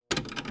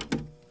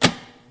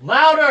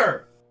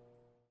Louder!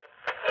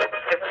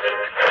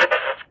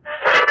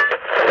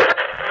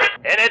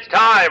 And it's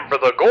time for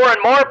the Gore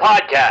and More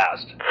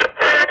podcast.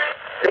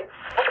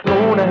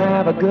 Gonna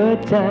have a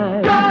good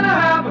time. Gonna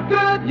have a good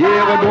time!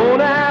 Yeah, we're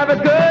gonna have a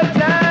good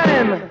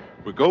time.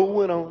 We're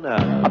going on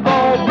now. A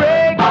ball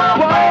break,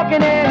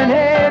 walking hand in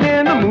hand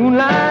in the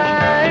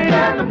moonlight.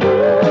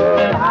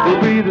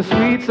 We'll be the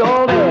sweet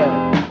soul there.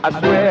 I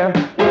swear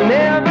we'll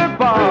never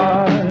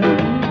part.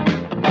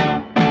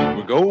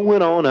 We're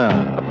going on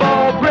now. A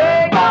ball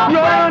break,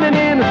 running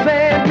in the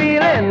sand,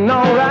 feeling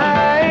alright.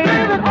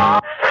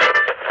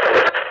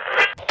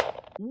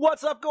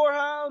 What's up,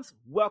 Gorehounds?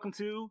 Welcome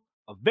to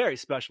a very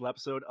special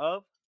episode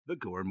of the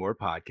Gore and More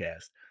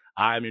podcast.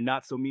 I'm your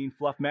not-so-mean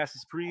Fluff Master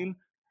Supreme,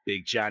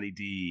 Big Johnny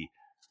D,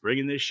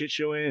 bringing this shit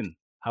show in.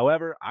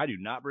 However, I do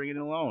not bring it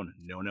in alone.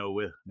 No. I'm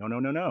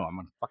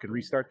gonna fucking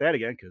restart that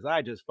again because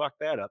I just fucked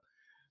that up.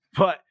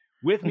 But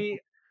with me,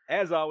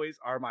 as always,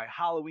 are my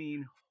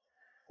Halloween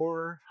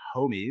horror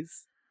homies.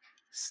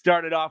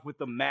 Started off with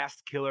the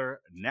masked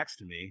killer next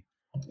to me.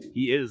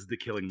 He is the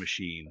killing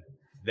machine,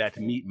 that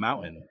meat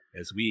mountain,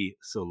 as we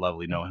so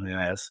lovely know him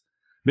as,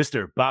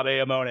 Mr. Bobby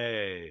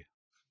Amone.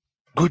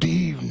 Good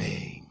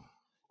evening.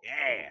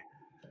 Yeah.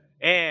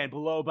 And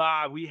below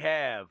Bob, we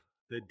have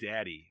the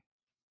daddy,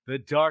 the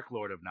Dark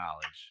Lord of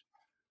Knowledge,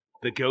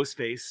 the ghost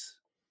face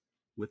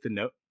with the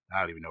note. I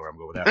don't even know where I'm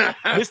going with that.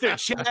 Mr.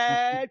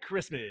 Chad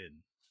Chrisman.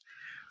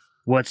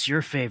 What's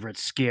your favorite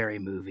scary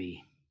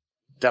movie?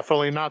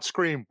 Definitely not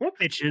Scream.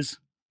 Bitches.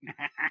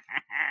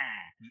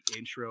 The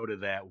intro to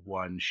that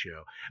one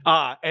show.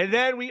 And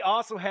then we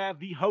also have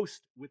the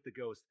host with the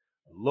ghost,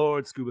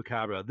 Lord Scuba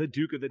Cabra, the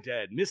Duke of the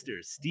Dead,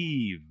 Mr.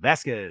 Steve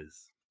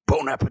Vasquez.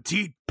 Bon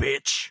appetit,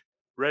 bitch.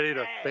 Ready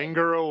to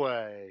finger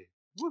away.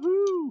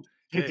 Woohoo!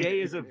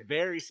 Today is a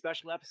very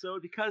special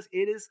episode because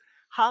it is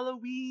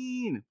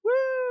Halloween.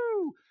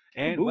 Woo!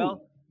 And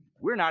well,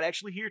 we're not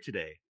actually here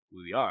today.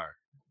 We are,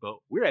 but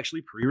we're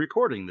actually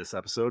pre-recording this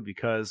episode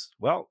because,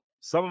 well,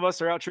 some of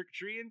us are out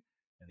trick-or-treating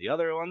and the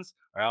other ones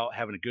are out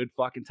having a good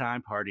fucking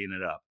time partying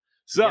it up.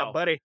 So, Yeah,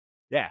 buddy.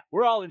 yeah,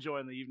 we're all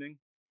enjoying the evening,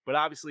 but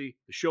obviously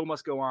the show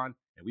must go on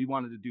and we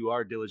wanted to do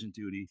our diligent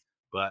duty,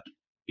 but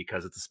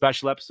because it's a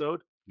special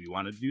episode, we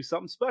wanted to do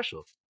something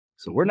special.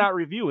 So we're not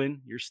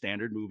reviewing your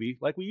standard movie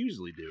like we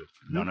usually do.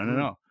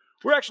 No.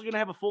 We're actually going to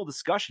have a full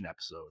discussion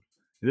episode.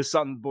 This is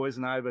something the boys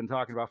and I have been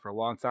talking about for a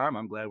long time.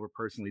 I'm glad we're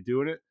personally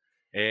doing it,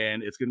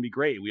 and it's going to be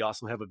great. We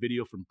also have a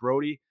video from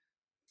Brody.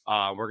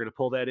 We're going to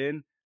pull that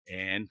in.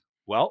 And,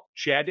 well,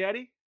 Chad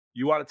Daddy,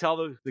 you want to tell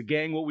the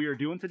gang what we are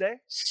doing today?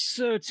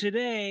 So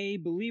today,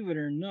 believe it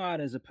or not,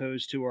 as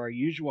opposed to our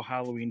usual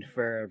Halloween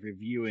fare of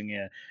reviewing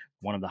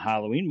one of the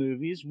Halloween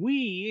movies,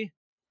 we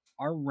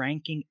are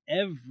ranking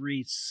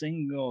every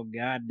single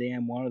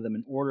goddamn one of them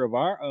in order of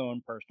our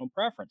own personal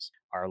preference.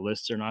 Our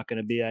lists are not going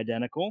to be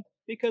identical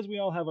because we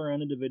all have our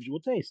own individual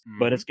taste,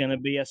 but it's going to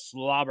be a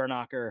slobber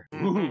knocker.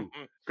 Good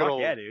Fuck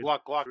old yeah, dude.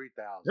 Glock 3000.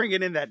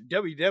 Bringing in that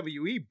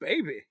WWE,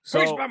 baby. So-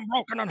 He's been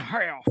broken in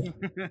half.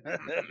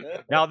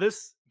 Now,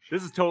 this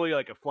is totally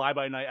like a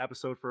fly-by-night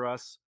episode for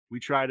us. We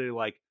try to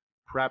like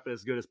prep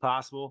as good as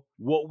possible.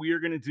 What we are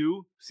going to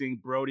do, seeing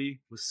Brody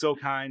was so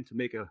kind to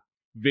make a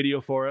video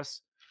for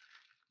us,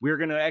 we're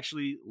going to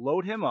actually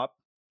load him up,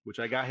 which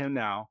I got him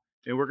now,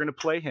 and we're going to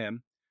play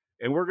him,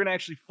 and we're going to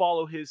actually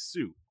follow his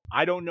suit.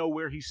 I don't know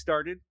where he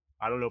started.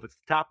 I don't know if it's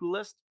the top of the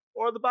list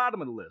or the bottom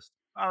of the list.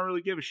 I don't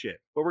really give a shit.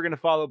 But we're going to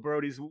follow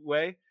Brody's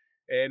way,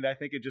 and I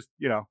think it just,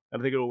 I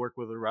think it'll work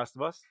with the rest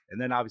of us.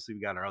 And then obviously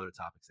we got our other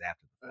topics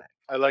after the fact.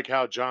 I like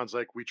how John's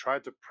like, we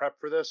tried to prep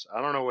for this.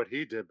 I don't know what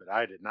he did, but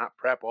I did not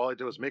prep. All I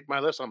did was make my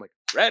list. I'm like,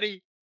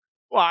 ready.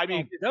 Well, I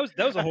mean, that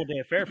was a whole day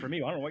affair for me.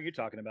 I don't know what you're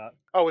talking about.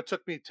 Oh, it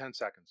took me 10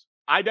 seconds.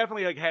 I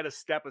definitely like had to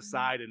step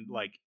aside and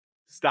like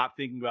stop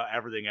thinking about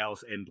everything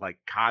else and like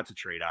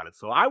concentrate on it.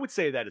 So I would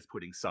say that is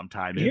putting some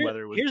time in,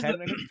 whether it was 10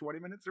 minutes, 20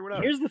 minutes, or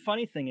whatever. Here's the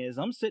funny thing is,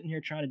 I'm sitting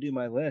here trying to do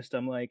my list.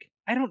 I'm like,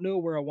 I don't know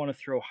where I want to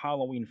throw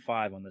Halloween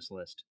 5 on this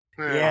list.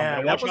 Yeah, I'm gonna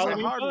that watch was a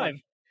Halloween hard 5.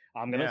 one.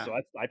 I'm gonna, Yeah. so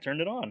I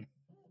turned it on.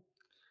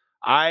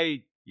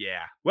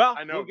 Well,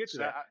 I know. we'll get to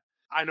that.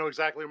 I know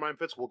exactly where mine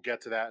fits. We'll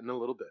get to that in a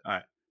little bit.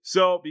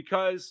 So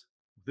because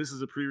this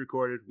is a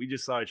pre-recorded, we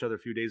just saw each other a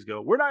few days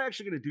ago. We're not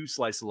actually going to do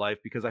Slice of Life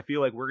because I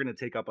feel like we're going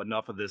to take up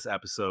enough of this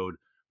episode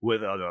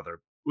with another,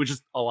 which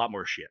is a lot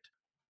more shit.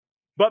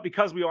 But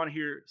because we want to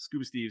hear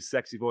Scuba Steve's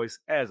sexy voice,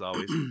 as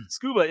always,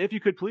 Scuba, if you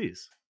could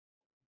please.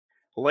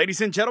 Ladies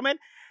and gentlemen,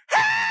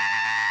 happy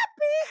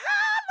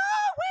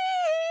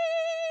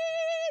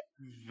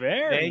Halloween!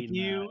 Very Thank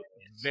you. nice.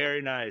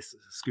 Very nice,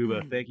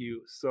 Scuba. Thank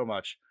you so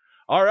much.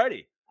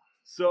 Alrighty.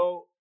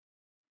 So,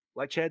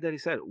 like Chad Daddy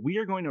said, we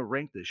are going to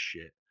rank this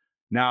shit.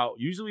 Now,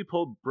 usually we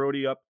pull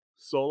Brody up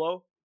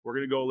solo. We're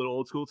going to go a little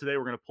old school today.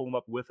 We're going to pull him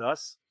up with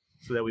us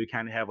so that we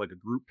kind of have like a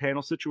group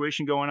panel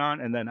situation going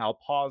on. And then I'll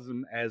pause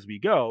him as we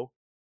go.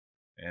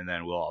 And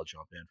then we'll all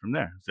jump in from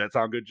there. Does that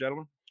sound good,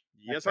 gentlemen?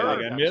 Yes, I sir.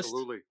 think I missed.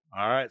 Absolutely.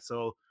 All right.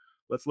 So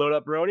let's load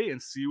up Brody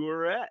and see where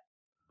we're at.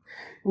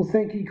 Well,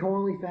 thank you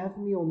kindly for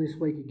having me on this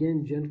week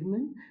again,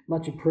 gentlemen.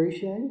 Much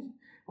appreciated.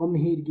 I'm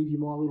here to give you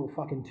my little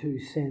fucking 2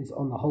 cents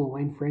on the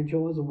Halloween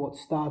franchise and what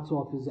starts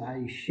off as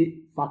a shit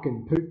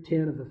fucking poop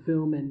town of a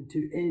film and to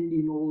end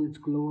in all its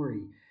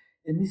glory.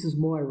 And this is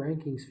my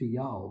rankings for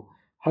y'all.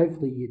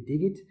 Hopefully you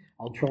dig it.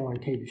 I'll try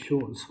and keep it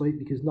short and sweet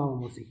because no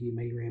one wants to hear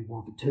me ramble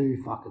on for too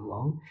fucking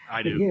long.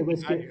 I But do. yeah,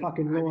 let's get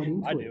fucking right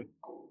into I it. do.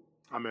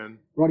 I'm in.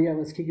 Rightio,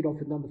 let's kick it off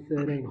with number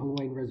 13,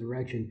 Halloween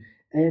Resurrection.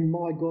 And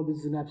my God, this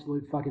is an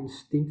absolute fucking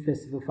stink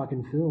fest of a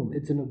fucking film.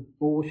 It's an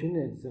abortion.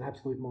 It's an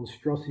absolute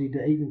monstrosity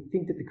to even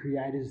think that the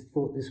creators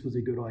thought this was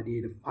a good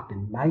idea to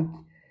fucking make.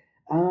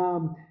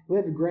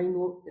 Whoever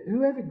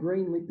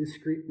greenlit this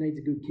script needs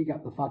a good kick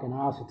up the fucking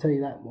ass, I'll tell you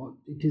that what,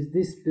 because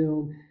this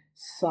film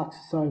sucks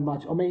so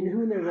much. I mean,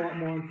 who in their right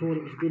mind thought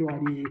it was a good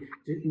idea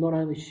to not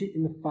only shit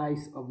in the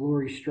face of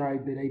Laurie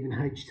Strode, but even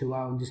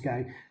H2O and just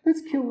go,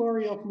 let's kill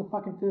Laurie off in the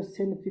fucking first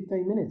 10 to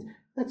 15 minutes.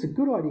 That's a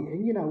good idea.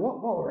 And you know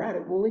what? While we're at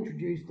it, we'll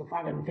introduce the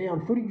fucking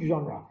found footage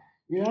genre.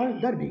 You know,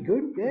 that'd be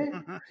good, yeah?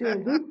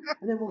 Sound good?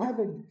 And then we'll have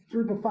a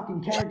group of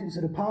fucking characters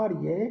at a party,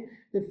 yeah?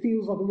 That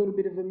feels like a little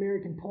bit of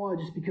American Pie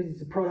just because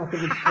it's a product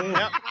of its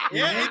time.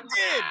 Yeah, it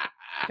did.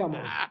 Come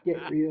on,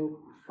 get real.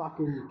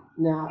 Fucking,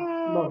 nah,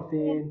 not a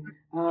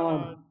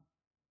fan.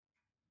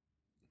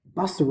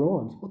 Busta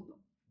Rhymes, what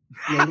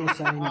the? Yeah, I'm not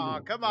saying anymore.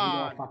 Oh, come I'm on.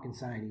 not fucking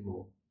say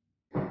anymore.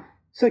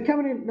 So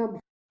coming in at number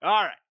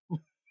All right.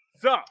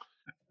 So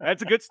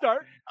that's a good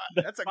start.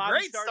 That's a Bobby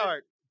great started-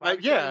 start. Bobby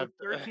yeah. started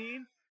with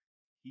 13.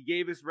 He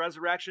gave his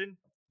resurrection.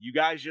 You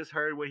guys just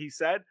heard what he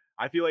said.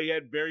 I feel like he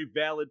had very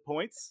valid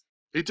points.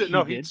 He did. He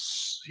No, did.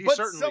 he But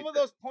certainly some of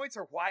did. those points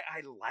are why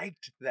I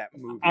liked that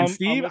movie. And I'm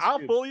Steve, with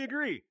I'll you. fully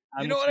agree.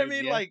 You know what I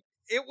mean? Like,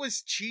 it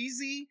was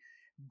cheesy,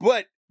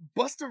 but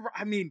Busta,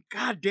 I mean,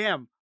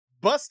 goddamn,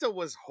 Busta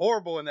was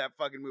horrible in that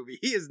fucking movie.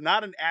 He is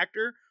not an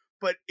actor,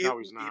 but No,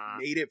 he's it not.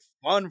 made it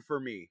fun for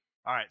me.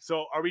 All right.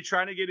 So are we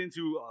trying to get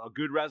into a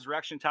good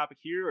resurrection topic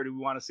here, or do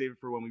we want to save it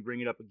for when we bring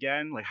it up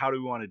again? Like, how do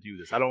we want to do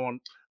this?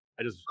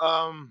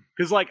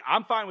 Because like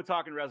I'm fine with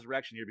talking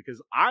resurrection here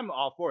because I'm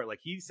all for it. Like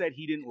he said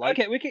he didn't like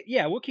Okay,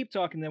 we'll keep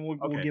talking, then we'll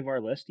Okay. give our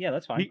list. Yeah,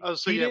 that's fine. he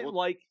didn't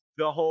like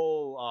the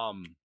whole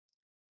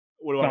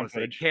what do I Found want to say?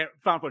 footage.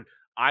 Found footage.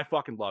 I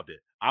fucking loved it.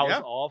 I was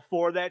Yeah. all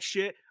for that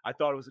shit. I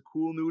thought it was a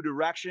cool new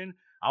direction.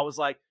 I was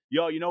like,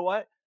 yo, you know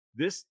what?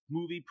 This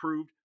movie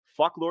proved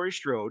fuck Laurie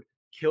Strode,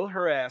 kill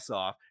her ass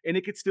off, and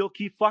it could still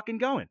keep fucking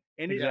going.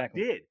 And it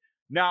Exactly. did.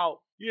 Now,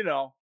 you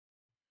know,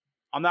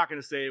 I'm not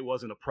gonna say it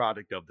wasn't a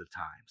product of the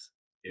times.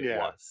 It Yeah.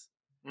 was.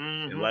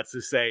 Mhm. And let's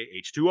just say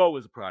H2O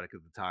was a product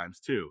of the times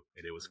too,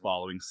 and it was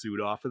following suit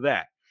off of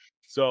that.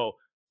 So,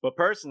 but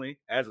personally,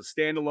 as a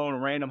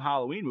standalone random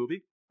Halloween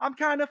movie, I'm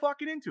kind of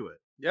fucking into it.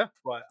 Yeah.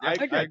 But Yeah,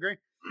 I I agree.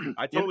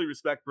 I totally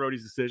respect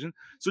Brody's decision.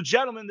 So,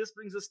 gentlemen, this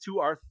brings us to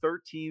our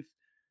 13th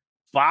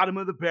bottom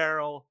of the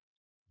barrel.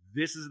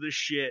 This is the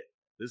shit.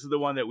 This is the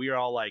one that we are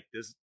all like,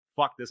 this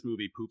fuck this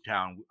movie, Poop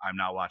Town. I'm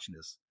not watching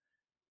this.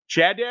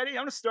 Chad Daddy, I'm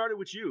gonna start it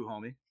with you,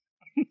 homie.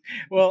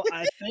 Well,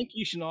 I think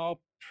you should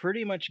all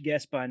pretty much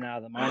guess by now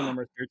that my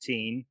number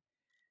 13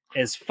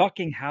 is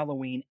fucking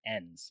Halloween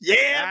Ends.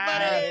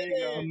 Yeah, there you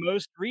The buddy.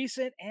 most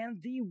recent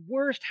and the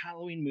worst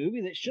Halloween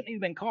movie that shouldn't even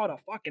been called a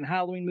fucking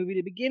Halloween movie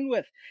to begin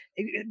with.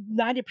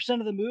 90%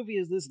 of the movie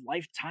is this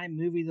Lifetime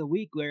movie of the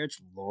week where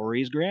it's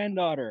Laurie's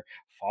granddaughter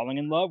falling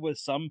in love with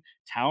some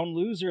town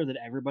loser that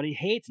everybody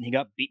hates, and he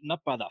got beaten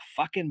up by the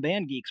fucking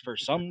band geeks for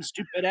some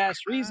stupid ass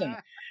reason.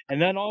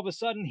 And then all of a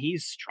sudden,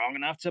 he's strong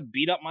enough to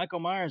beat up Michael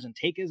Myers and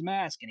take his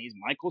mask, and he's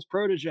Michael's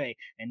protege.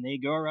 And they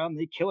go around,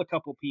 they kill a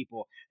couple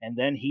people, and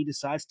then he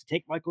decides to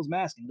take Michael's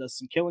mask and does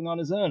some killing on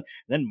his own.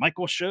 Then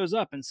Michael shows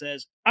up and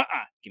says,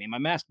 give me my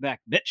mask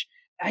back, bitch.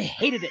 I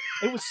hated it.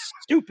 It was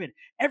stupid.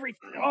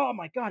 Oh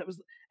my God, it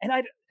was. And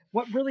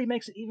what really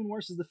makes it even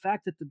worse is the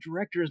fact that the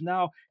director is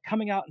now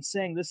coming out and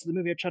saying this is the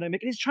movie I'm trying to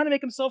make, and he's trying to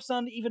make himself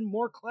sound even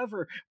more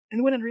clever.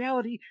 And when in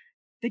reality,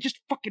 they just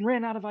fucking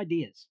ran out of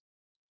ideas.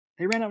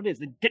 They ran out of ideas.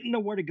 They didn't know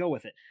where to go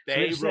with it. So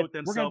They just wrote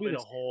said, "We're gonna themselves do in a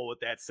this." hole with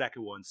that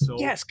second one so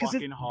Yes, because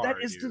fucking hard. that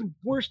is dude. the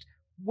worst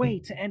way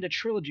to end a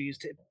trilogy, is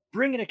to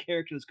bring in a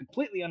character that's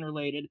completely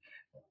unrelated,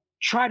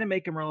 try to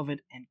make him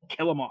relevant, and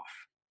kill him off.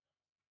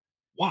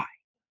 Why?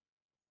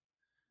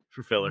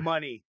 For filler.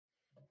 Money.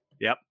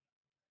 Yep.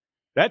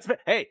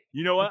 Hey,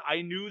 you know what?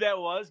 I knew that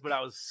was, but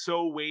I was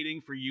so waiting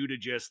for you to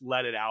just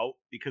let it out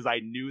because I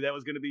knew that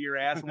was going to be your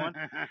ass one.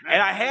 And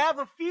I have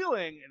a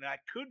feeling, and I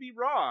could be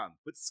wrong,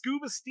 but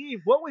Scuba Steve,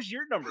 what was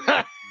your number?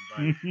 13,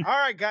 bud? All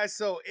right, guys.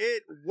 So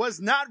it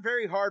was not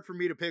very hard for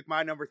me to pick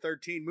my number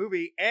 13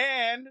 movie,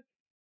 and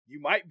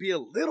you might be a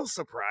little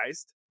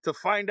surprised to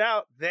find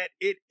out that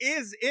it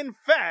is, in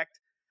fact,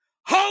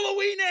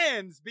 Halloween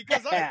Ends,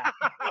 because I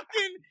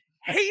fucking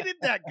Hated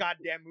that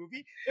goddamn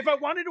movie. If I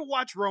wanted to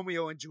watch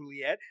Romeo and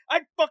Juliet,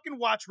 I'd fucking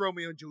watch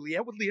Romeo and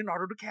Juliet with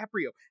Leonardo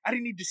DiCaprio. I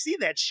didn't need to see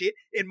that shit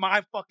in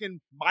my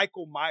fucking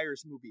Michael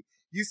Myers movie.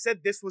 You said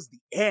this was the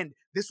end.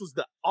 This was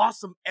the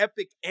awesome,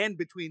 epic end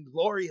between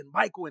Laurie and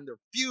Michael and their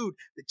feud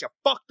that you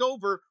fucked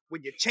over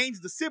when you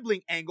changed the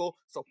sibling angle.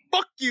 So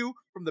fuck you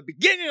from the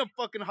beginning of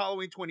fucking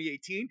Halloween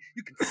 2018.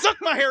 You can suck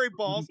my hairy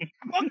balls.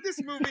 Fuck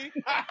this movie.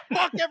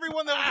 Fuck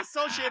everyone that was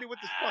associated with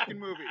this fucking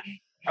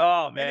movie.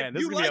 Oh man,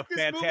 this is you gonna like be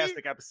this a movie,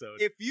 fantastic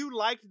episode. If you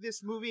liked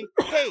this movie,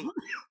 hey,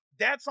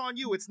 that's on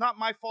you. It's not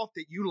my fault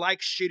that you like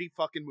shitty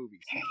fucking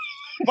movies.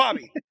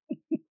 Bobby.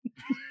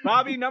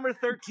 Bobby, number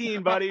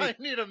 13, buddy. I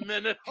need a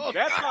minute.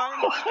 That's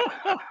fine.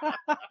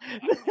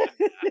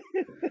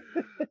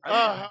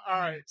 All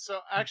right. So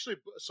actually,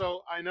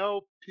 I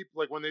know people,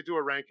 like, when they do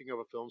a ranking of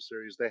a film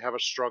series, they have a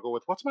struggle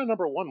with what's my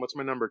number one, what's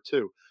my number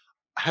two.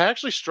 I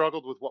actually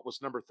struggled with what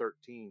was number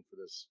 13 for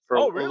this for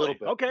a little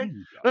bit. Okay.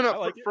 No, I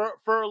like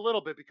for a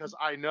little bit, because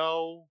I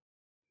know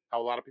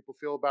how a lot of people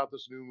feel about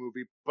this new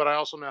movie, but I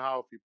also know how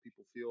a few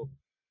people feel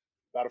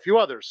about a few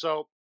others.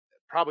 So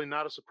probably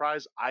not a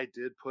surprise, I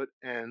did put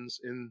Ends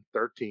in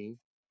 13.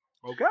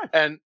 Okay.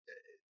 And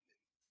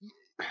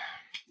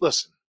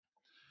listen,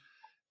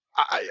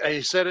 I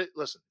said it.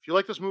 Listen, if you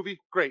like this movie,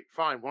 great,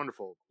 fine,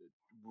 wonderful.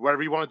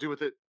 Whatever you want to do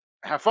with it,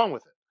 have fun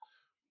with it.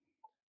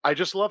 I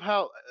just love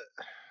how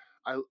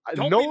I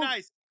Don't know. be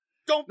nice.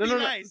 Don't be No.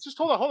 nice. Just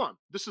hold on.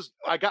 This is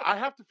I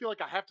have to feel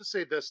like I have to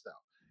say this though.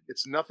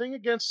 It's nothing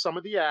against some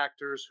of the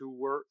actors who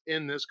were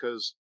in this,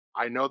 because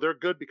I know they're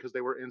good because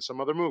they were in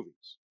some other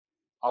movies.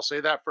 I'll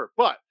say that first.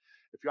 But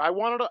if I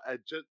wanted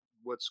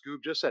what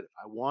Scoob just said, if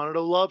I wanted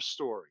a love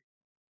story,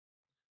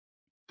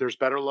 there's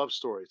better love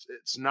stories.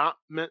 It's not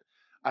meant.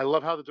 I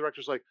love how the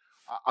director's like,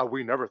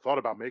 we never thought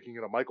about making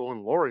it a Michael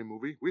and Laurie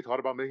movie. We thought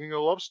about making a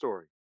love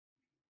story.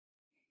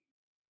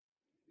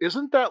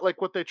 Isn't that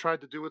like what they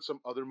tried to do with some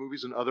other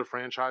movies and other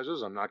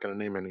franchises? I'm not going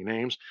to name any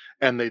names,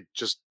 and they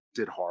just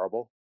did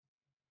horrible.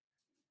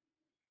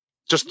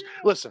 Just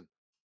listen.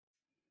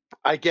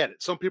 I get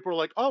it. Some people are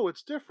like, "Oh,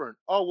 it's different."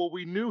 Oh, well,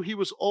 we knew he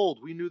was old.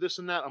 We knew this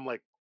and that. I'm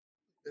like,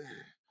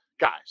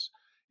 guys,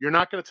 you're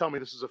not going to tell me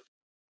this is a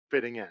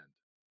fitting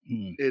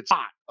end. It's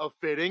not a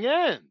fitting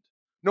end.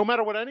 No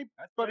matter what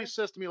anybody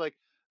says to me, like,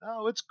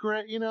 "Oh, it's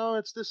great,"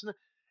 it's this and that.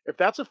 If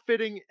that's a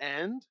fitting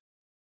end,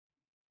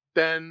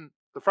 then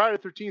the Friday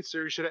the 13th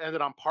series should have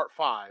ended on part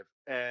 5,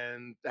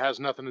 and it has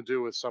nothing to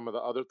do with some of the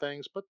other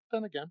things. But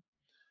then again,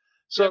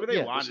 so but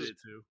they wanted it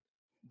to.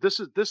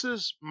 This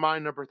is my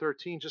number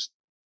 13. Just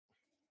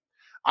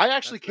I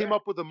actually came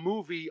up with a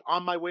movie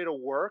on my way to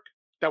work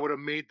that would have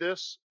made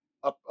this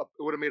it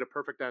would have made a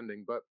perfect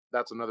ending, but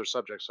that's another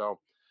subject. So,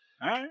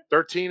 all right,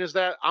 13 is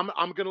that. I'm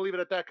going to leave it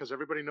at that because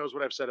everybody knows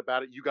what I've said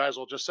about it. You guys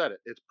all just said it.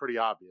 It's pretty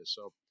obvious.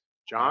 So,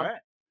 John. All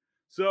right.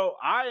 So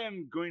I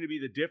am going to be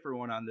the different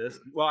one on this.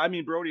 Well, I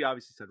mean, Brody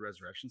obviously said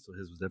Resurrection, so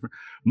his was different.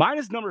 Mine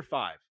is number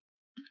 5.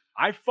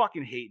 I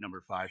fucking hate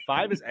number 5.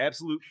 5 is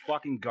absolute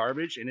fucking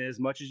garbage. And as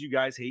much as you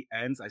guys hate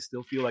Ends, I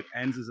still feel like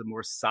Ends is a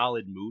more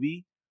solid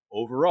movie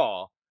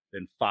overall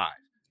than 5.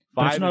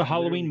 But it's not a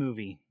Halloween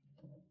movie.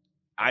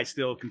 I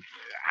still can.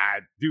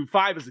 Dude,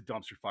 5 is a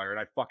dumpster fire, and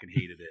I fucking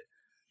hated it.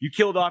 You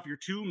killed off your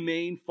 2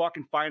 main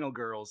fucking final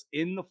girls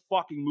in the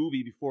fucking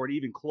movie before it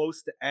even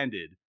close to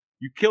ended.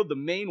 You killed the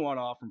main one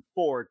off from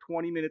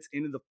 20 minutes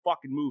into the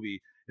fucking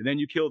movie, and then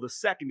you killed the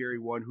secondary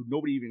one who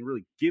nobody even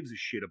really gives a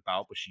shit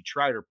about, but she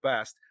tried her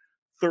best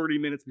 30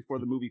 minutes before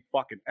the movie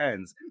fucking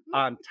ends.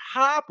 On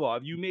top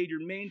of, you made your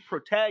main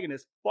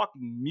protagonist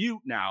fucking mute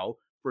now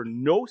for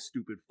no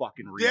stupid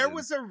fucking reason. There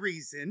was a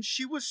reason.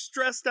 She was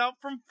stressed out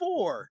from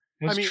 4.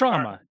 It's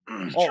trauma.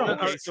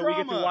 Okay, so we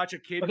get to watch a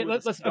kid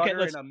with a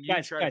stutter and a mute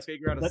guys, try to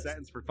figure out a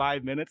sentence for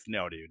 5 minutes?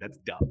 No, dude, that's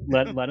dumb.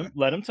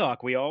 Let him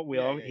talk. We all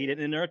he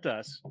didn't interrupt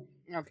us.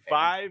 Okay.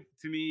 5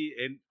 to me,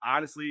 and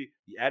honestly,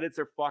 the edits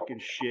are fucking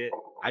shit.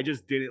 I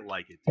just didn't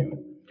like it, dude.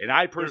 And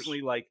I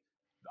personally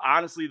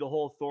honestly, the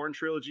whole Thorn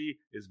trilogy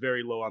is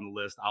very low on the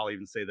list. I'll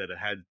even say that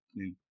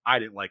I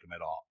didn't like them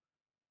at all.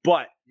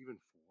 But even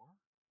 4?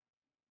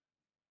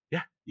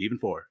 Yeah, even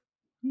 4.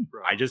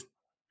 I just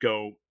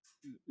go,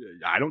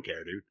 I don't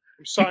care, dude.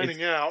 I'm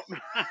signing out.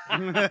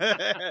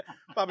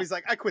 Bobby's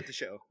like, I quit the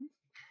show.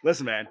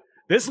 Listen, man,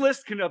 this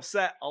list can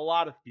upset a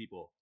lot of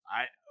people.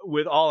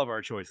 With all of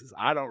our choices,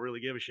 I don't really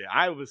give a shit.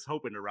 I was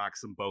hoping to rock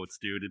some boats,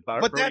 dude.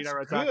 But that's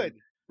good.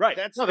 Right.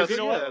 That's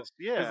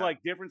It's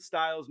like different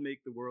styles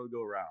make the world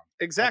go round.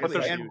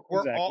 Exactly. And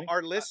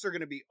our lists are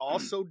going to be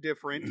also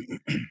different.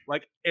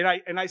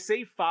 And I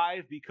say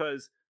 5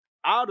 because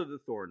out of the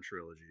Thorn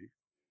trilogy,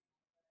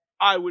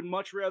 I would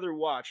much rather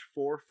watch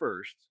 4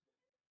 first,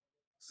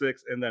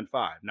 6, and then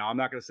 5. Now, I'm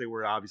not going to say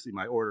where obviously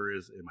my order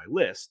is in my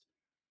list,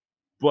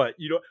 but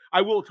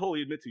I will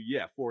totally admit to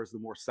 4 is the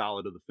more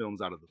solid of the films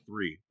out of the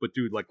 3. But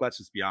dude, let's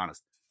just be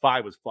honest,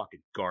 5 was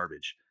fucking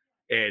garbage.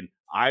 And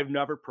I've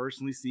never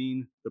personally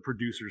seen the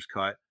producer's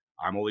cut.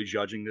 I'm only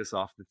judging this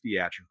off the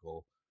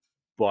theatrical,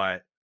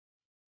 but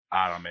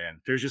I don't know,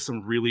 man. There's just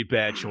some really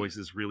bad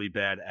choices, really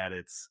bad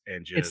edits,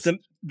 and just It's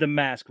the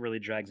mask really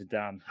drags it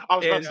down. I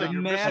was about And to say the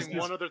you're mask missing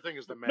is- one other thing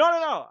is the mask.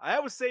 no. I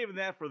was saving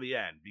that for the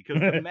end because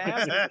the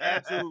mask is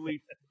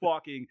absolutely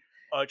fucking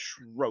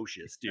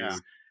atrocious, dude. Yeah.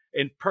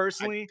 And I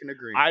personally, can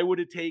agree. I would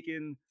have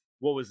taken,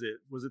 what was it?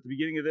 Was it the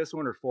beginning of this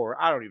one or 4?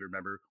 I don't even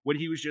remember. When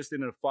he was just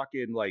in a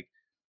fucking like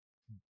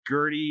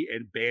Gertie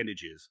and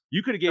bandages.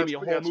 You could have gave me a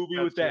whole movie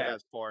with that.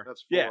 That's 4.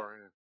 That's 4. Yeah.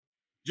 Yeah.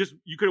 Just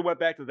you could have went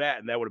back to that,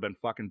 and that would have been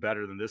fucking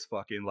better than this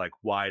fucking like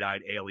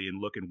wide-eyed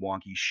alien-looking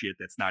wonky shit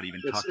that's not even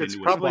It's- tucked it's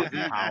into probably his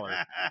fucking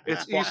collar.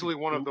 It's fucking easily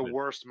one of the stupid.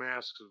 worst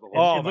masks of the Oh,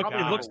 whole. It, my look-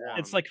 God. it looks. Number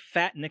It's one. like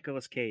fat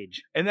Nicolas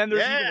Cage. And then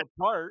there's Yeah. even a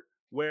part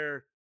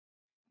where,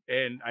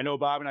 and I know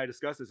Bob and I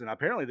discussed this, and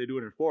apparently they do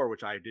it in 4,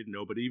 which I didn't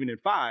know, but even in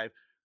 5,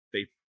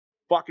 they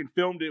fucking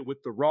filmed it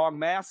with the wrong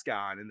mask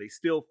on, and they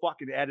still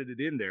fucking edited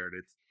it in there, and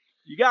it's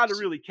you got to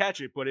really catch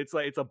it, but it's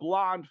like it's a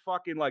blonde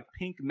fucking like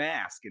pink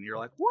mask, and you're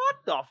like, what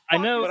the fuck? I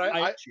know. is But that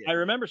I, shit? I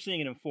remember seeing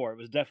it in 4. It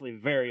was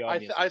definitely very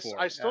obvious. in 4.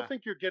 I still Yeah.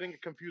 think you're getting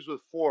it confused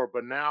with 4,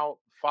 but now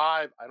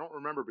 5, I don't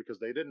remember because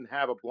they didn't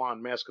have a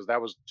blonde mask because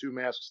that was 2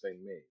 masks they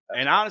made. That's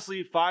And why.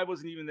 honestly, 5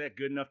 wasn't even that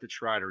good enough to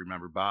try to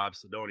remember, Bob.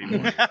 So don't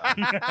even. worry about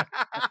it.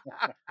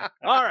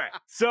 All right,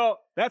 so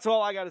that's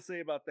all I got to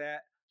say about that.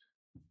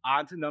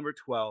 On to number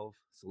 12.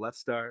 So let's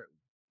start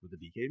with the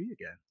BKB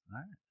again. All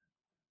right.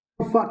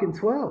 Fucking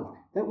 12.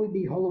 That would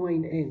be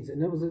Halloween Ends,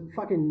 and it was a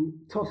fucking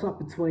toss up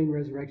between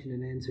Resurrection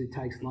and Ends who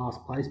takes last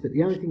place. But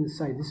the only thing to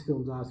say this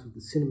film's ass was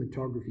the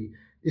cinematography.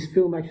 This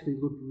film actually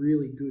looked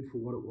really good for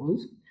what it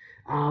was.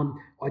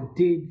 I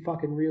did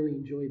fucking really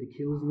enjoy the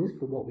kills in this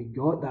for what we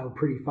got. They were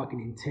pretty fucking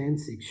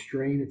intense,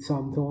 extreme at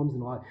some times,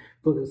 and I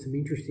thought there was some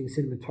interesting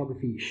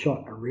cinematography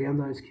shot around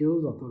those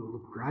kills. I thought it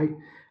looked great.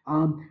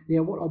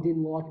 Now, what I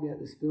didn't like about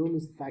this film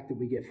is the fact that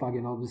we get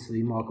fucking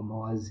obviously Michael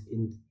Myers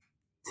into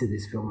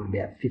this film in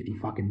about 50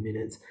 fucking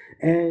minutes.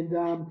 And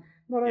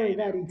not only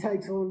that, he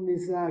takes on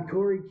this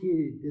Corey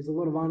kid. There's a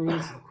lot of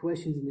unanswered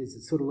questions in this.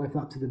 It's sort of left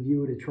up to the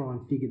viewer to try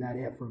and figure that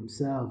out for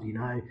himself, you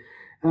know.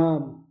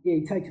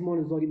 He takes him on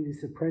as like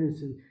this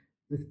apprentice. And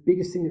the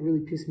biggest thing that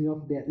really pissed me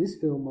off about this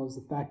film was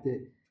the fact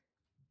that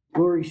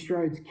Laurie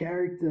Strode's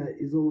character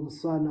is all of a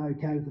sudden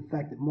okay with the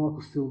fact that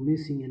Michael's still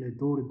missing and her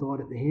daughter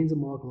died at the hands of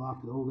Michael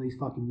after all these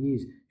fucking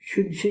years.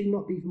 Should she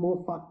not be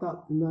more fucked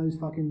up than those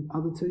fucking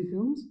other 2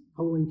 films,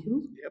 Halloween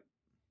Kills?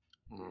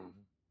 Mhm.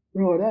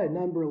 Righto,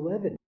 number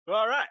 11.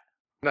 All right.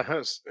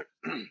 Nice.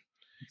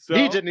 So,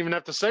 He didn't even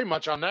have to say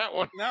much on that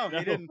one. No,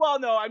 he didn't. Well,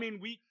 no, I mean,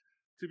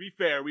 to be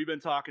fair, we've been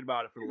talking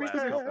about it for the We last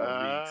did. couple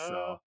of weeks.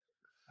 So,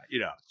 you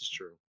know. It's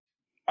true.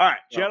 All right,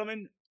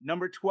 gentlemen,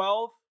 number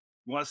 12.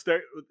 You want to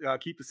start,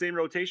 keep the same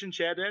rotation,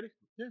 Chad Daddy?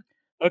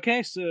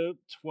 Okay, so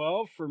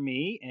 12 for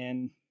me,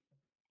 and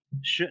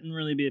shouldn't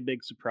really be a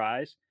big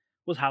surprise,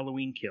 was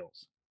Halloween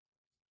Kills.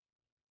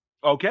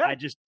 Okay.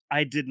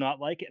 I did not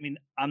like it. I mean,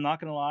 I'm not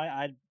gonna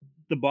lie.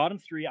 The bottom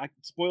 3.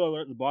 Spoiler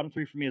alert. The bottom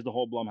 3 for me is the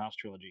whole Blumhouse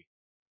trilogy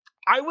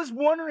I was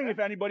wondering if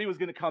anybody was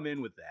going to come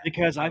in with that.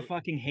 because I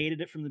fucking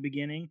hated it from the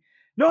beginning.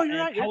 No, you're And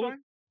not. You're Hallow- fine.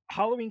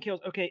 Halloween Kills.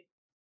 Okay,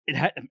 it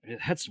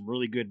had some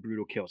really good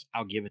brutal kills.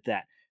 I'll give it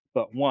that.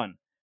 But one,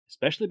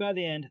 especially by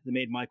the end, that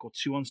made Michael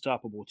too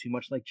unstoppable, too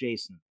much like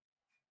Jason.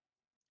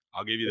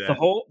 I'll give you It's that.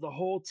 the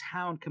whole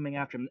town coming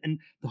after him, and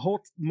the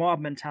whole mob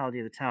mentality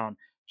of the town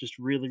just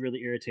really,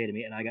 really irritated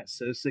me. And I got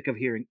so sick of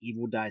hearing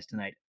 "Evil dies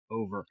tonight"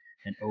 over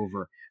and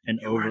over and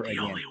You over weren't the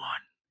again. only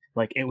one.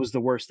 Like it was the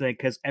worst thing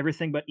because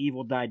everything but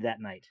Evil died that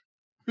night.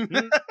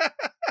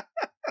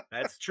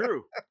 That's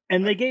true.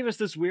 And they gave us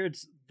this weird,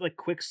 like,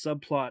 quick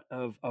subplot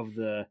of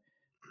the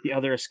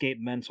other escaped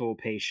mental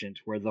patient,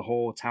 where the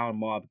whole town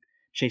mob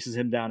chases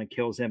him down and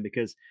kills him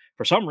because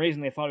for some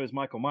reason they thought it was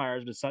Michael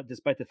Myers,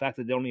 despite the fact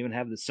that they don't even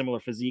have the similar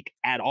physique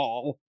at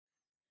all.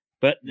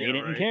 But they Yeah,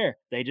 didn't right. care.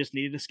 They just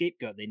needed a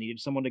scapegoat. They needed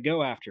someone to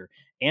go after.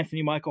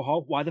 Anthony Michael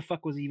Hall, why the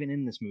fuck was he even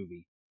in this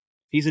movie?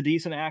 He's a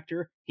decent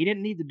actor. He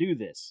didn't need to do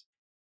this.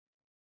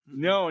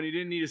 No, and you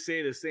didn't need to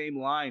say the same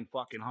line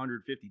fucking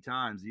 150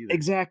 times either.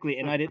 Exactly.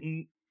 And I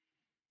didn't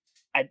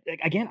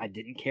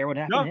care what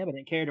happened No. to him. I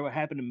didn't care what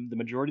happened to the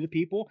majority of the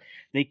people.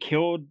 They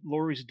killed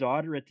Laurie's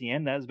daughter at the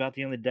end. That was about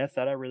the only death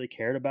that I really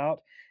cared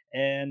about.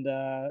 And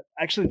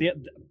actually,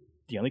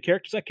 the only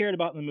characters I cared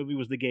about in the movie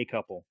was the gay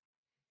couple,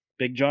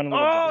 Big John and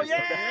Little Oh, John.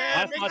 yeah!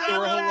 I thought they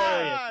were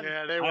hilarious.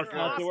 Yeah, they I were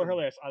thought they were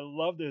hilarious. I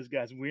love those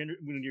guys. When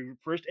you're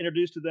first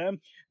introduced to them,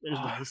 there's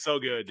Oh, it's so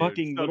good, dude.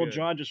 fucking So Little good.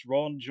 John just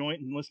rolling a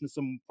joint and listening to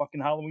some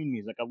fucking Halloween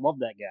music. I love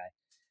that guy.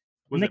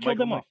 Was And they it killed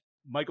Michael them off.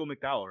 Michael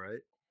McDowell, right?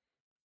 Is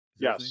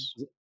that his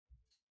Yes. name?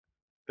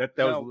 That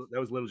No.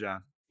 was Little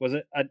John. Was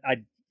it?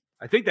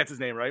 I think that's his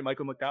name, right?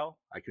 Michael McDowell.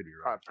 I could be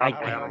wrong. I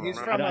don't know. don't He's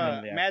remember. from I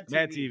don't know. Mad TV.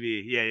 Mad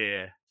TV.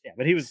 Yeah. Yeah,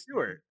 but he was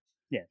Stewart.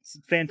 Yeah, it's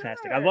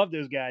fantastic. I Sure. love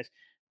those guys,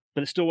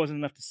 but it still wasn't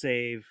enough to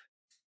save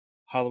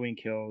Halloween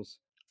Kills.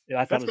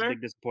 I thought That's it was fair. a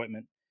big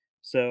disappointment.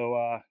 So,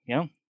 All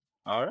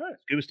right.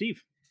 it was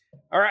Steve.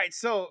 All right,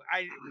 so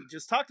we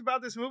just talked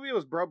about this movie. It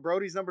was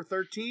Brody's number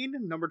 13.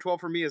 Number 12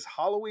 for me is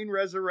Halloween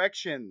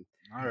Resurrection.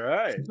 All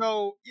right.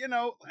 So,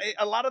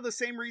 a lot of the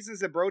same reasons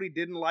that Brody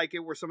didn't like it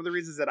were some of the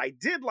reasons that I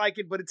did like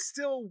it, but it's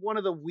still one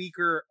of the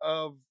weaker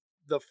of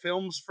the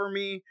films for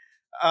me.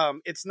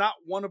 It's not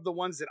one of the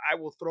ones that I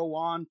will throw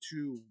on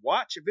to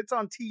watch. If it's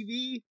on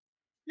TV,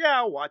 yeah,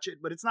 I'll watch it,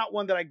 but it's not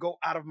one that I go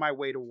out of my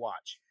way to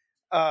watch.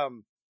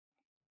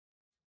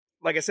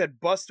 Like I said,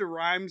 Busta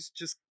Rhymes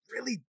just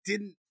really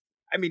didn't.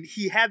 I mean,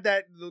 he had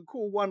the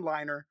cool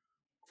one-liner,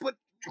 but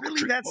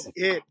really that's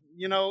it.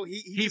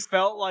 He just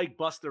felt like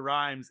Busta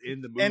Rhymes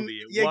in the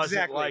movie. It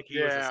wasn't like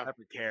he was a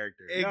separate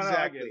character.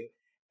 Exactly.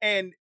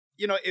 And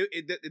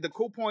the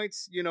cool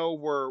points,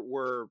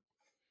 were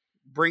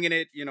bringing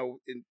it,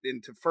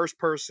 into first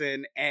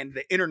person and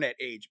the internet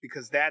age,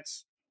 because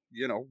that's,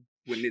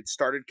 when it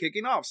started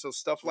kicking off. So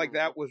stuff like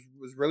that was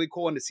really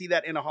cool. And to see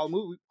that in a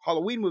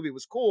Halloween movie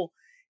was cool.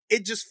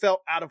 It just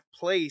felt out of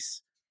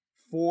place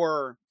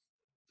for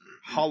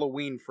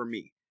Halloween for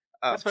me.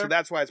 So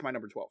that's why it's my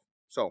number 12.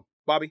 So,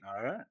 Bobby.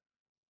 All right.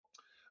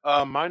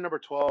 My number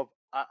 12,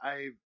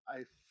 I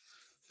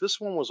this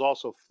one was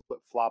also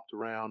flip-flopped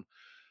around,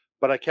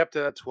 but I kept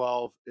it at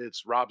 12.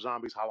 It's Rob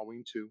Zombie's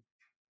Halloween 2.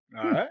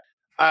 All right.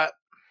 I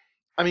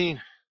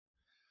mean,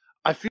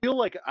 I feel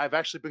like I've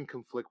actually been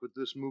conflicted with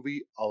this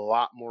movie a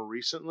lot more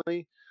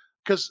recently,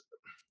 because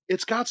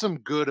it's got some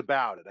good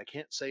about it. I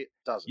can't say it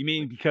doesn't. You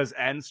mean because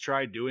Ends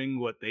tried doing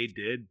what they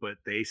did, but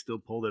they still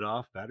pulled it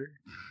off better?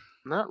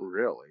 Not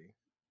really.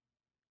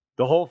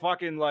 The whole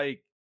fucking the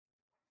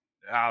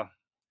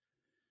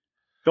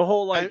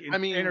whole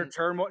inner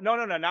turmoil.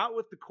 No, not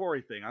with the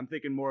Corey thing. I'm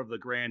thinking more of the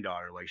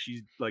granddaughter. Like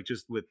she's like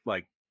just with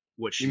like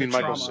what she. You mean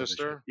Michael's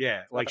sister?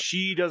 Yeah, like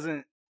she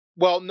doesn't.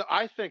 Well, no,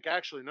 I think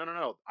actually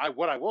no.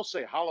 What I will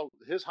say,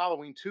 his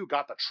Halloween 2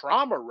 got the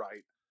trauma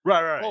right.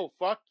 Right. Oh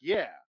fuck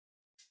yeah!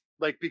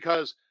 Like,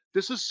 because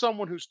this is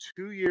someone who's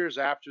 2 years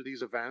after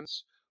these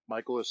events.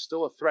 Michael is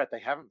still a threat.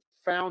 They haven't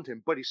found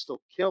him, but he's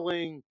still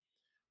killing.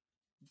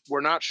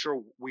 We're not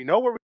sure. We know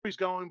where he's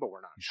going, but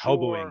we're not sure.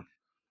 Hoboing.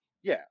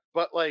 Yeah,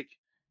 but like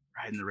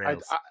riding the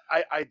rails.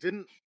 I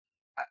didn't.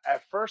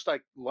 At first, I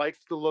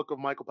liked the look of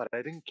Michael, but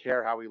I didn't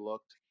care how he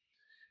looked.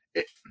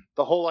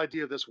 The whole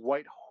idea of this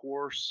white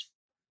horse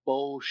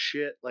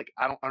bullshit, like,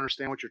 I don't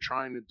understand what you're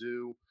trying to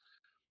do,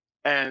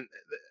 and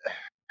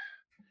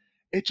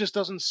it just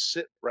doesn't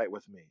sit right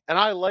with me. And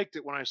I liked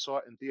it when I saw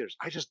it in theaters.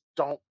 I just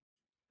don't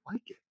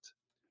like it.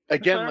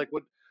 Again, like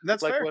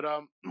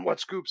what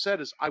Scoop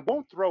said is, I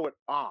won't throw it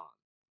on,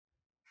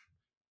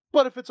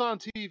 but if it's on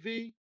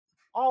TV,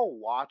 I'll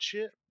watch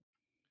it.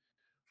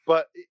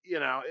 But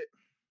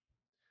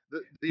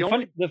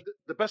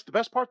the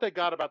best part they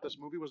got about this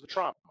movie was the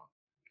trauma,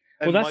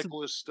 and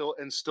Michael is still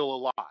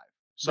alive.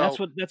 So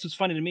that's what's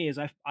funny to me is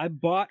I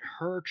bought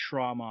her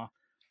trauma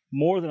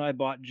more than I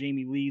bought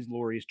Jamie Lee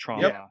Laurie's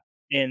trauma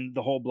in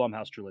the whole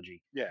Blumhouse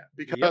trilogy. Yeah,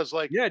 because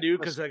dude,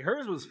 because like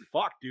hers was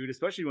fucked, dude.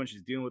 Especially when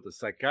she's dealing with the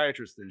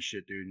psychiatrist and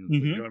shit, dude. And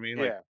you know what I mean?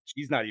 Like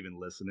she's not even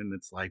listening.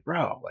 It's like,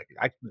 bro,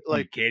 I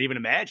can't even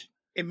imagine.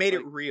 It made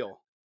it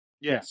real.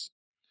 Yes.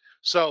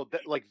 So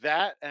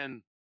that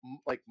and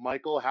like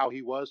Michael, how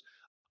he was,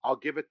 I'll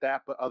give it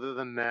that. But other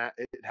than that,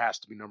 it has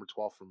to be number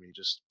 12 for me.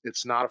 Just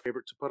it's not a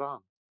favorite to put on.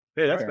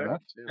 Hey, that's fair.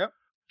 Yep.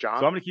 John.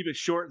 So I'm gonna keep it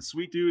short and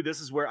sweet, dude.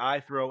 This is where I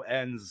throw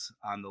Ends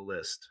on the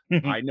list.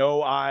 I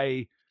know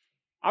I'm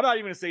not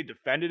even gonna say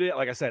defended it.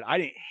 Like I said, I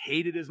didn't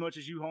hate it as much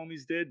as you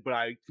homies did, but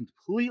I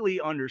completely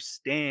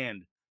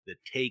understand the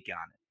take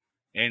on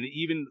it. And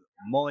even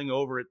mulling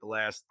over it the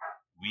last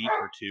week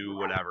or two,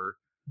 whatever.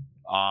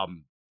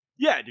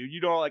 Yeah,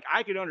 dude, like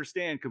I could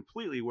understand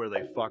completely where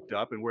they fucked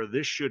up and where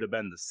this should have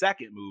been the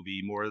second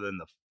movie more than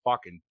the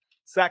fucking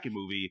second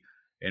movie,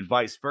 and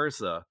vice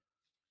versa.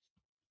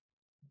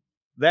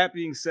 That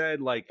being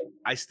said, like,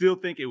 I still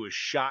think it was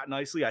shot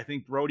nicely. I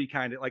think Brody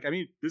kind of,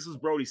 this is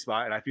Brody's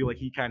spot, and I feel like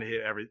he kind of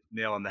hit every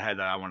nail on the head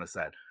that I want to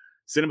say.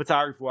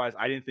 Cinematography-wise,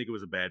 I didn't think it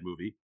was a bad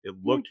movie. It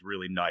looked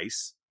really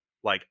nice.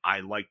 Like, I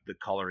liked the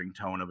coloring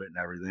tone of it and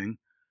everything.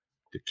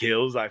 The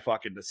kills,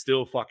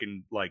 still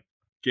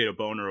get a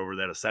boner over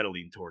that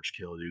acetylene torch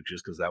kill, dude,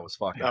 just because that was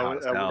fucking hot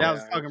as hell. That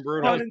was fucking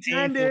brutal.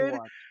 Unintended.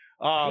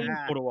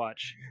 Painful to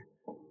watch.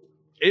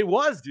 It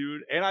was,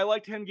 dude. And I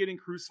liked him getting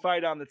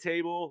crucified on the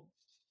table.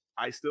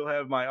 I still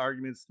have my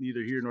arguments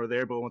neither here nor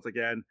there, but once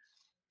again,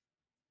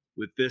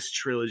 with this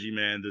trilogy,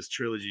 man,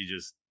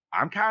 just,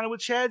 I'm kind of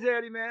with Chad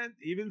Daddy, man.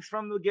 Even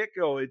from the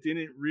get-go, it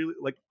didn't really,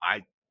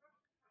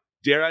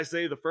 dare I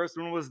say, the first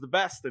one was the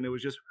best, and it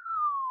was just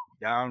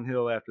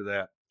downhill after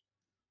that.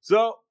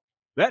 So,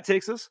 that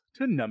takes us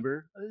to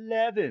number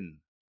 11.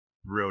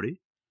 Brody.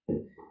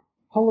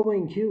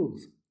 Halloween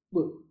Kills.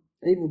 Look,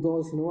 Evil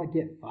dies tonight,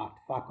 get fucked.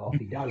 Fuck off.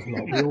 He does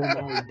not. We all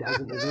know he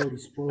doesn't. They've already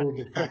spoiled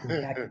the fucking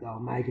fact that they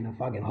were making a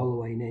fucking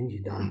Halloween end,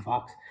 you dumb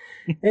fucks.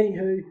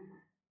 Anywho,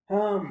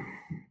 I'll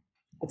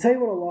tell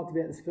you what I liked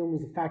about this film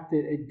was the fact that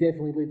it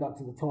definitely lived up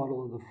to the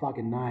title of the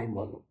fucking name.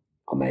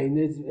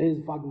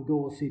 There's fucking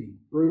Gore City.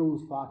 Brutal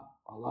as fuck.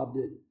 I loved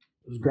it.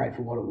 It was great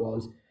for what it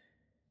was.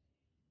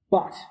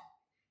 But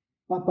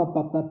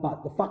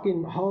the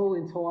fucking whole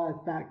entire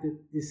fact that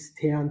this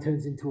town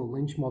turns into a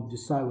lynch mob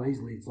just so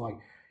easily. It's like,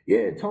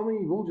 yeah, Tommy,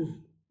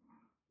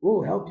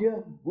 we'll help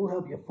you. We'll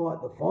help you fight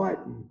the fight.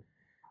 And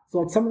it's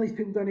like some of these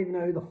people don't even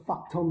know who the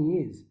fuck Tommy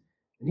is.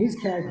 And his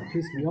character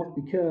pissed me off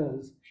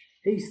because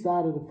he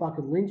started a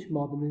fucking lynch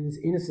mob and then this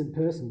innocent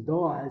person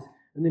dies.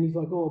 And then he's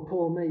like, oh,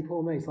 poor me,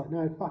 poor me. It's like,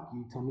 no, fuck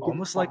you, Tommy.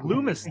 Almost like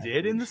Loomis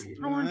did in this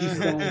Orange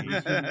Way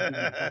out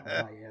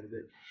of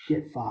it.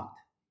 Get fucked.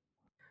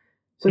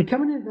 So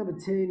coming in at number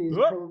 10 is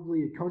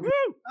probably a controversy.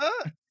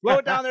 Slow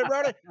it down there,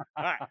 brother.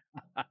 All right.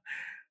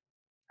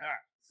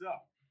 So,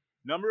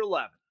 number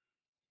 11,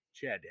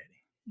 Chad Daddy.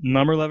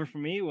 Number 11 for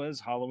me was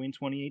Halloween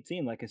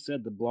 2018. Like I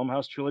said, the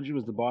Blumhouse trilogy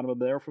was the bottom of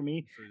the barrel for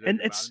me. So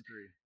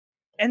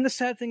And the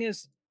sad thing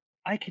is,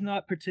 I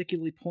cannot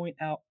particularly point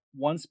out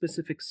one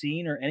specific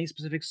scene or any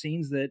specific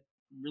scenes that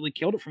really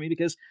killed it for me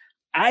because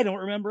I don't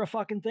remember a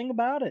fucking thing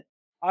about it.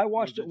 I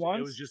watched it once.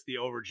 It was just the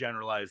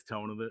overgeneralized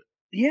tone of it.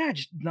 Yeah,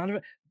 just none of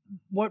it.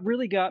 What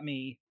really got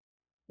me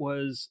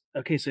was,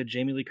 okay, so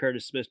Jamie Lee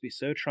Curtis is supposed to be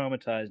so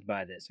traumatized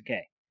by this,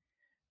 okay.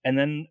 And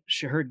then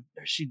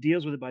she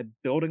deals with it by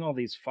building all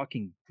these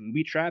fucking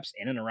booby traps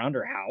in and around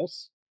her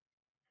house.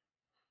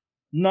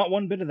 Not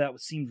one bit of that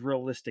seemed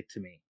realistic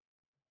to me.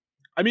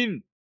 I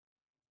mean,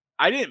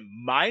 I didn't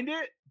mind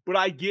it, but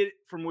I get it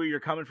from where you're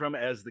coming from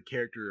as the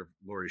character of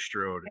Laurie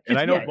Strode. And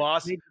I know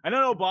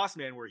Boss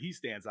Man where he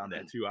stands on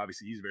that too.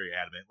 Obviously, he's very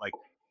adamant. Like,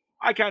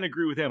 I kind of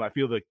agree with him. I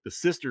feel like the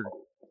sister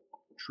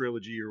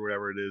trilogy or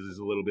whatever it is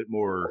a little bit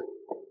more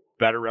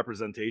better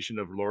representation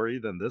of Laurie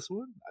than this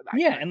one.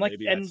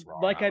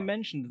 I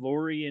mentioned,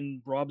 Laurie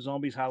in Rob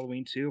Zombie's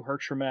Halloween 2, her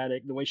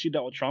the way she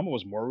dealt with trauma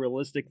was more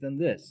realistic than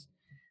this.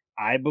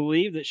 I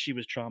believe that she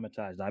was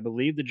traumatized. I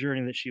believe the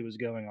journey that she was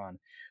going on.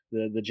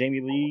 The Jamie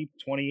Lee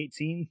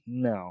 2018,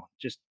 no,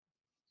 just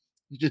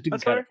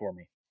didn't cut it for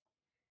me.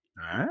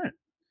 All right,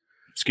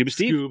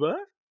 Scuba.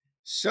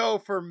 So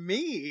for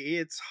me,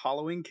 it's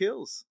Halloween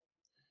Kills.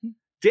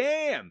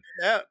 Damn.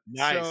 Yeah.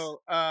 Nice.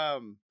 So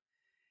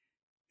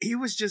he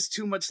was just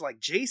too much like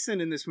Jason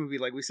in this movie.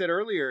 Like we said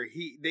earlier,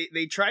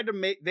 they tried to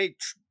make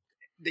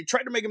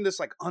him this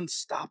like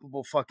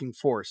unstoppable fucking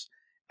force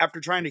after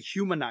trying to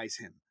humanize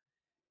him.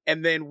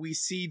 And then we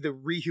see the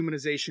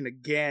rehumanization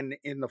again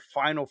in the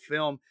final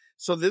film.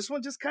 So this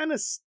one just kind of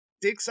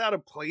sticks out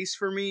of place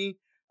for me.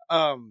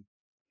 And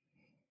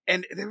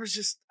there was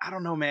just, I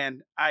don't know,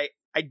 man. I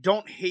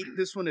don't hate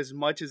this one as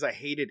much as I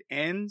hated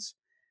Ends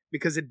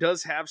because it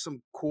does have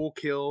some cool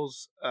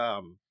kills.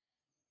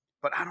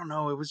 But I don't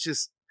know.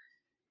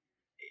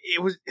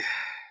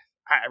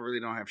 I really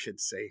don't have shit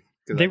to say.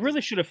 They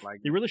really should have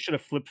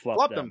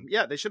flip-flopped them.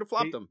 Yeah, they should have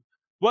flopped them.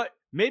 But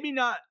maybe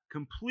not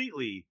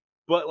completely,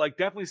 but like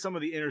definitely some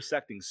of the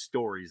intersecting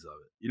stories of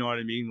it. You know what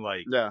I mean?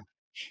 Like, yeah.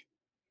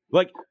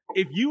 Like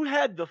if you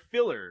had the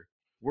filler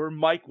where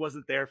Mike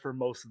wasn't there for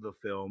most of the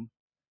film,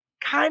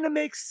 kind of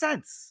makes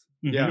sense.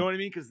 Yeah. You know what I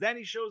mean? Because then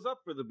he shows up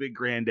for the big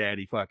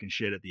granddaddy fucking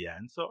shit at the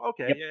end. So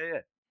okay, yeah,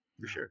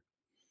 for sure.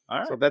 All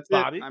right. So that's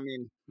Bobby. it. I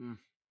mean,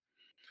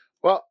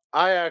 Well,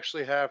 I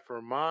actually have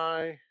for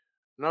my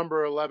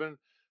number 11,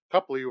 a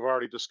couple of you have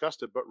already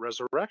discussed it, but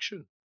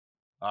Resurrection.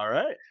 All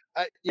right.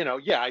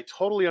 I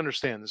totally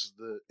understand. This is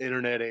the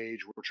internet age.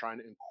 We're trying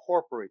to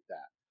incorporate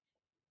that.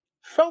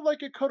 Felt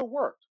like it could have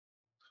worked.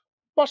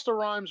 Busta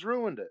Rhymes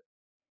ruined it.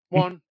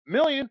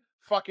 1,000,000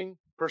 fucking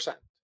 %.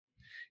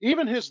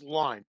 Even his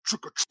line,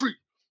 trick or treat,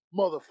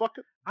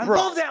 motherfucker. I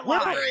love that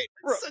line.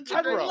 Bro,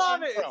 I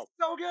love it. Bro, It's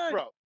so good.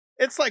 bro.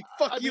 it's like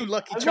fuck you,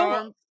 Lucky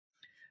Charms.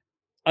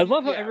 I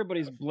love how Yeah,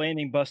 everybody's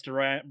blaming Busta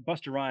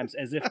Rhymes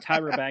as if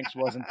Tyra Banks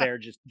wasn't there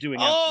just doing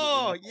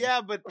Oh absolutely nothing.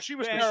 yeah, but She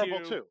was Thank terrible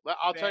you. too.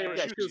 I'll tell you,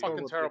 Thank she you. was fucking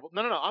Horrible, too. terrible.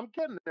 No, I'm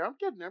getting there.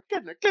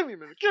 Give me a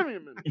minute.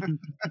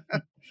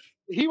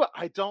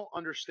 I don't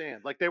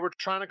understand. Like they were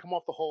trying to come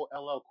off the whole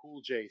LL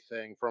Cool J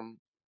thing from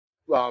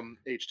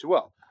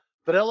H2O,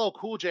 but LL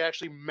Cool J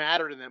actually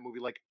mattered in that movie.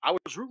 Like I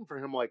was rooting for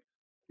him. Like,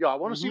 yo, I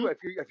want to see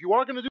if you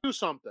are going to do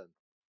something.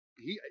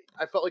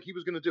 I felt like he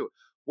was going to do it.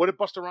 What did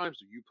Busta Rhymes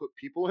do? You put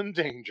people in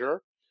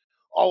danger.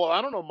 Oh, well,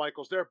 I don't know.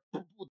 Michael's there.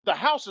 The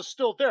house is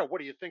still there. What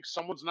do you think?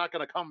 Someone's not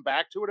going to come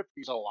back to it if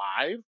he's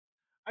alive?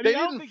 I They mean, I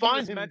don't didn't think he find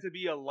was him- meant to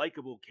be a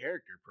likable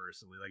character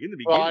personally. Like in the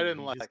Well, beginning, I didn't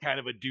he was like just kind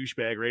of a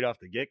douchebag right off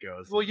the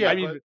get-go. So, Well, yeah, I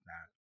mean,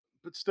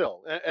 but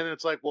still, and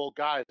it's like, well,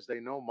 guys, they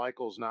know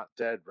Michael's not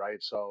dead,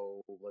 right?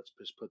 So let's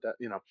just put that.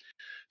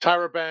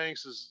 Tyra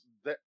Banks is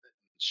that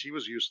she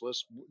was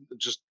useless.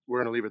 Just we're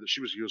gonna leave it that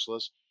she was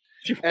useless.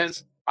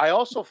 And I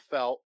also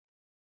felt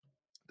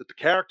that the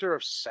character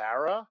of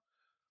Sarah,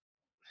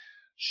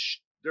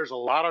 there's a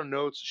lot of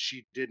notes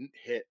she didn't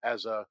hit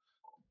as a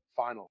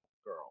final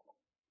girl.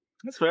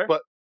 that's fair.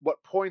 But what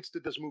points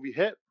did this movie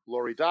hit?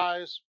 Laurie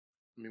dies.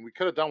 I mean, we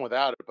could have done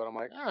without it, but I'm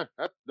like,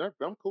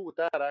 I'm cool with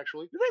that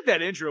actually. I think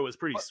that intro was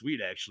pretty sweet,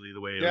 actually.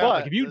 The way it Yeah, was.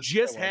 Like if you that's-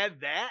 just that was- had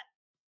that,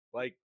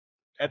 like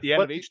at the end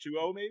But- of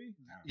H2O, maybe.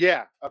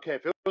 Yeah, okay.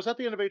 If it was at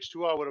the end of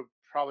H2O, I would have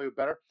probably been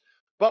better.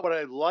 But what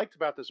I liked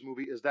about this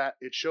movie is that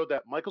it showed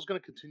that Michael's going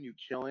to continue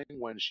killing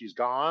when she's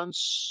gone.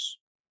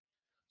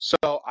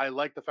 So I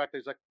like the fact that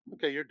he's like,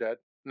 okay, you're dead.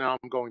 Now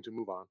I'm going to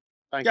move on.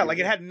 Thank Yeah, you. like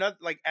it had nothing.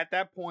 Like at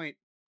that point,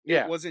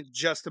 Yeah. it wasn't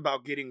just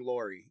about getting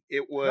Lori.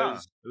 It Nah,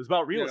 was. it was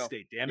about real you know,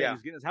 estate. Damn it, yeah. he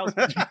was getting his house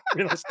back.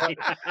 Real estate.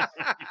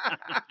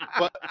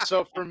 But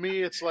so for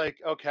me, it's like,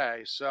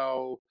 okay,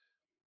 so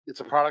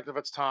it's a product of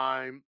its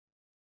time.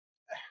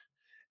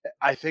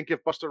 I think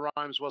if Busta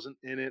Rhymes wasn't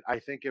in it, I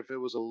think if it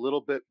was a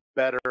little bit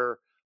better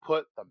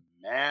put, the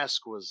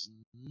mask was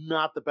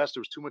not the best.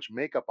 There was too much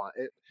makeup on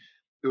it.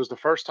 It was the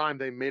first time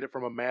they made it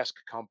from a mask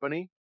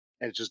company,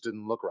 and it just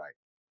didn't look right.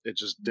 It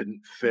just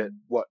didn't fit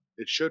what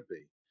it should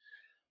be.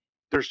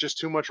 There's just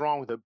too much wrong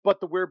with it. But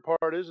the weird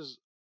part is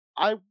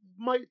I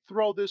might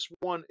throw this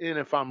one in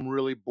if I'm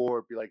really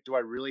bored. Be like, do I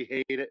really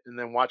hate it? And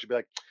then watch it. Be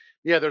like,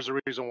 yeah, there's a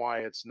reason why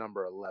it's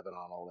number 11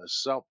 on all this.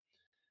 So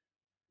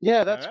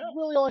yeah, that's right.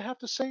 really all I have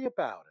to say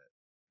about it.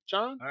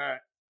 John? All right.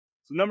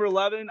 So number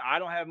 11, I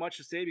don't have much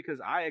to say because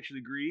I actually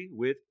agree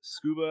with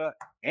Scuba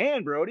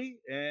and Brody.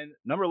 And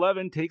number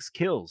 11 takes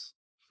Kills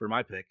for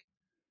my pick.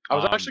 I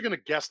was actually going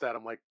to guess that.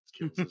 I'm like,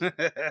 Kills.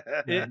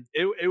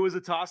 It was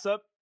a toss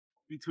up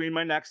between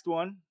my next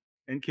one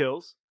and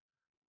Kills.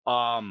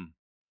 I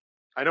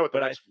know what the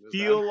but I next one is.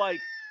 feel like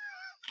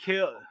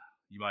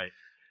you might.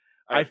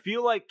 I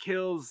feel like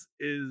Kills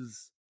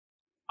is.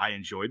 I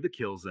enjoyed the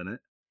kills in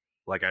it.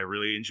 Like I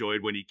really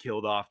enjoyed when he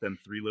killed off them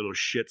 3 little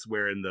shits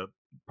wearing the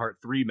part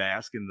 3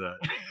 mask and the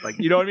like.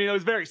 You know what I mean? It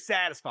was very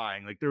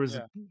satisfying. Like there was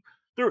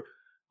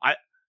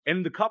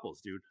and the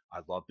couples, dude. I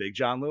love Big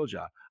John, Little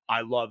John.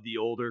 I love the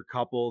older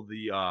couple,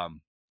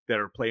 that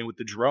are playing with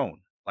the drone.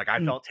 Like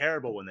I felt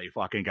terrible when they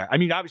fucking got. I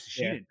mean, obviously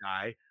she didn't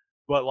die,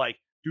 but like,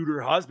 dude,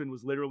 her husband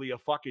was literally a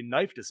fucking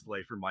knife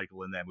display for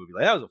Michael in that movie.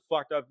 Like that was a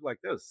fucked up, like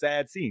that was a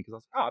sad scene because I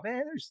was like, oh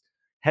man, they're just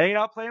hanging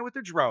out playing with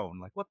their drone.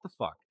 Like what the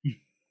fuck?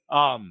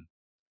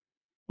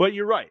 But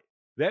you're right.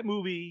 That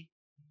movie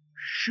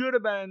should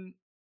have been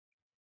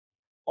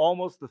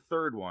almost the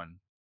third one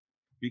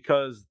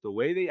because the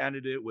way they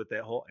ended it with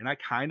that whole, and I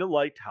kind of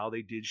liked how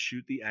they did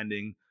shoot the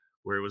ending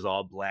where it was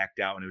all blacked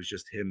out and it was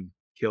just him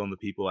killing the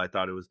people. I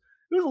thought it was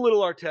a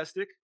little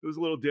artistic. It was a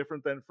little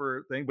different than for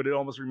a thing, but it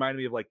almost reminded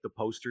me of like the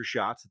poster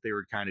shots that they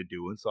were kind of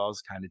doing. So I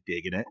was kind of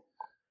digging it.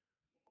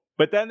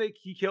 But then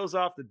he kills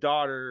off the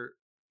daughter,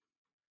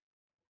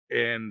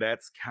 and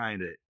that's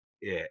kind of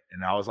it.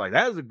 And I was like,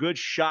 that was a good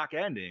shock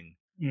ending.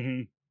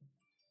 Mm-hmm.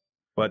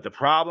 But the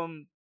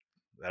problem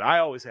that I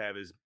always have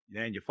is,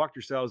 man, you fucked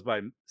yourselves by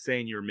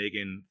saying you're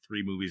making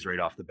 3 movies right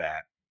off the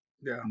bat.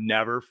 Yeah.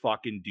 Never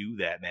fucking do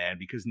that, man,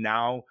 because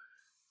now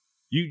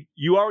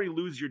you already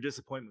lose your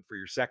disappointment for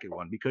your second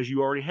one because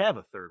you already have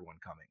a third one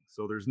coming.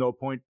 So there's no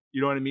point.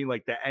 You know what I mean?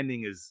 Like the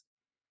ending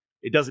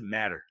it doesn't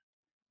matter.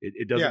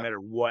 It doesn't matter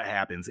what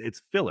happens.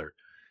 It's filler.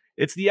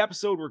 It's the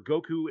episode where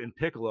Goku and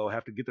Piccolo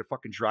have to get their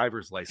fucking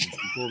driver's license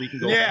before we can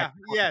go back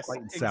and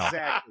fight in Cell.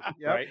 Exactly.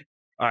 Yep. Right?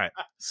 All right.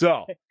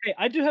 So Hey,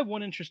 I do have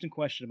one interesting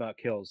question about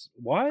Kills.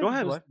 go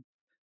ahead.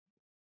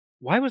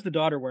 Why was the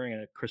daughter wearing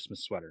a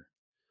Christmas sweater?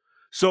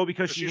 So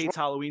because she hates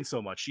Halloween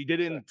so much. She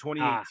did it in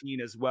 2018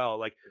 as well.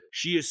 Like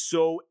she is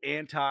so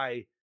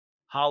anti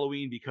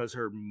Halloween because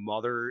her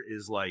mother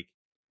is like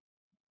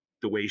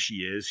the way she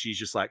is. She's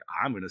just like,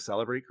 I'm going to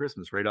celebrate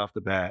Christmas right off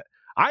the bat.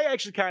 I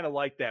actually kind of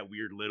like that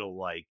weird little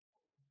like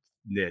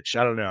niche.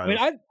 I don't know. I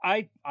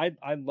mean,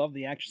 I love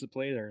the actress that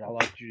played her. I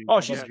like you.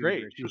 Oh, she's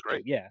great. She was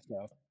great. Yeah.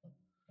 So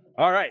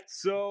All right.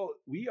 So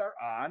we are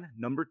on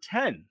number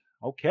 10.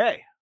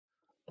 Okay.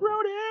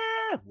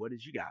 Brody, what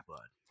did you got, bud?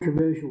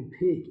 Controversial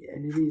pick,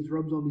 and it is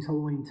Rob Zombie's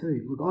Halloween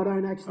 2. Look, I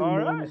don't actually All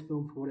mind right. this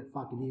film for what it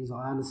fucking is.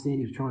 I understand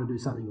he was trying to do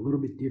something a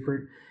little bit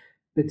different,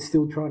 but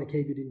still trying to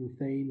keep it in the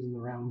themes and the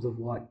realms of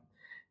like,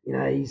 you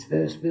know, his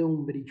first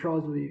film, but he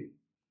tries to,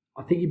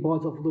 I think he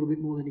bites off a little bit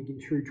more than he can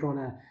chew, trying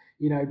to,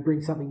 you know,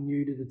 bring something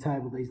new to the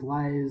table, these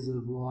layers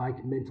of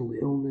like mental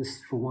illness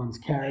for one's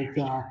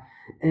character,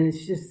 and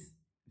it's just,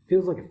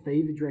 feels like a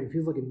fever dream,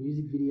 feels like a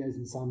music videos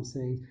in some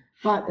scenes.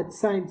 But at the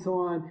same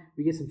time,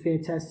 we get some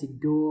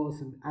fantastic gore,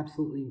 some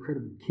absolutely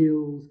incredible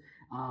kills,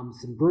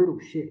 some brutal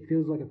shit.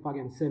 Feels like a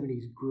fucking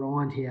 70s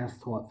grindhouse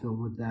type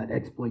film with that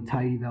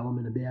exploitative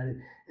element about it.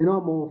 And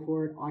I'm all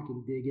for it. I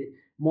can dig it.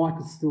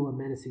 Michael's still a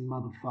menacing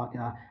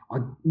motherfucker.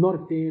 I'm not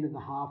a fan of the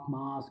half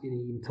mask and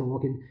him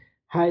talking.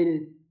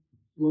 Hated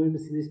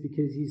Loomis in this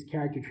because his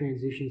character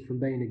transitions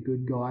from being a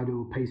good guy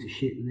to a piece of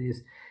shit in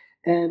this.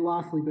 And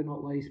lastly but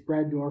not least,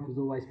 Brad Dourif is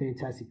always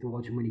fantastic to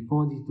watch, and when he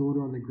finds his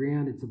daughter on the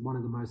ground, it's one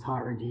of the most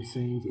heart-wrenching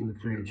scenes in the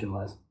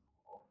franchise.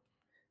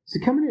 So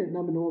coming in at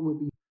number 9 would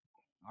be...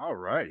 All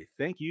righty.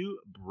 Thank you,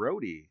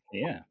 Brody.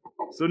 yeah,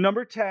 So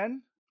number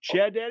 10,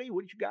 Chad Daddy,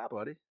 what did you got,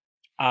 buddy?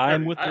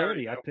 I'm with I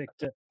already Brody.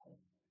 know.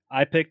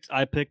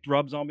 I picked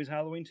Rob Zombie's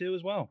Halloween 2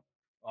 as well,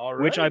 All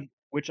which right.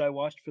 I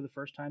watched for the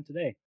first time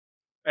today.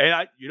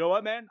 And you know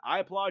what, man? I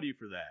applaud you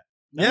for that.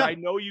 Yeah. I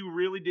know you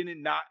really did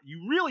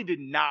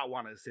not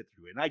want to sit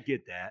through it, and I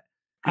get that.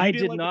 'Cause I you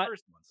didn't did like not. the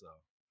first one, so.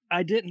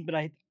 I didn't,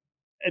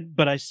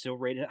 but I still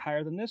rated it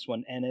higher than this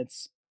one, and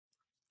it's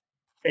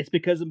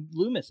because of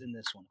Loomis in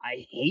this one.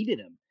 I hated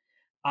him.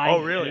 I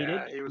Oh, really? hated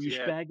Yeah, he was-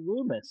 yeah. douchebag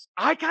Loomis.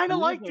 I kind of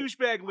like Literally,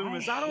 douchebag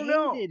Loomis. I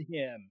don't hated know.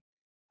 him.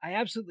 I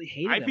absolutely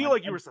hated I him. feel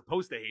like you were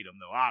supposed to hate him,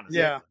 though. Honestly.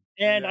 Yeah.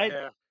 and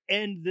Yeah.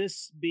 and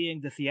this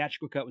being the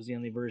theatrical cut was the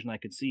only version I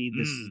could see.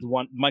 This is Mm. the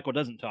one Michael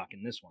doesn't talk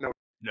in this one. No.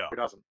 No. He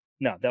doesn't.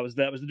 No, that was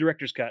the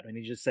director's cut, and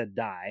he just said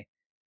die.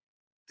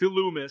 To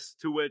Loomis,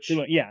 to which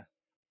Yeah,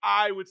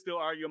 I would still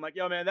argue. I'm like,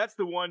 yo, man, that's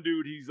the one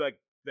dude. He's like,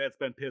 that's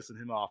been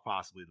pissing him off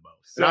possibly the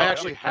most. And I So-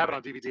 actually have it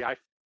on DVD. I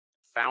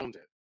found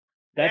it.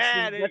 that's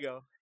Yeah, the- there you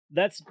go.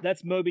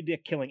 That's Moby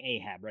Dick killing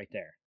Ahab right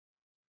there.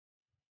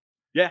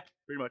 Yeah,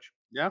 pretty much.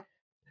 But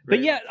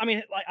Pretty yeah, much. I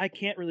mean, I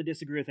can't really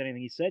disagree with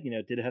anything he said. You know,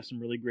 it did have some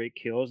really great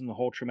kills, and the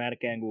whole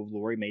traumatic angle of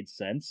Laurie made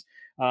sense.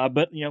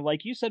 But you know,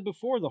 like you said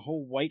before, the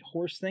whole white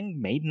horse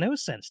thing made no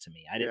sense to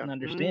me. I didn't Yeah.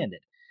 understand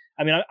it.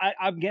 I mean,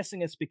 I'm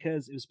guessing it's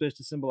because it was supposed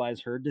to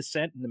symbolize her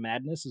descent into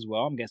madness as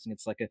well. I'm guessing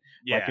it's like a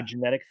Yeah,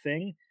 genetic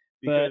thing.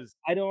 But because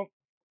I don't.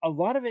 A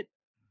lot of it.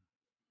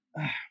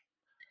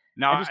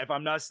 now, I just- if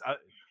I'm not,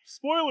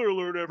 spoiler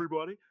alert,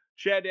 everybody.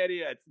 Chad Daddy,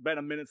 it's been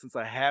a minute since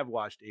I have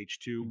watched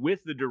H2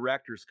 with the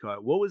director's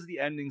cut. What was the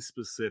ending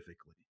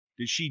specifically?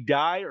 Did she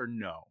die or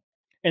no?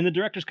 In the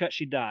director's cut,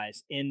 she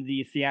dies. In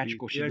the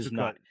theatrical, she does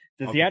theatrical not. cut.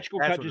 The Okay, theatrical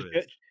that's cut what just it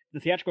is. the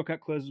theatrical cut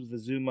closes with a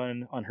zoom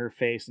on her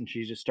face, and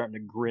she's just starting to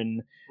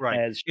grin Right.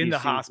 as she In the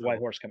sees the hospital. white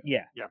horse coming.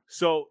 Yeah,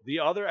 So the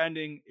other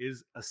ending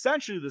is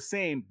essentially the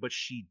same, but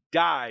she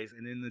dies,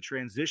 and in the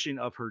transition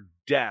of her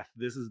death,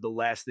 this is the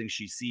last thing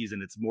she sees,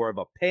 and it's more of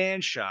a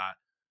pan shot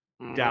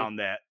Mhm. down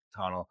that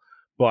tunnel.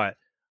 But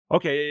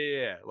okay,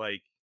 yeah.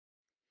 Like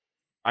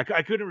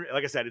I couldn't,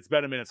 like I said, it's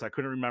been a minute, so I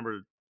couldn't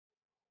remember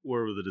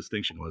where the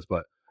distinction was.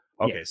 But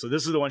okay, Yeah. so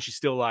this is the one she's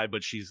still alive,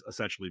 but she's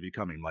essentially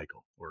becoming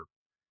Michael, or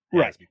has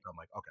Right. become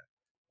like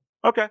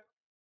okay.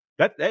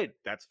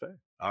 That's fair.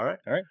 All right.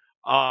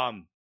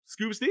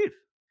 Scuba Steve.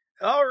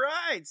 All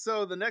right.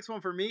 So the next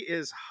one for me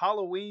is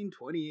Halloween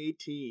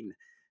 2018.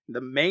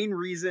 The main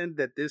reason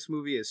that this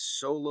movie is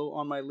so low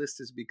on my list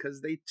is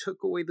because they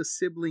took away the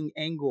sibling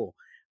angle.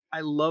 I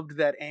loved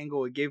that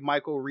angle. It gave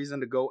Michael a reason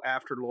to go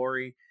after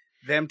Laurie.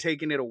 Them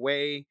taking it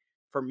away.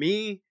 For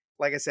me,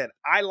 like I said,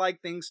 I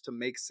like things to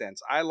make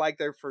sense. I like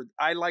for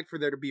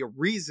there to be a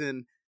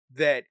reason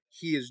that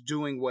he is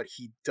doing what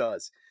he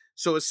does.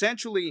 So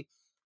essentially,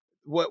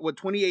 what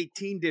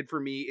 2018 did for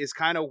me is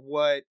kind of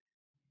what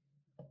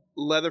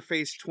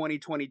Leatherface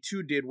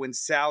 2022 did when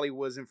Sally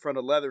was in front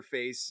of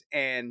Leatherface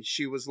and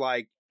she was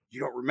like, "You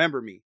don't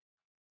remember me."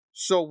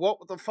 So what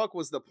the fuck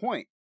was the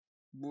point?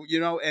 You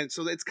know, and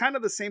so it's kind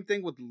of the same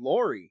thing with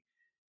Laurie.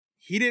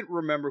 He didn't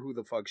remember who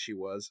the fuck she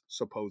was,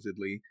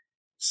 supposedly.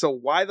 So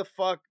why the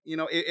fuck, you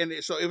know,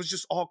 so it was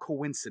just all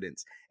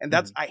coincidence. And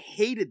that's, I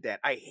hated that.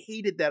 I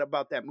hated that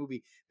about that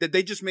movie, that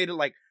they just made it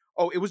like,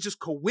 oh, it was just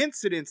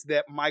coincidence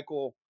that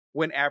Michael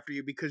went after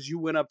you because you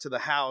went up to the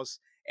house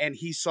and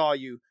he saw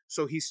you,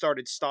 so he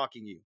started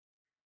stalking you.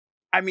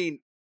 I mean,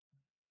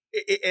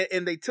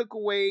 and they took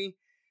away,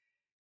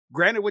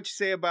 granted, what you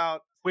say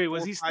about, Wait,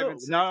 was 4, he 5, still? and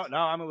 6. No,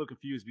 I'm a little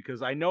confused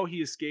because I know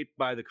he escaped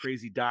by the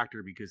crazy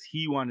doctor because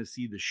he wanted to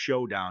see the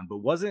showdown, but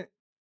was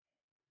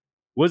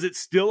it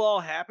still all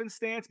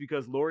happenstance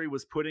because Laurie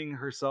was putting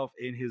herself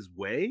in his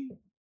way?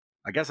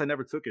 I guess I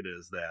never took it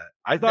as that.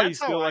 I thought he That's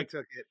how still I like.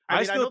 took it. I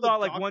mean, still know the thought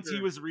like once he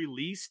doctor- was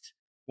released,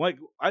 like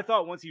I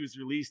thought once he was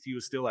released, he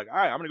was still like, all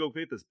right, I'm gonna go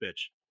get this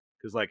bitch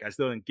because like I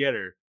still didn't get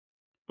her,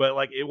 but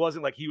like it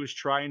wasn't like he was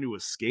trying to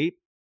escape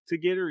to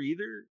get her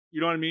either. You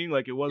know what I mean?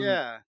 Like it wasn't.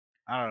 Yeah,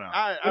 I don't know.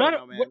 I What don't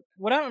know, man.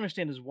 what I don't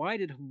understand is why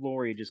did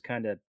Laurie just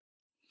kind of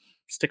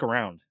stick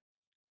around?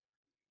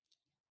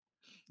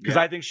 Because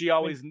I think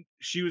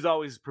she was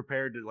always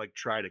prepared to like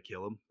try to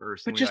kill him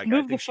personally. But just like, I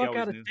move the think she fuck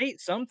always out of knew.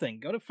 state. Something.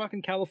 Go to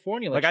fucking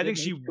California. Like I she think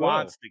did she in H2O.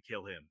 wants to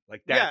kill him.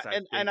 Like that's Yeah,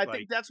 and I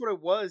think that's what it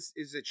was,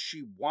 is that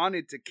she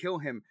wanted to kill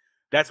him.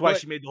 that's why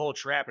but she made the whole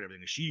trap and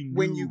everything. She knew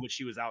when you- what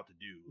she was out to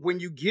do. When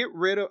you get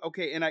rid of,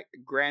 okay, and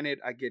granted,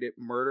 I get it,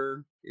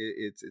 murder,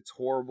 it's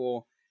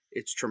horrible,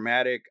 it's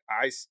traumatic.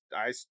 I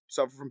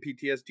suffer from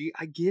PTSD.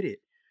 I get it,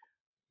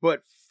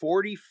 but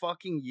 40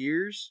 fucking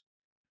years,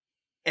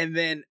 and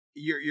then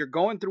you're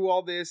going through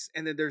all this,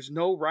 and then there's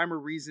no rhyme or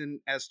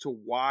reason as to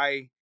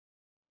why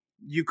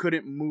you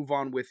couldn't move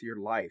on with your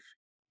life.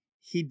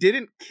 He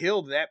didn't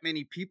kill that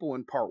many people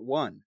in part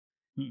 1.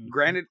 Mm-mm.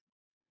 Granted,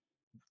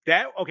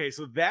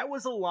 So that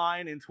was a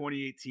line in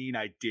 2018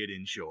 I did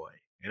enjoy,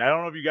 and I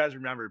don't know if you guys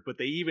remember, but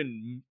they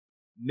even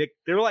they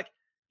were like,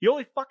 "He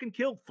only fucking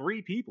killed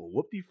 3 people.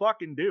 What do you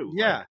fucking do?"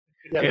 yeah.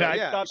 Like, and I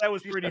yeah. thought that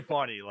was pretty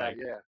funny. Like,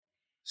 yeah.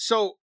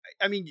 So,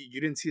 I mean, you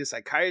didn't see a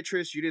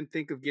psychiatrist. You didn't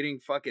think of getting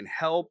fucking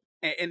help.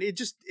 And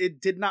it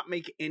did not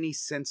make any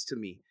sense to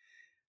me.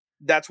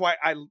 That's why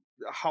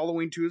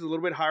Halloween 2 is a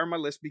little bit higher on my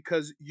list,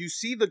 because you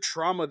see the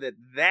trauma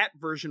that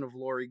version of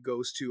Laurie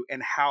goes to,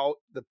 and how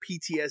the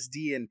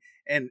PTSD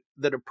and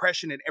the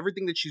depression and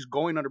everything that she's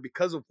going under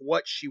because of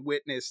what she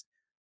witnessed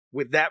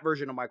with that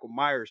version of Michael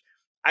Myers.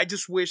 I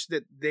just wish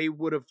that they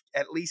would have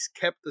at least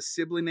kept the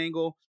sibling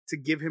angle to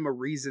give him a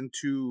reason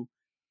to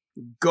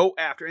go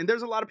after. And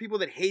there's a lot of people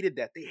that hated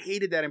that. They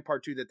hated that in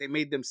part 2, that they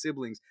made them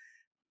siblings.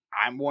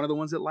 I'm one of the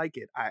ones that like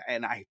it.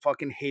 I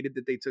fucking hated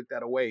that they took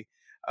that away.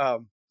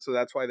 So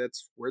that's why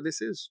that's where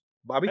this is.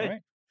 Bobby? Hey,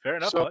 fair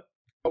enough, So- bud.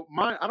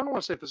 I don't want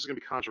to say if this is going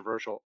to be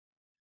controversial,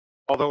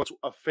 although it's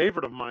a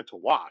favorite of mine to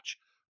watch,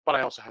 but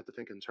I also have to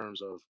think in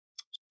terms of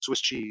Swiss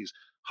cheese,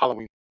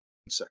 Halloween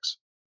 6.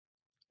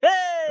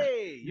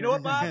 Hey, you know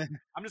what, Bob?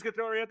 I'm just gonna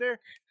throw it right out there.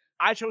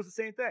 I chose the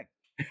same thing.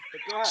 But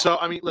go ahead. So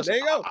I mean, listen, There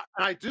you go.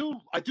 I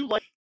do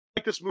like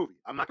this movie.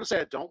 I'm not going to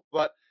say I don't,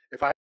 but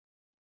if I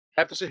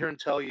have to sit here and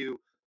tell you,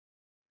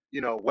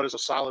 what is a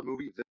solid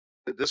movie,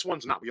 this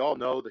one's not. We all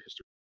know the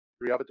history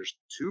of it. There's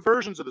 2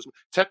 versions of this,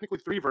 technically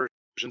 3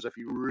 versions if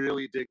you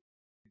really dig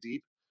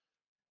deep.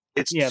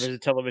 It's Yeah, there's a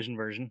television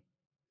version.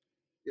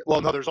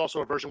 well, no, there's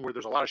also a version where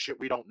there's a lot of shit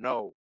we don't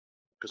know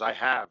because I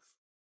have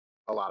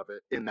a lot of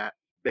it in that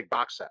big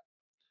box set.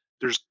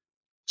 There's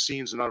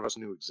scenes none of us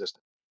knew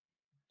existed.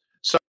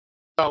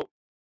 So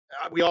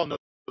we all know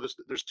this.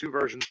 There's 2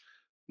 versions.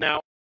 Now,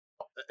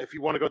 if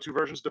you want to go 2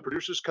 versions, the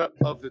producer's cut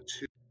of the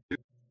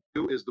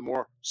 2 is the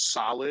more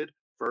solid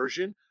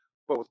version,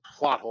 but with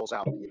plot holes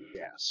out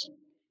the ass.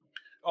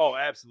 Oh,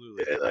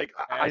 absolutely. Like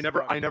I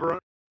never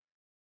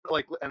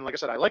like, and like I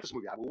said, I like this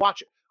movie. I will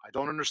watch it. I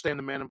don't understand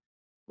the Man in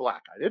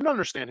Black. I didn't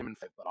understand him in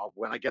 5, but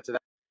when I get to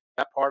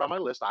that part on my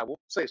list, I will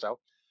say so.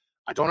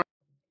 I don't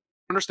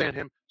understand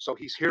him, so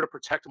he's here to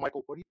protect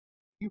Michael. What are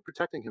you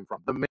protecting him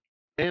from? The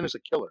man is a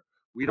killer.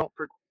 We don't,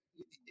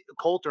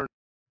 Colt or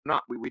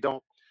not, we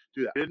don't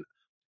do that.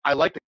 I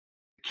like the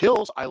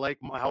kills. I like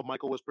how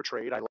Michael was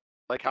portrayed. I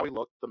like how he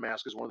looked. The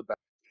mask is one of the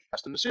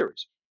best in the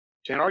series.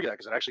 Can't argue that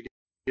because it actually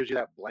gives you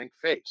that blank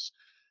face.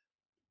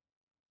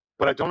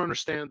 But I don't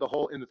understand the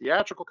whole in the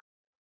theatrical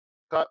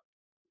cut.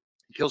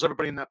 He kills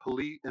everybody in that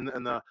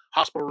in the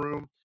hospital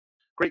room.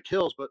 Great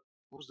kills, but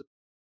what was the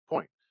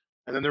point?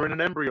 And then they're in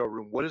an embryo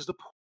room. What is the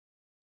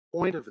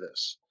point of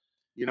this?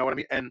 You know what I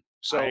mean? And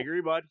so I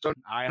agree, bud. So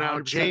I now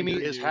 100% Jamie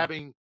agree is with you.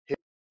 having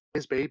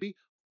his baby,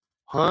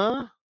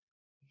 huh?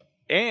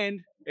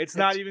 And it's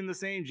not even the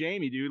same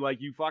Jamie, dude.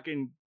 Like, you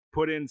fucking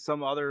put in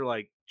some other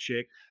like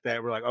chick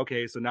that we're like,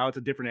 okay, so now it's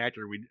a different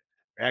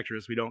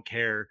actress. We don't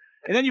care,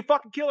 and then you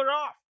fucking kill her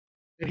off.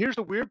 And here's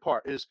the weird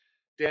part: is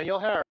Danielle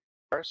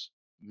Harris.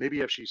 Maybe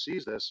if she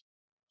sees this,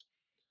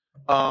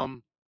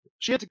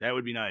 she had to That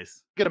would be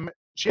nice.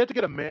 she had to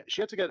get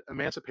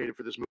emancipated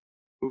for this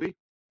movie,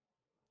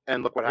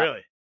 and look what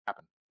Really?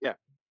 happened. Yeah.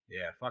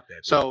 Yeah. Fuck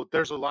that. So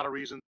there's a lot of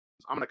reasons.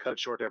 I'm going to cut it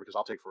short there because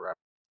I'll take forever.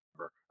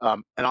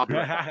 And I'll be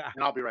right back.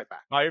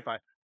 back. Oh, you're fine.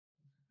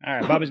 All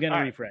right, Bobby's gonna All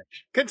right. refresh.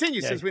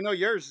 Continue Yeah. since we know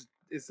yours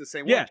is the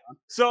same Yeah. one. John.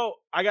 So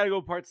I gotta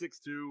go part 6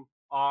 too.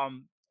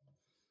 I'm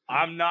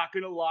not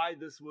gonna lie,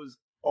 this was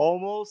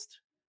almost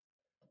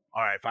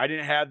all right. If I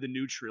didn't have the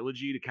new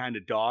trilogy to kind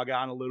of dog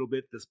on a little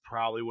bit, this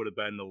probably would have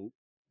been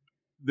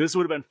this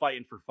would have been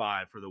fighting for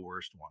 5 for the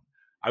worst one.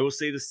 I will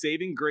say the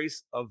saving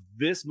grace of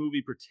this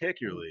movie,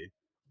 particularly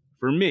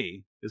for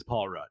me, is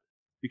Paul Rudd.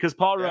 Because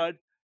Paul Rudd,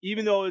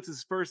 even though it's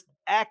his first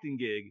acting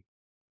gig,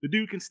 the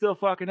dude can still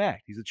fucking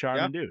act. He's a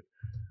charming dude.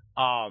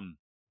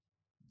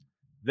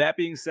 That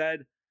being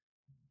said,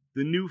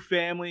 the new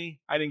family,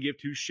 I didn't give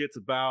 2 shits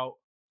about.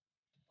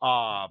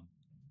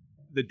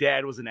 The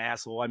dad was an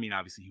asshole. I mean,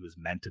 obviously he was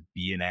meant to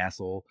be an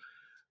asshole.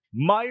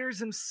 Myers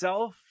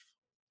himself,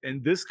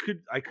 and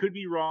I could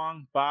be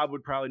wrong. Bob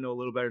would probably know a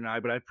little better than I,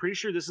 but I'm pretty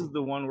sure this is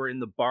the one where in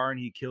the barn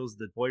he kills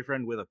the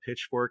boyfriend with a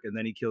pitchfork and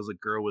then he kills a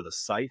girl with a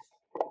scythe.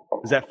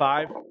 Is that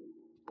 5?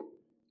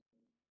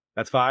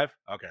 That's 5?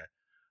 Okay.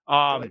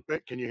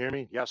 Wait, can you hear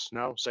me? Yes,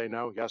 no, say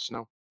no, yes,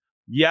 no.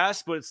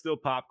 Yes, but it's still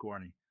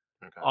popcorny.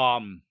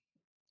 Okay.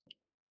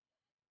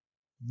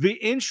 The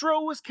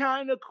intro was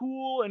kind of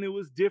cool and it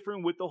was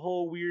different with the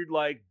whole weird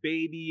like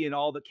baby and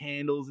all the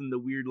candles and the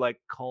weird like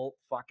cult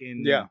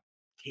fucking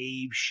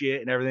cave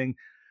shit and everything.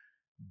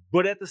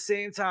 But at the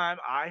same time,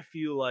 I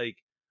feel like,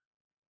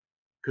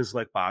 because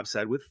like Bob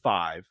said with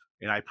 5,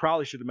 and I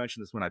probably should have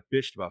mentioned this when I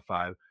bitched about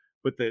 5,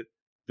 but the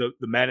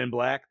Man in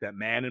Black,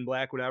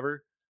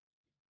 whatever,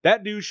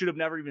 that dude should have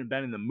never even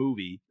been in the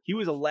movie. He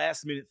was a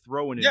last minute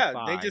throw in. Yeah,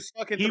 5. they just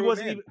fucking He threw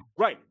wasn't him in. even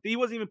right. He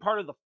wasn't even part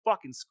of the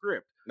fucking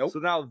script. Nope. So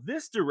now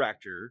this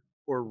director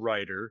or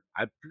writer,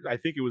 I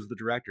think it was the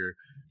director,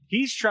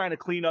 he's trying to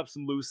clean up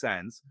some loose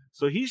ends.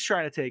 So he's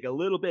trying to take a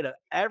little bit of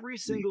every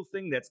single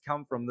thing that's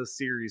come from the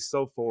series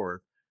so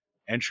forth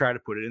and try to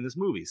put it in this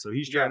movie. So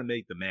he's trying to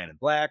make the Man in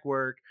Black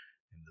work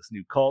and this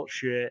new cult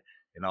shit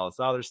and all this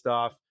other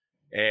stuff.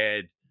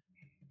 And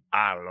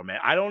I don't know, man.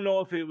 I don't know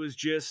if it was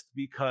just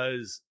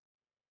because,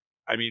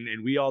 I mean,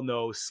 and we all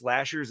know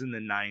slashers in the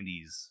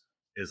 90s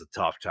is a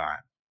tough time.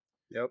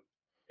 Yep.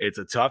 It's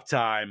a tough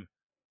time.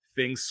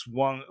 Things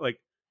swung,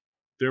 like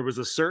there was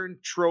a certain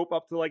trope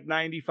up to like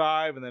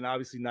 95, and then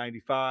obviously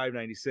 95,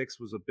 96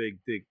 was a big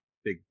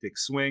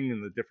swing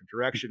in the different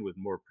direction with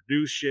more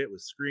produced shit,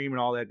 with Scream and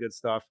all that good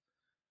stuff.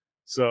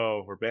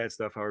 So, or bad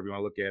stuff, however you want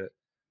to look at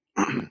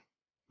it.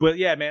 But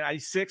yeah, man,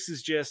 6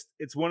 is just,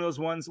 it's one of those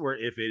ones where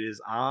if it is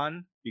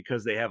on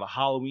because they have a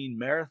Halloween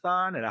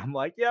marathon, and I'm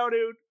like, yo,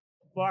 dude,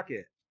 fuck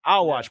it.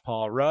 I'll watch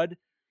Paul Rudd,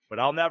 but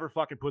I'll never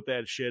fucking put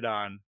that shit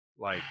on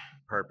like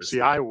purpose. See,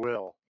 I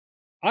will.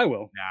 I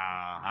will.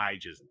 Nah, I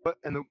just But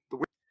and the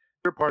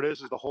weird part is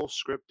the whole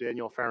script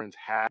Daniel Farrens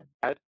had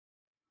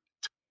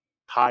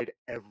tied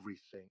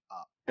everything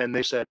up, and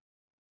they said,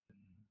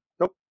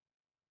 "Nope."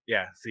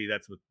 yeah. See,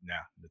 that's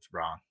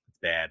wrong. It's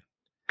bad.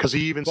 Because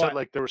he even said But-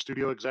 like there were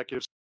studio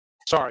executives.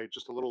 Sorry,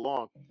 just a little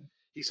long.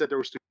 He said there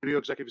were studio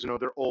executives.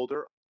 They're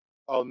older.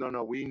 Oh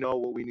no, we know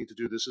what we need to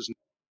do. This is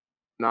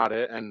not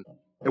it. And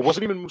it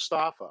wasn't even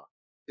Mustafa.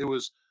 It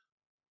was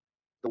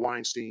the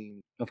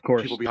Weinstein Of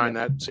course. people behind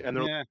that, and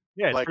they're Yeah.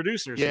 Yeah, it's like,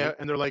 producers. yeah,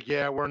 and they're like,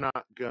 yeah, we're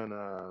not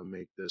gonna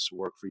make this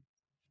work for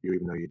you,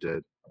 even though you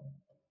did.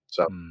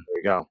 So Hmm. there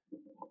you go.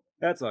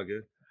 That's all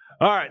good.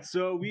 All right,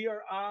 so we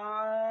are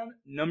on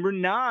number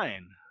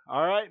 9.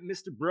 All right,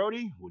 Mr.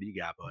 Brody, what do you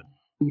got, bud?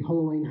 The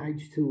Halloween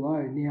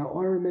H2O. Now,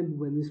 I remember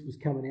when this was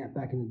coming out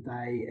back in the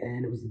day,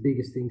 and it was the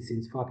biggest thing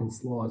since fucking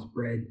sliced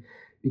bread,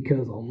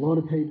 because a lot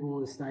of people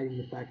were stating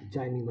the fact that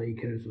Jamie Lee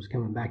Curtis was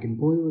coming back, and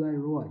boy, were they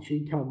right.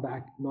 She'd come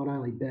back not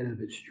only better,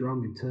 but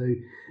stronger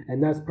too.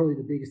 And that's probably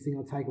the biggest thing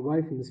I take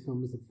away from this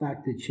film is the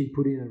fact that she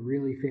put in a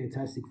really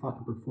fantastic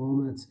fucking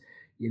performance.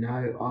 It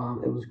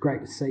was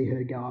great to see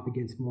her go up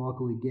against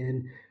Michael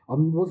again. I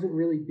wasn't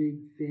really a big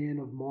fan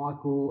of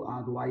Michael,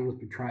 the way he was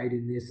portrayed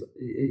in this.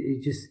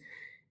 It just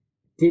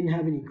didn't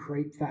have any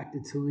creep factor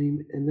to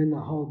him, and then the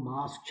whole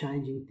mask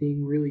changing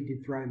thing really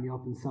did throw me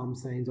off in some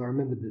scenes. I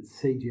remember the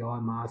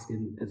CGI mask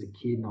as a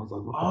kid, and I was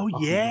like, "What the Oh,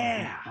 fuck yeah.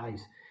 is that on my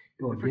face?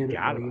 God I damn it,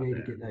 forgot bro, you about need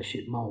that. to get that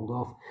shit mold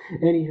off."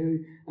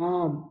 Anywho,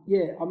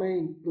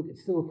 look,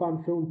 it's still a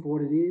fun film for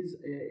what it is.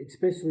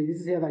 Especially,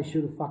 this is how they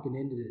should have fucking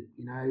ended it.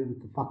 With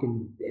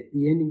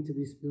the ending to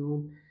this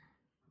film.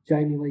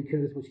 Jamie Lee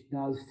Curtis, what she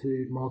does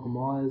to Michael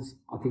Myers,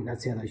 I think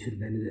that's how they should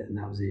have ended it, and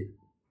that was it.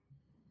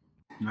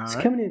 All It's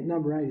right. coming in at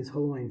number 8 is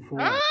Halloween 4.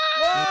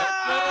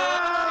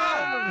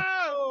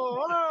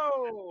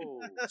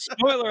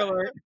 Spoiler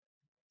alert.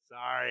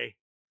 Sorry.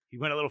 He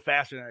went a little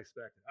faster than I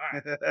expected. All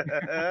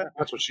right,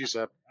 That's what she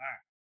said.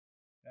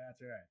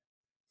 that's all right.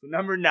 So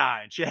number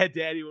 9, Chad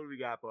Daddy, what do we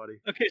got, buddy?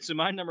 Okay, so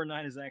my number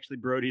 9 is actually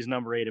Brody's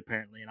number 8,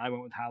 apparently, and I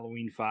went with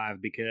Halloween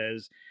 5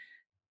 because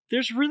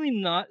there's really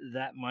not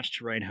that much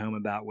to write home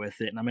about with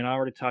it. And I mean, I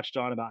already touched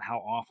on about how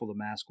awful the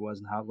mask was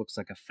and how it looks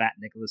like a fat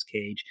Nicolas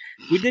Cage.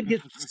 We did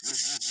get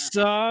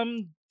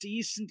some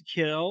decent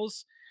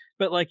kills,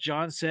 but like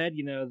John said,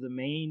 the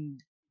main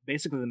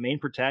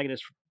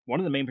protagonist,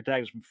 one of the main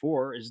protagonists from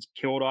 4 is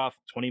killed off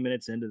 20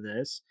 minutes into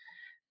this.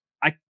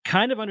 I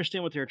kind of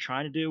understand what they're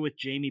trying to do with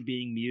Jamie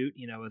being mute,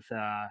 with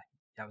that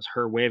was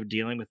her way of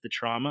dealing with the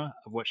trauma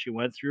of what she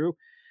went through.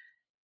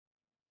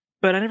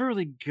 But I never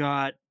really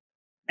got,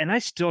 and I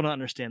still don't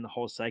understand the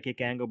whole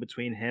psychic angle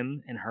between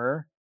him and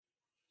her.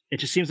 It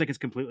just seems like it's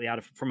completely out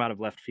of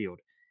left field,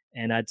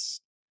 and it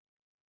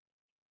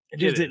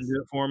just didn't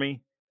do it for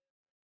me.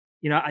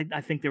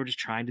 I think they were just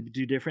trying to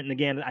do different. And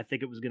again, I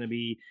think it was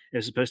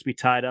supposed to be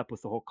tied up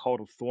with the whole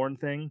Cult of Thorn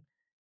thing.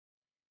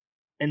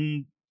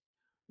 And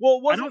Well,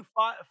 wasn't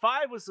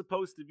 5 was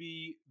supposed to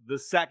be the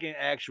second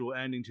actual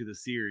ending to the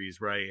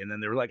series, right? And then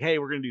they were like, "Hey,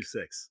 we're gonna do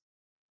 6."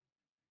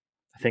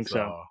 I think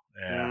so.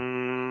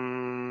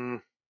 Yeah.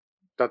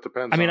 That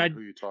depends I mean, on who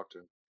you talk to.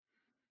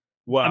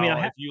 Well, I mean,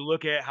 if you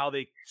look at how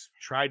they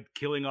tried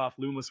killing off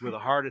Loomis with a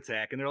heart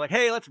attack, and they're like,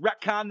 "Hey, let's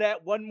retcon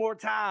that one more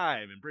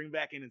time and bring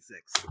back in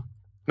 6."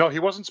 No, he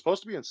wasn't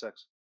supposed to be in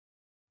 6.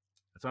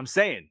 That's what I'm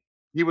saying.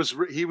 He was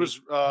He was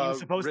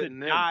supposed to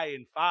written in. die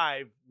in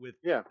 5 with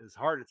Yeah. his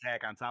heart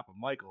attack on top of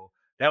Michael.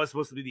 That was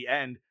supposed to be the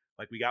end,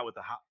 like we got with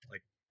the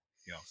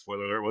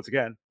spoiler alert once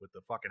again with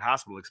the fucking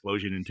hospital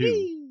explosion in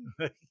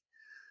 2.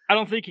 I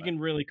don't think you can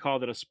really call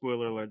that a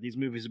spoiler alert. These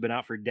movies have been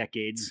out for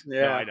decades.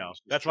 No, I know.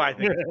 That's why I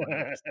think it's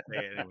funny just to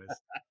say it anyways.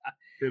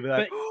 They'd be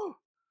like,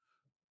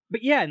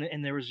 But yeah,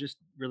 and there was just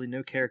really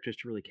no characters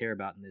to really care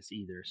about in this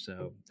either.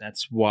 So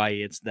that's why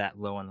it's that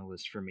low on the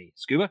list for me.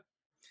 Scuba?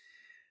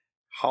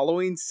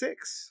 Halloween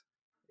 6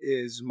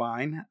 is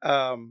mine.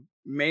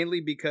 Mainly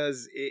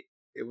because it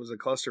was a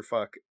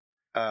clusterfuck.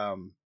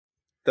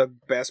 The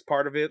best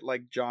part of it,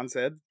 like John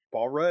said,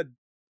 Paul Rudd.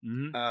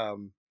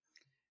 Mhm.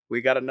 We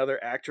got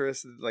another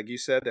actress, like you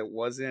said, that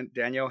wasn't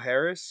Danielle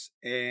Harris,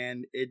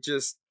 and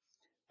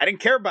I didn't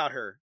care about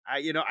her.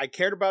 I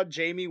cared about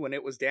Jamie when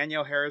it was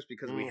Danielle Harris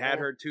because we had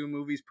her 2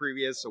 movies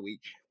previous, so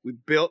we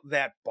built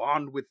that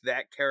bond with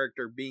that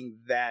character being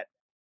that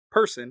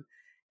person,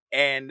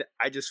 and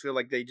I just feel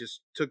like they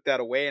just took that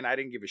away, and I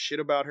didn't give a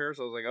shit about her,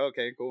 so I was like,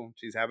 okay, cool,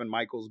 she's having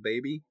Michael's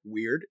baby,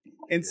 weird,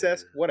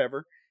 incest,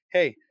 whatever.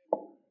 Hey,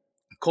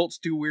 cults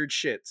do weird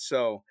shit,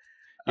 so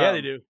yeah,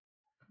 they do.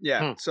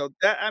 yeah, so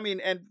that,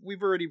 and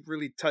we've already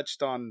really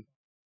touched on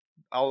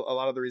a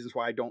lot of the reasons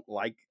why I don't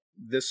like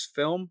this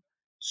film.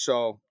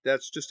 So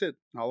that's just it.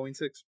 Halloween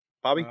 6.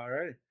 Bobby? All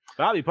right.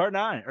 Bobby, part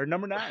 9 or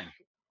number 9.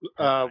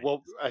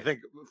 Well, I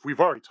think we've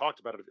already talked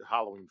about it.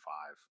 Halloween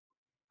 5.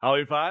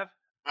 Halloween 5?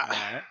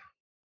 I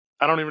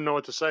don't even know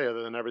what to say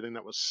other than everything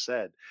that was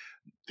said.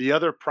 The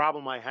other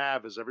problem I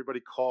have is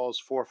everybody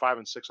calls 4, 5,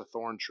 and 6 a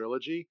Thorn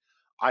trilogy.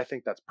 I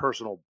think that's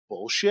personal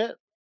bullshit.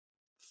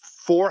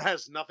 4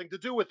 has nothing to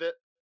do with it.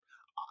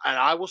 and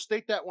I will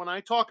state that when I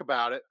talk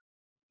about it.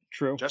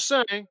 True. Just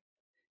saying.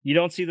 You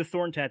don't see the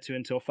Thorn tattoo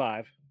until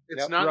 5.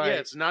 It's not. Right. Yeah,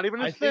 it's not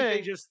even a I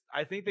thing.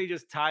 think they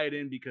just tie it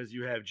in because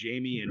you have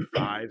Jamie in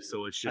 5,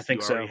 so it's just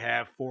think you already so.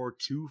 have 4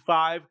 to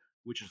 5,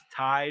 which is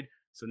tied.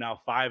 So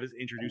now 5 is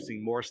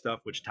introducing more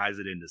stuff, which ties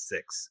it into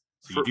 6.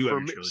 So you do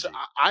have a trilogy. So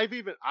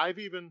I've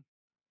even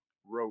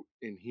wrote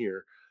in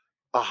here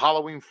a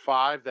Halloween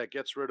 5 that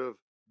gets rid of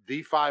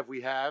the 5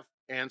 we have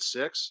and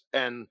 6,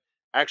 and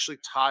actually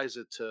ties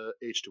it to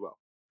H2O.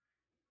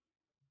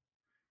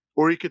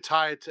 Or you could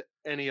tie it to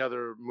any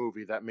other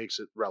movie that makes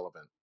it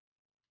relevant.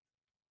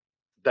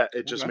 That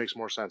it just makes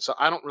more sense. So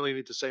I don't really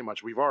need to say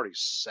much. We've already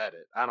said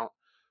it. I don't.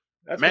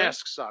 That's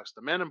Mask sucks.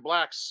 The Men in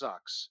Black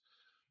sucks.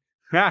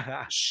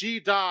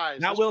 She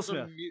dies. Not This Will one's a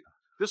Smith.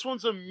 This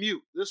one's a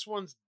mute. This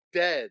one's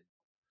dead.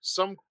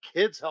 Some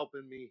kid's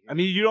helping me. I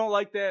mean, you don't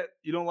like that.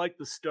 You don't like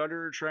the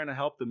stutter trying to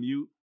help the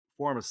mute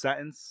form a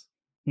sentence.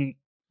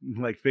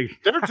 Like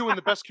they're doing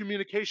the best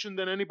communication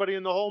than anybody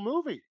in the whole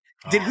movie.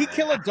 Did he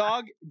kill a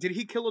dog? Did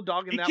he kill a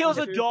dog in He that kills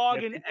one a too?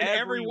 dog in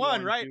every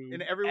one, right? dude.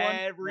 In every one?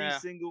 Every Yeah.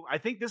 single. I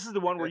think this is the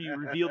one where you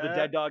reveal the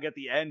dead dog at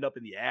the end up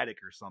in the attic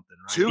or something,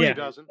 right? 2 he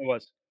doesn't. It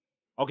was.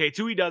 Okay,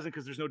 2 he doesn't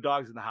because there's no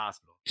dogs in the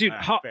hospital. Dude,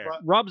 fair.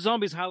 Rob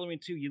Zombie's Halloween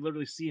 2, you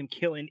literally see him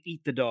kill and eat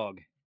the dog.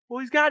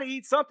 Well, he's got to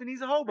eat something.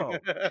 He's a hobo.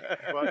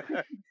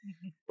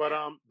 But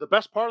the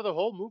best part of the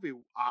whole movie,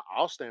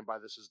 I'll stand by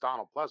this, is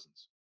Donald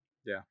Pleasance.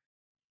 Yeah.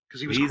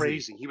 Because he was Easy.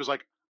 crazy. He was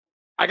like,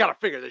 I got to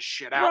figure this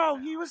shit out.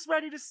 Bro, he was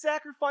ready to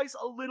sacrifice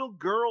a little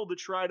girl to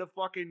try to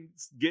fucking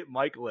get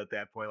Michael at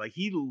that point. Like,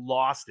 he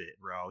lost it,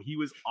 bro. He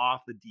was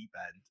off the deep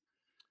end.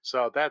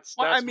 So that's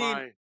Well, I that's mean,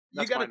 my. you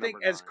That's got my to think,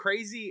 number as 9.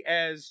 crazy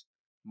as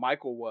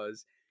Michael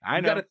was, I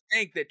you know. got to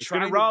think that It's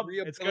trying gonna rub- to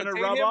it's gonna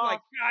rehabilitate rub him, off.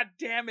 like, God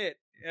damn it.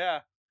 Yeah.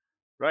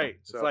 Right.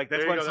 It's So, like, that's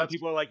there you when go. some That's-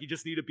 people are like, you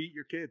just need to beat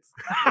your kids.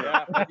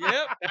 Yeah.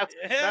 Yep.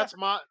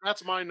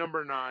 That's my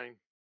number 9.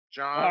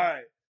 John. All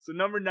right. So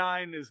number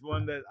 9 is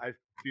one that I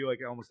feel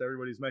like almost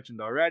everybody's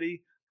mentioned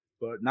already,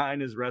 but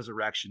 9 is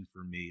Resurrection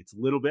for me. It's a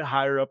little bit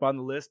higher up on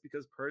the list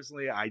because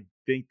personally, I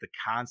think the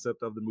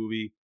concept of the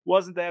movie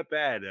wasn't that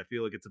bad. I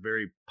feel like it's a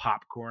very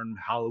popcorn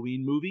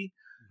Halloween movie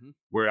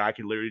where I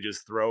can literally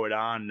just throw it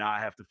on,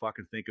 not have to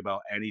fucking think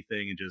about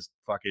anything and just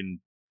fucking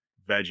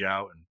veg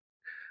out and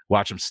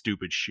watch some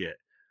stupid shit.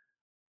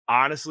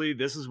 Honestly,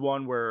 this is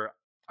one where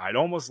I'd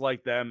almost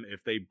like them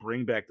if they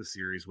bring back the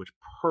series, which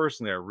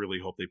personally I really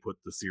hope they put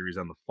the series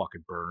on the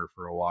fucking burner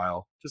for a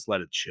while. Just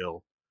let it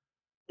chill.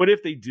 But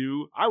if they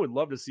do, I would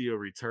love to see a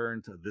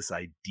return to this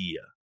idea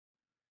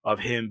of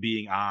him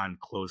being on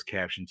closed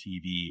caption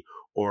TV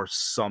or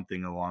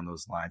something along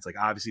those lines. Like,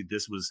 obviously,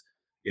 this was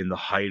in the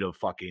height of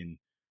fucking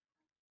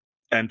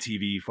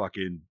MTV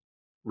fucking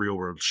real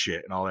world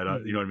shit and all that.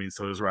 You know what I mean?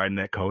 So it was riding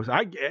that coast.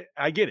 I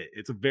get it.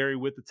 It's a very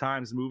with the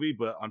times movie,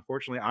 but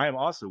unfortunately, I am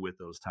also with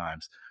those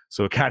times.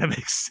 So it kind of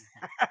makes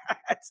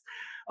sense.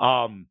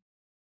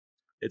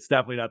 It's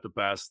definitely not the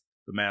best.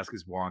 The mask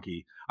is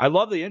wonky. I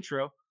love the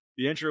intro.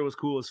 The intro was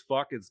cool as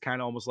fuck. It's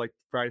kind of almost like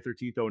Friday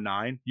 13th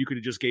 09. You could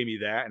have just gave me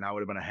that and I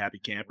would have been a happy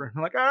camper.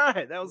 I'm like, all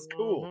right, that was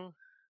cool.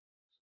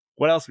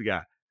 What else we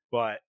got?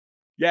 But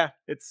yeah,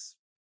 it's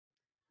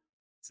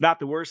not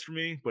the worst for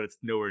me, but it's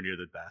nowhere near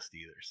the best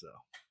either. So,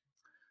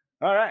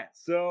 all right.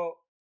 So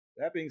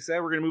that being said,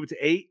 we're going to move it to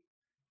 8,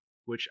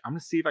 which I'm going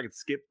to see if I can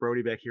skip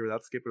Brody back here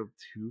without skipping him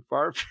too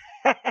far.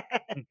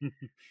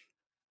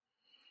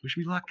 Wish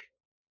me luck.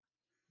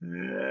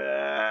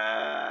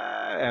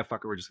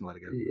 Fuck it. We're just going to let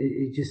it go.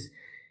 It just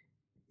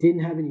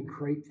didn't have any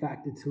creep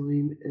factor to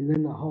him. And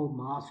then the whole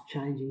mask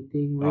changing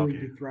thing really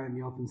did throw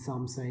me off in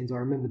some scenes. I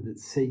remember the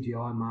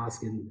CGI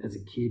mask as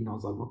a kid, and I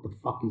was like, what the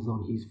fuck is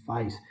on his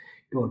face?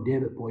 God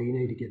damn it, boy, you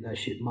need to get that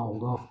shit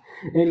mold off.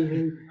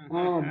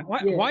 Anywho,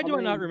 why do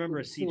I not remember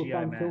a still CGI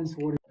fun film mask?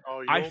 for it.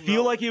 Oh, I you'll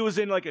feel know. like it was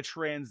in like a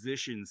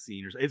transition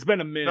scene or something. It's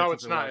been a minute. No,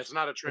 since it's I not. watched It's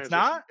not a it. transition. It's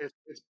not?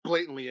 It's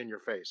blatantly in your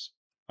face.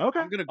 Okay.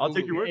 I'm gonna I'll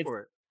take Google your word it. for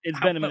it. It's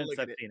I'm been a gonna minute look since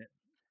at I've it. seen it.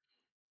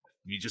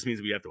 It just means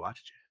we have to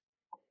watch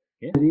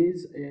it. It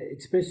is,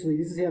 especially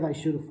this is how they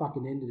should have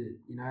fucking ended it,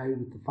 you know,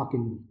 with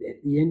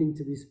the ending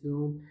to this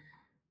film.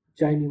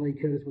 Jamie Lee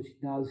Curtis, what she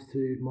does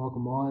to Michael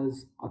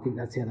Myers, I think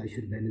that's how they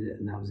should have ended it,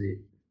 and that was it.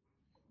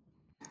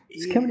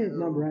 It's coming in at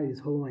number 8 is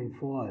Halloween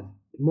 5.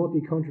 It might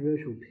be a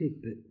controversial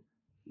pick, but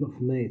not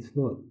for me. It's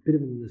not. A bit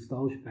of a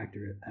nostalgia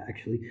factor,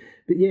 actually.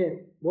 But yeah,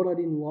 what I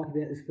didn't like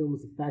about this film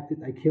was the fact that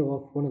they kill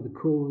off one of the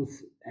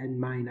coolest and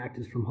main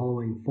actors from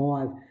Halloween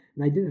 5. And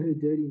they do her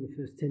dirty in the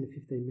first 10 to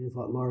 15 minutes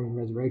like Laurie in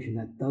Resurrection.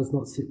 That does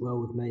not sit well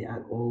with me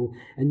at all.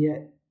 And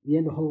yet, the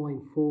end of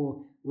Halloween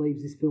 4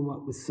 leaves this film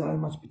up with so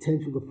much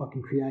potential to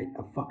fucking create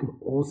a fucking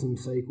awesome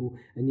sequel.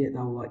 And yet they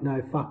were like,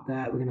 no, fuck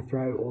that. We're going to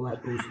throw all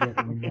that bullshit out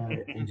the window.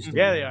 And just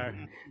Yeah, they are.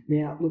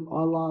 Now, look,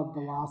 I love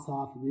the last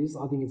half of this.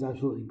 I think it's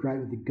absolutely great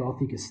with the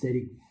gothic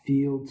aesthetic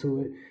feel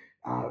to it.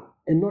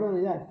 And not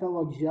only that, it felt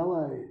like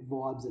Jello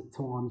vibes at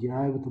times, you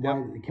know, with the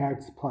way that the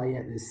characters play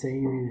out their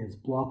scenery and it's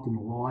blocked and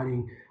the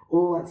lighting,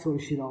 all that sort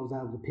of shit I was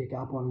able to pick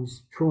up on and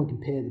just try and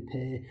compare the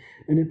pair.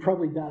 And it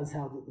probably does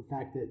help with the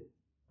fact that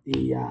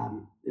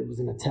it was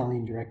an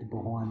Italian director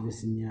behind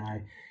this, and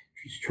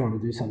she's trying to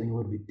do something a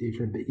little bit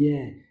different. But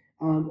yeah,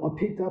 I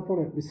picked up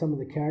on it with some of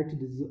the character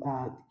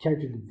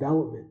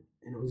development,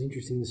 and it was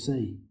interesting to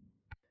see.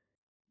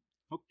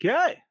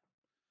 Okay.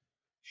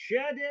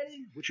 Chad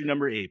Daddy, what's your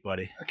number 8,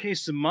 buddy? Okay,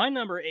 so my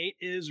number 8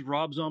 is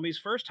Rob Zombie's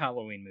first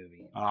Halloween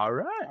movie. All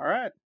right. All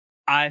right.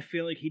 I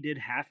feel like he did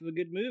half of a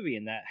good movie,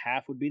 and that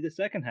half would be the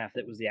second half.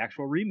 That was the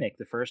actual remake.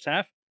 The first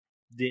half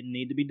didn't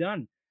need to be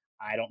done.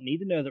 I don't need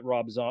to know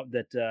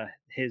that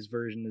his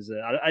version is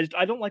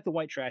I don't like the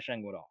white trash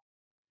angle at all.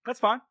 That's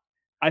fine.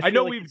 I feel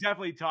know like we've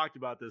definitely talked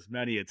about this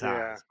many a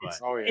times, but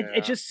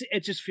it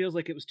just feels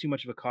like it was too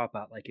much of a cop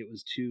out. Like it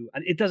was too.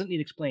 It doesn't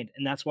need explained,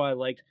 and that's why I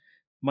liked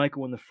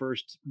Michael in the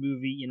first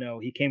movie.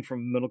 He came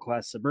from middle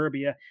class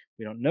suburbia.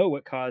 We don't know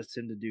what caused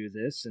him to do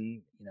this,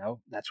 and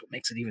that's what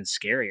makes it even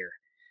scarier.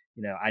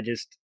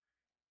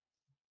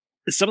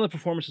 Some of the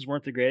performances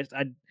weren't the greatest.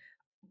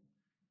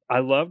 I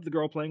loved the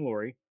girl playing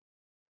Laurie.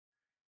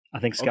 I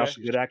think Scout's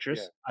a good actress.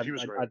 Yeah, she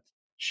was great.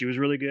 She was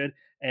really good.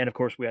 And of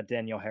course, we got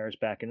Danielle Harris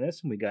back in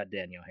this, and we got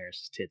Danielle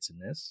Harris's tits in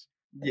this.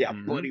 Yeah,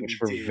 buddy, which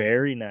were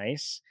very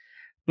nice.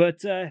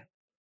 But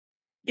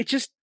it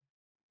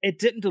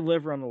didn't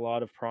deliver on a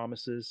lot of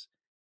promises.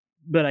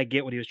 But I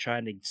get what he was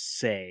trying to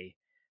say.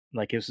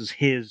 Like this is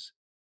his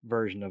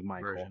version of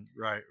Michael.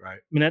 Right. I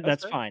mean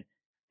that's fine.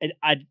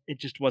 It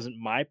just wasn't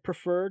my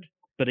preferred.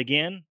 But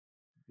again,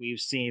 we've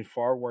seen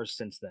far worse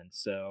since then.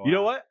 So you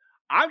know what?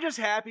 I'm just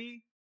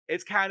happy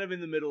it's kind of in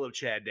the middle of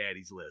Chad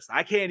Daddy's list.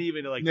 I can't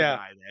even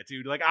deny that,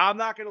 dude. Like, I'm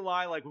not gonna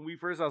lie. Like when we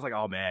first, I was like,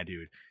 oh man,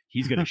 dude,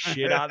 he's gonna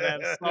shit on them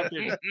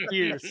something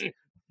fierce.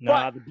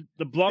 Nah,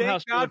 the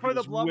Blumhouse. Thank God for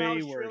the way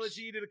Blumhouse worse.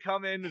 trilogy to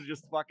come in and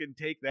just fucking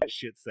take that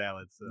shit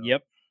salad. So.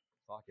 Yep.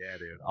 Fuck yeah,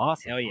 dude.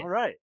 Awesome. Hell yeah. All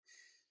right.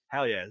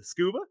 Hell yeah.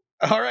 Scuba.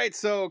 All right.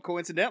 So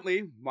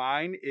coincidentally,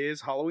 mine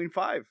is Halloween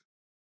 5.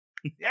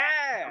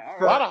 Yeah.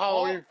 A lot of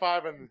Halloween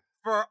 5 and.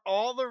 For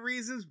all the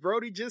reasons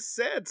Brody just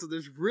said, so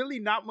there's really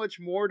not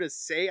much more to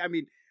say. I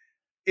mean,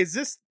 is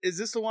this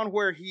the one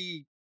where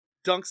he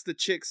dunks the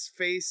chick's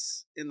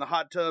face in the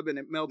hot tub and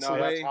it melts No,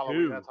 away? that's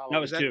Halloween. That's Halloween.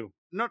 That was 2.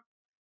 No,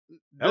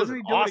 That was doesn't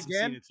an he do awesome it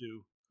again? scene in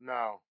 2.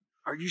 No.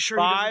 Are you sure?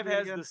 he doesn't 5 do it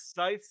has again? the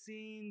scythe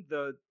scene,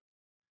 the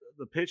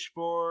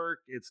pitchfork.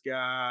 It's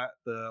got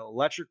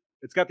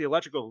the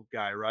electrical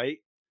guy, right?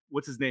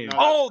 What's his name? No,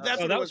 Oh, that's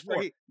Oh, what that it was was.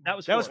 4. That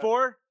was 4. That was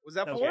 4. Was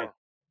that That was 4? 4.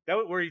 That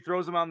was where he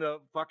throws him on the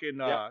fucking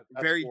That's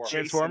Very 4. Jason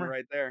Transformer?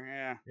 right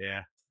there. Yeah.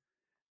 yeah.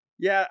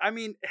 Yeah, I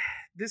mean,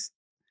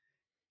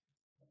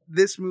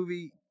 this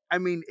movie, I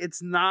mean,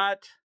 it's not.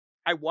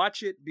 I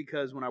watch it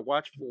because when I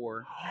watch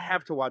 4, I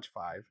have to watch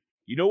 5.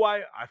 You know why?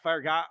 I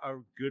forgot a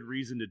good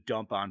reason to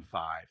dump on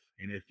 5.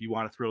 And if you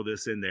want to throw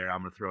this in there, I'm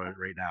gonna throw it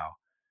right now.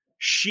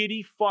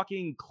 Shitty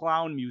fucking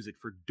clown music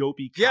for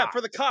dopey cops. Yeah,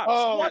 for the cops.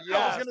 Oh, What? yeah.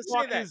 I was gonna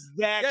say that. Is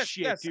that Yes,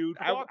 shit, yes. dude?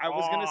 I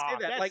was gonna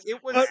say that. Like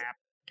it was.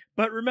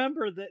 But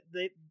remember that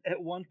they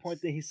at one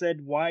point that he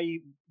said, "Why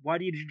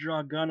did you draw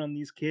a gun on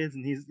these kids?"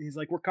 And he's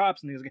like, "We're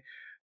cops," and he's like,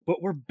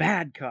 "But we're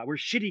bad cops. We're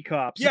shitty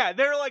cops." Yeah,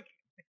 they're like,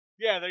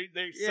 they Yeah, but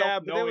it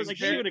self-knowing was like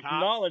shit they would cops.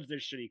 acknowledge they're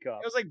shitty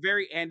cops. It was like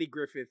very Andy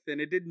Griffith, and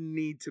it didn't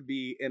need to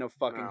be in a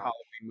fucking No.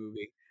 Halloween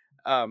movie.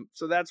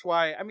 So that's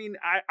why. I mean,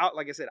 I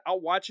like I said, I'll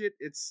watch it.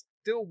 It's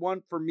still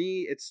one for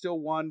me. It's still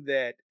one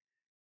that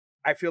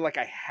I feel like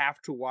I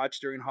have to watch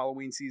during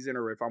Halloween season,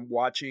 or if I'm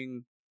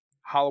watching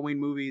Halloween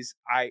movies,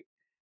 I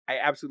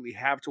absolutely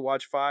have to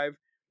watch 5,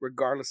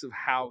 regardless of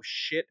how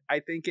shit I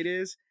think it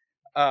is.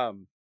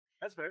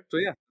 That's fair. So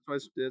yeah,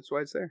 that's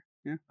why it's there.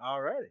 Yeah.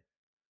 All righty.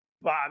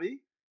 Bobby.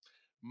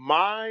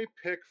 My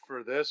pick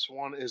for this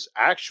one is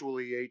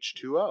actually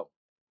H2O.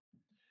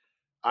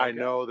 I Okay.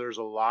 know there's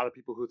a lot of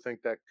people who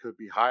think that could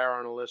be higher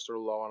on a list or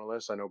low on a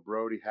list. I know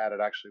Brody had it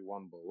actually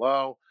 1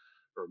 below,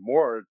 or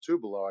more, 2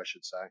 below, I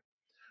should say.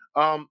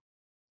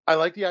 I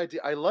like the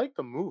idea. I like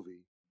the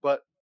movie,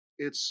 but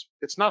it's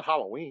not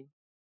Halloween.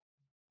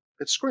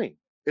 It's Scream.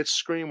 It's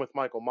Scream with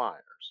Michael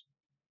Myers.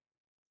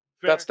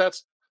 Fair.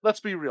 That's. Let's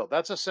be real.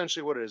 That's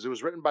essentially what it is. It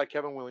was written by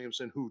Kevin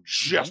Williamson, who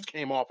just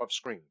came off of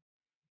Scream.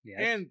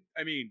 Yeah. And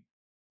I mean,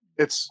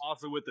 It's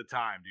also with the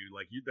time, dude.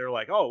 Like they're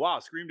like, oh wow,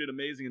 Scream did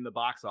amazing in the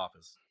box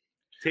office.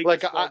 Take Like,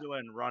 this I- formula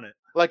and run it.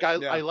 like I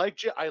Yeah.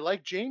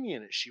 like Jamie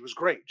in it. She was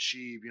great.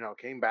 She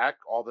came back,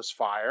 all this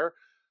fire.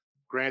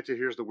 Granted,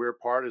 here's the weird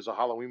part: is a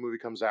Halloween movie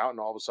comes out, and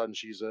all of a sudden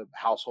she's a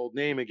household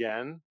name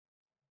again.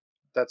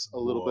 That's a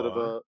little bit of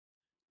a.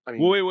 I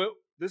mean, Wait.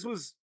 This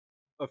was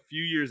a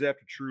few years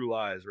after True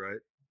Lies, right?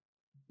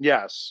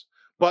 yes,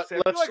 but So I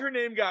feel let's like her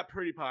name got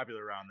pretty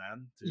popular around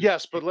then. too.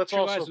 yes, but let's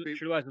True also Lies, be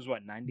True Lies was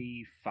what,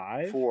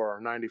 95?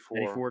 94.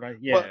 94,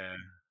 yeah. But-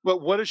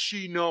 But what is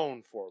she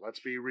known for? Let's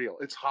be real.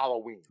 It's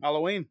Halloween.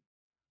 Halloween.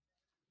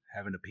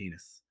 Having a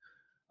penis.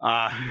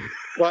 But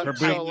her,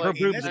 so, her like,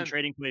 boobs in and-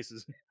 trading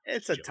places.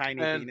 It's a Joke.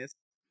 tiny And- penis.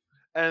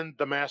 And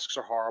the masks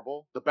are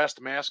horrible. The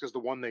best mask is the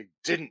one they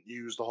didn't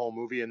use the whole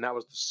movie, and that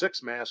was the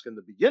 6 mask in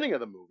the beginning of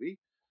the movie,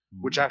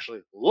 which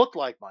actually looked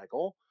like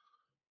Michael.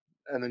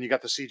 And then you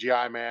got the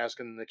CGI mask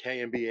and the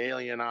K&B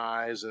alien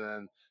eyes, and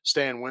then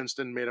Stan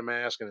Winston made a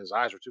mask and his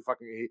eyes were too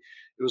fucking.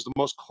 It was the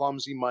most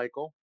clumsy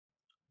Michael.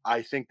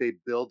 I think they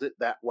build it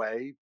that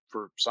way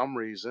for some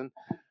reason.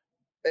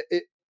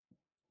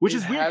 Which it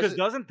is weird has because it-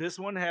 doesn't this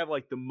one have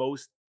like the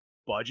most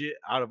budget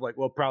out of like,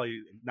 well,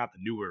 probably not the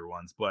newer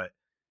ones, but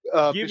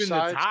given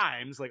besides, the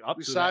times, like up to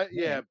that besides,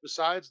 point. yeah,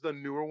 besides the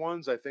newer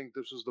ones, I think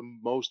this was the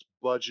most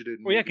budgeted.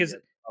 Well, yeah, movie because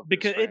of this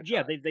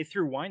franchise. they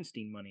threw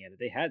Weinstein money at it.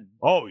 They had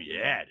Oh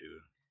yeah, dude.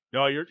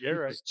 No, you're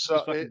right. So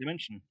fucking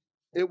dimension.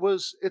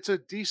 it's a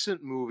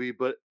decent movie,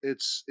 but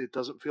it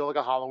doesn't feel like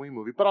a Halloween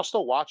movie. But I'll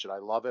still watch it. I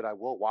love it. I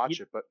will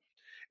watch it, but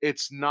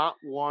it's not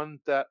one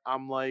that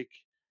I'm like,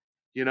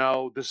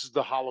 this is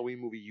the Halloween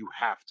movie you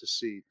have to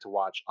see to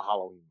watch a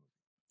Halloween movie.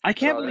 I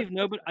can't So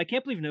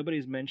believe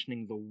nobody's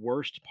mentioning the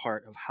worst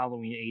part of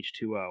Halloween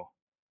H2O,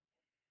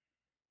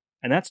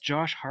 and that's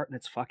Josh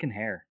Hartnett's fucking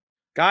hair.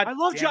 God, I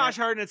love damn Josh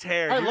it. Hartnett's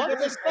hair. I dude. love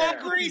That's his just hair.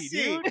 fucking Greasy.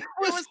 dude. It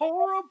was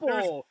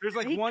horrible. There's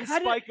like He one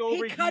cut it- spike he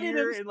over cut it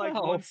here and like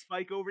one himself.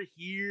 spike over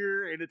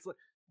here, and it's like,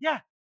 yeah,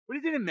 but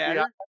it didn't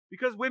matter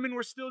because women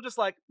were still just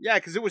like, Yeah,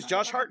 because it was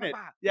Josh Hartnett.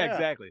 yeah, Yeah.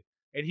 exactly,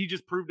 and he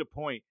just proved a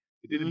point.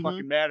 It didn't Mhm.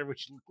 fucking matter what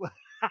you look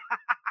like.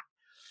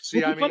 See,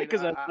 It's I funny mean,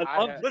 because I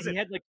love listen, he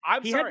had like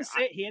I'm he sorry.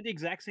 had the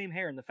exact same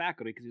hair in the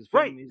faculty because he was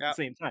Right. filming these Yeah. at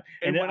the same time,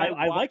 And and when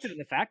I liked it watch- in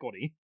the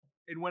faculty.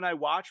 And when I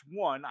watch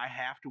one, I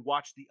have to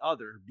watch the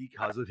other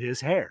because of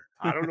his hair.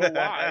 I don't know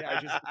why.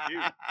 I just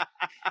do.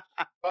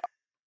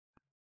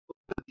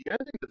 the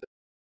ending of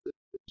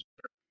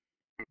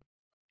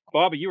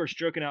Bobby, you were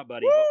stroking out,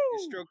 buddy.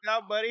 You stroked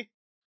out, buddy.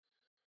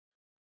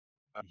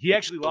 He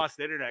actually lost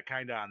internet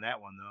kind of on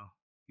that one though.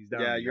 He's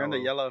down. Yeah, in you're in the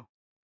yellow.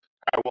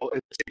 well,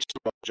 it's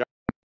H2O.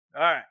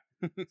 All right.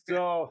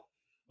 So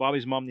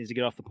Bobby's mom needs to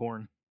get off the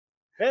porn.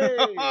 hey.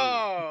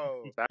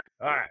 Oh,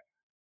 All right.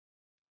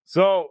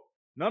 So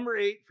number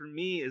 8 for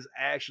me is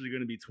actually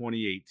going to be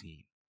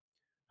 2018.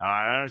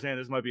 I understand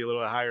this might be a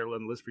little higher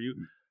on the list for you.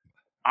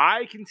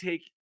 I can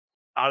take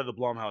out of the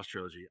Blumhouse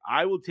trilogy.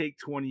 I will take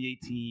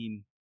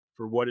 2018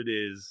 for what it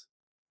is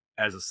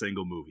as a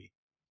single movie.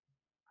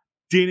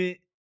 Didn't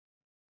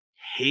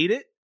hate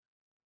it,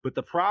 but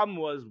the problem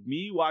was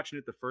me watching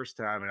it the first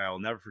time, and I will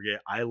never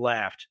forget, I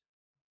laughed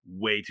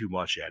way too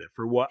much at it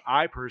for what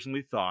I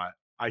personally thought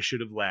I should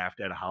have laughed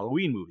at a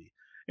Halloween movie.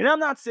 And I'm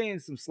not saying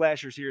some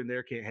slashers here and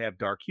there can't have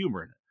dark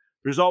humor in it.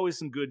 There's always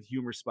some good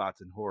humor spots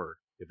in horror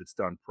if it's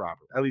done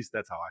properly. At least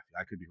that's how I feel.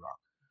 I could be wrong.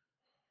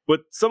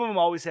 But some of them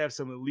always have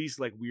some at least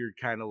like weird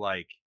kind of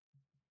like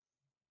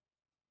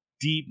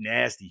deep,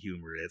 nasty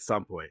humor at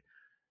some point.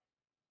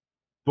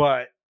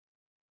 But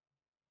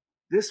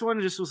this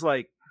one just was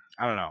like,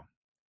 I don't know.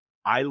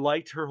 I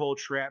liked her whole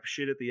trap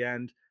shit at the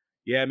end.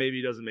 Yeah, maybe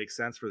it doesn't make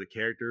sense for the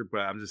character, but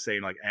I'm just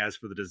saying, like, as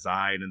for the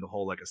design and the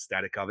whole like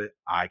aesthetic of it,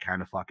 I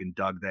kind of fucking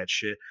dug that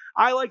shit.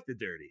 I like the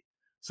dirty.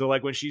 So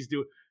like when she's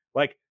doing,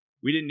 like,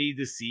 we didn't need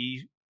to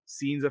see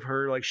scenes of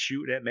her like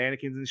shooting at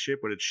mannequins and shit,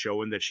 but it's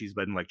showing that she's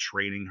been like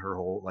training her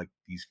whole like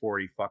these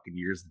 40 fucking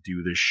years to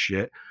do this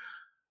shit.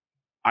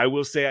 I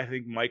will say I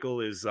think Michael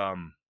is I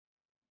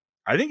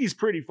think he's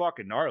pretty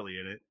fucking gnarly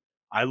in it.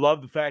 I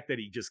love the fact that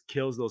he just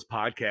kills those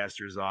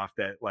podcasters off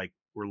that like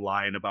were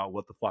lying about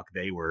what the fuck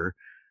they were,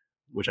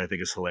 which I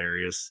think is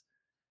hilarious.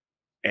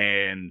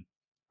 And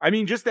I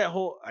mean, just that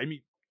whole, I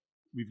mean,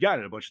 we've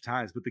gotten it a bunch of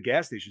times, but the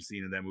gas station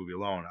scene in that movie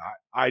alone,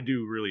 I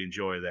do really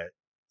enjoy that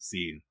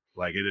scene.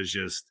 Like it is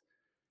just,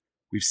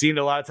 we've seen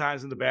it a lot of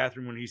times in the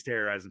bathroom when he's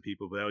terrorizing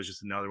people, but that was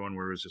just another one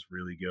where it was just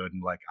really good.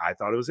 And like, I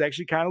thought it was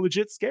actually kind of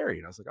legit scary.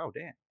 And I was like, oh,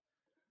 damn.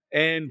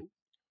 And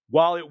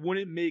while it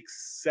wouldn't make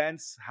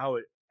sense how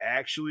it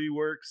actually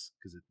works,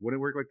 because it wouldn't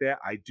work like that,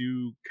 I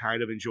do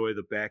kind of enjoy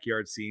the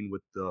backyard scene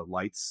with the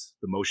lights,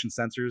 the motion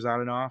sensors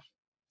on and off.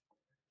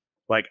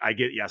 Like, I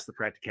get, yes, the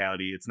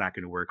practicality, it's not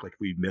going to work. Like,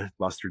 we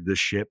myth-bustered this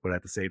shit, but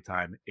at the same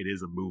time, it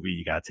is a movie.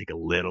 You got to take a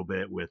little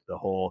bit with the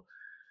whole.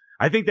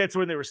 I think that's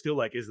when they were still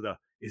like,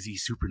 is he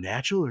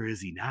supernatural or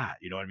is he not?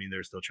 You know what I mean?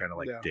 They're still trying to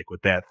like dick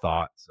with that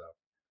thought. So,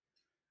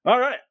 all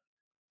right.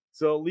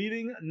 So,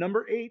 leaving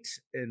number 8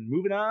 and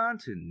moving on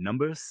to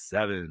number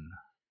 7.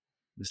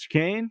 Mr.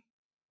 Kane,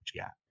 what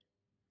you got?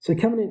 So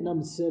coming in at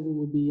number 7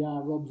 would be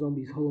Rob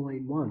Zombie's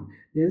Halloween 1.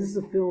 Now, this is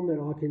a film that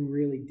I can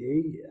really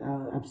dig.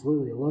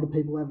 Absolutely. A lot of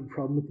people have a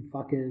problem with the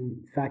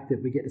fucking fact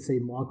that we get to see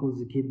Michael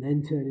as a kid and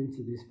then turn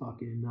into this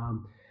fucking,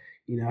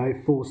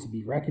 force to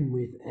be reckoned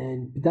with.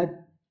 But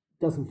that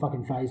doesn't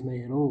fucking faze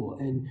me at all.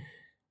 And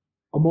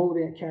I'm all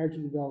about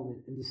character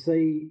development. And to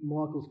see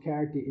Michael's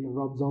character in a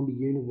Rob Zombie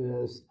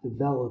universe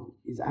develop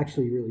is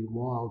actually really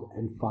wild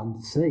and fun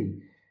to see.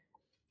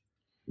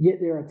 Yet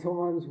there are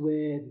times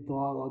where the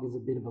dialogue is a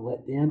bit of a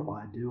letdown.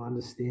 I do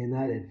understand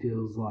that. It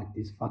feels like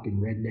this fucking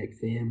redneck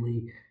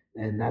family,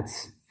 and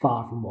that's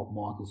far from what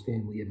Michael's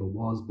family ever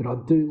was. But I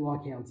do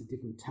like how it's a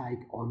different take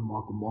on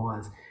Michael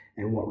Myers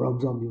and what Rob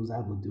Zombie was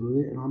able to do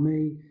with it. And I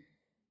mean,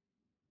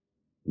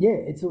 Yeah,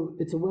 it's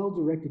a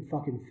well-directed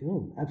fucking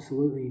film,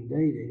 absolutely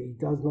indeed, and he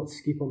does not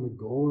skip on the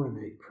gore and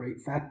the creep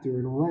factor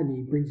and all that, and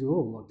he brings it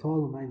all. Like,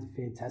 Tyler Main's a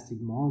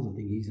fantastic Myers. I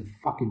think he's a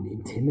fucking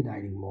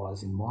intimidating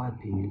Myers, in my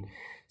opinion.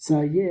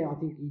 So yeah, I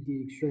think he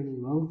did extremely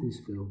well with this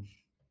film.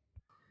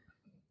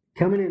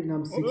 Coming in at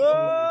number 6.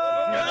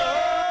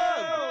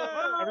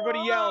 Everybody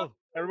yell!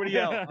 Everybody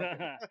yell! All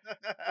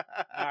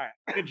right,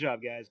 good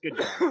job, guys. Good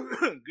job.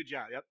 Good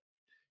job. Yep.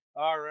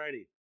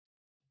 Alrighty.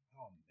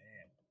 Oh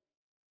man.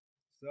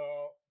 So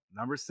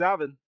number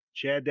 7,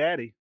 Chad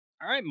Daddy.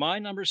 All right, my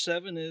number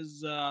 7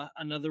 is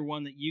another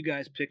one that you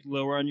guys picked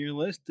lower on your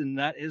list, and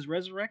that is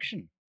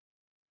Resurrection.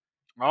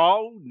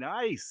 Oh,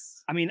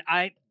 nice. I mean,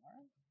 I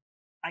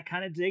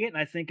kind of dig it, and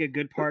I think a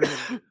good part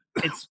of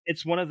it,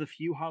 it's one of the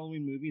few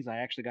Halloween movies I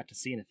actually got to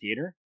see in a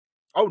theater.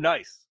 Oh,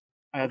 nice.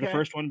 The Okay.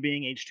 first one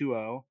being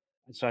H2O.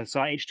 So I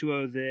saw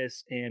H2O,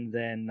 this, and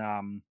then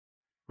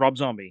Rob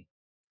Zombie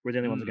were the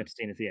only ones I got to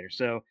see in a theater.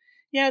 So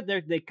yeah,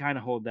 they kind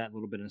of hold that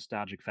little bit of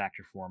nostalgic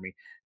factor for me.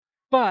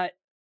 But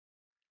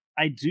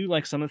I do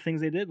like some of the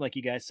things they did. Like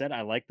you guys said,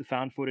 I like the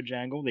found footage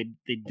angle. They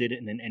did it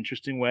in an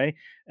interesting way,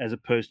 as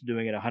opposed to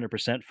doing it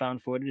 100%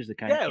 found footage. They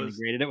kind of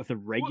integrated it with a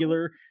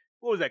regular.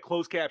 What was that?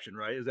 Closed caption,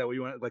 right? Is that what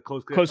you want? Like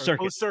closed circuit. Closed circuit.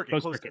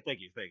 Closed Closed circuit.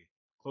 Thank you.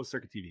 Closed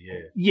circuit TV. Yeah.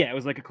 Yeah, it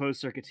was like a closed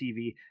circuit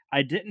TV.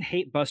 I didn't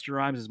hate Busta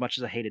Rhymes as much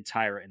as I hated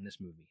Tyra in this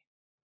movie.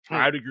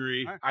 I'd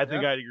agree. I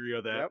think Yep. I'd agree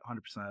with that. Yep.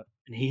 100%.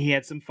 And he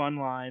had some fun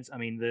lines. I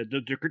mean,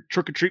 the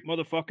trick or treat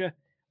motherfucker.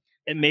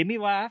 It made me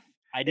laugh.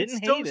 I didn't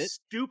It's so hate it.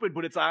 stupid,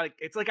 but it's like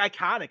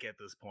iconic at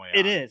this point.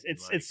 It is.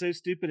 honestly. It's so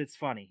stupid. It's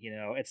funny. You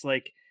know, it's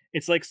like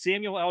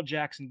Samuel L.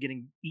 Jackson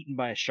getting eaten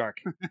by a shark.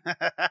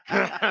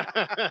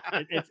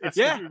 It's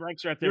Yeah, it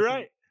ranks right there. You're for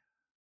me. right.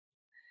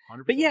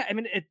 100%. But yeah, I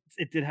mean,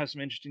 it did have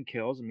some interesting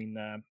kills. I mean,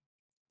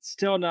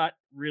 still not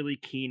really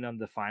keen on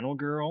the final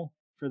girl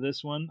for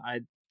this one.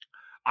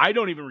 I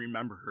don't even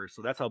remember her,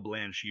 so that's how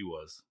bland she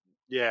was.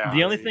 Yeah.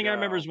 The only thing I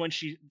remember is when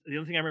she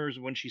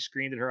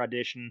screamed at her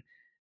audition,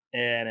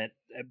 and it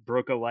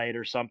broke a light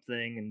or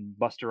something, and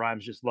Busta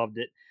Rhymes just loved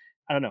it.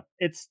 I don't know.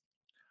 It's,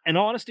 in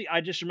all honesty,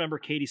 I just remember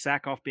Katie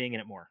Sackhoff being in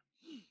it more.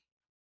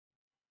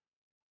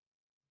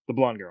 The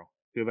blonde girl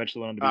who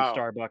eventually went on to be Oh.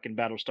 Starbuck in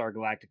Battlestar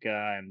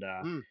Galactica,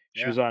 and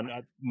she yeah. was on.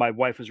 My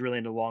wife was really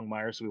into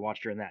Longmire, so we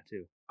watched her in that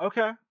too.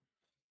 Okay.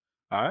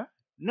 All right.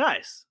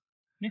 Nice.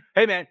 Yeah.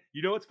 Hey, man,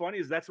 you know what's funny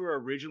is that's where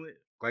originally,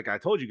 like I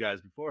told you guys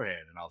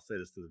beforehand, and I'll say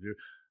this to the viewer,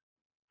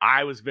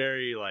 I was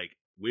very like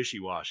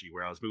wishy-washy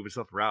where I was moving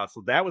stuff around.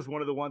 So that was one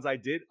of the ones I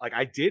did. Like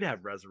I did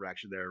have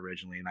Resurrection there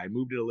originally, and I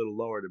moved it a little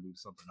lower to move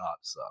something up.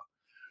 So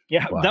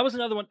Yeah, Wow. that was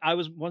another one. I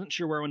wasn't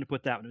sure where I wanted to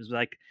put that one. It was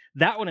like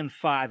that one and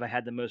 5. I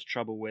had the most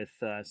trouble with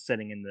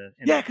setting in the.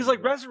 yeah, because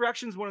like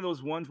Resurrection's one of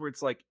those ones where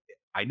it's like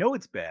I know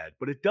it's bad,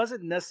 but it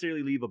doesn't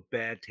necessarily leave a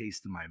bad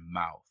taste in my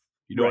mouth.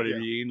 You know Right, what I yeah.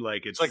 mean?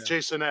 Like It's like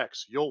Jason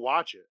X. You'll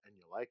watch it and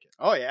you like it.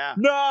 Oh yeah.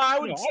 No, I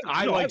would. No,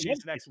 I I like love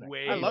Jason X Jason X.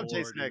 way I love more,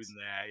 Jason dude, X. than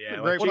that. Yeah,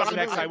 Very like, Jason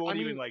well, X, I I won't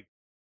mean- even like.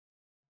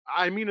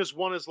 I mean, as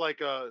one as like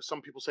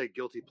some people say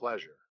guilty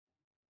pleasure.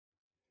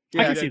 I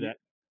can that'd see be- that.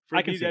 For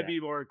I can me, see that'd that. be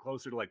more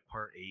closer to like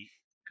part 8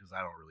 because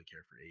I don't really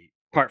care for 8.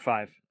 Part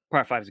 5.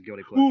 Part 5 is a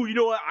guilty pleasure. Ooh, you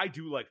know what? I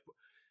do like.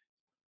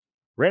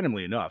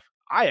 Randomly enough,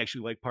 I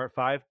actually like part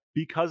 5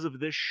 because of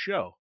this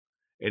show,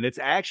 and it's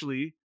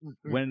actually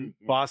when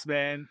Boss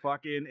Man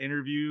fucking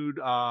interviewed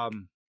Deborah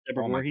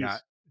oh my Voorhees. God,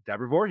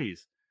 Deborah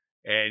Voorhees,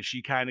 and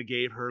she kind of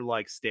gave her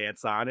like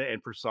stance on it,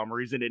 and for some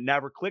reason, it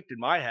never clicked in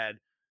my head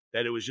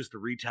that it was just a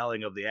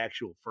retelling of the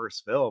actual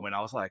first film, and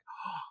I was like,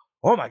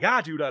 oh my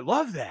God, dude, I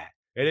love that,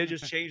 and it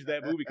just changed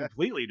that movie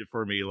completely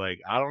for me. Like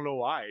I don't know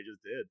why, it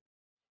just did,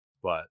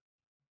 but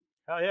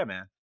hell yeah,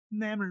 man,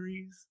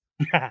 memories.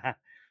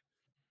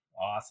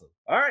 Awesome.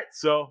 All right,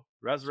 so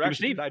Resurrection,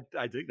 Steve.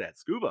 I dig that.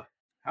 Scuba.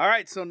 All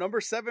right, so number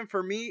 7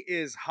 for me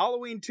is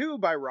Halloween 2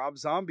 by Rob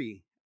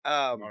Zombie.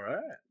 All right.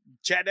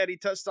 Chad Daddy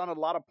touched on a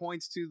lot of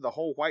points to the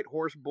whole white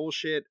horse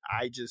bullshit.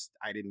 I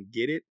didn't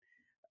get it.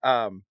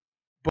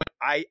 But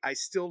I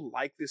still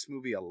like this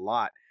movie a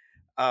lot.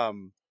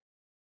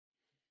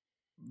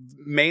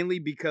 Mainly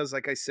because,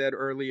 like I said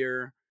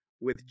earlier,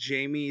 with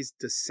Jamie's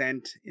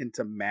descent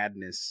into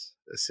madness,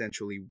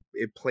 essentially,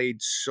 it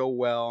played so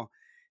well.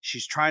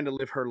 She's trying to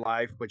live her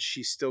life, but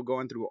she's still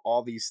going through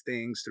all these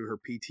things through her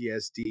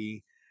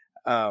PTSD.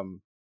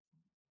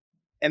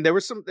 And there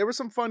were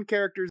some fun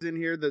characters in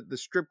here. The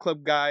strip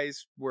club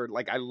guys were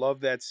like, I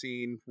love that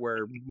scene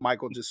where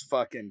Michael just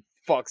fucking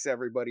fucks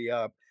everybody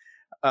up.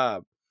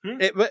 But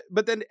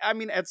then I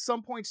mean, at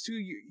some points too,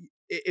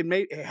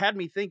 it had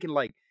me thinking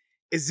like,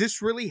 is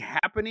this really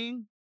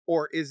happening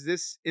or is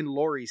this in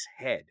Laurie's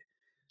head?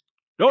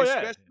 Oh yeah.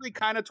 Especially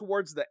kind of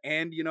towards the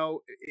end, you know,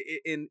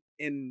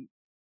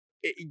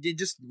 it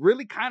just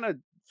really kind of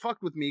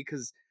fucked with me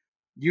because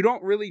you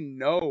don't really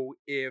know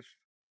if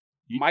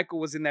Michael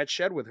was in that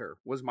shed with her.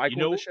 Was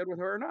Michael in the shed with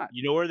her or not?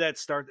 You know where that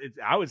starts?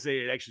 I would say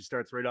it actually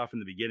starts right off in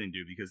the beginning,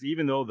 dude, because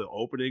even though the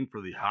opening for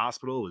the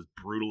hospital is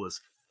brutal as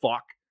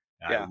fuck,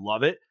 and Yeah. I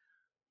love it,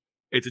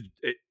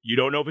 you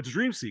don't know if it's a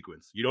dream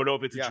sequence. You don't know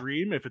if it's Yeah. a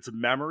dream, if it's a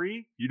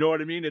memory. You know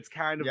what I mean? It's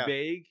kind of Yeah.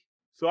 vague.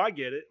 So I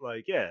get it.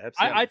 Like, yeah,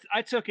 absolutely.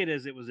 I took it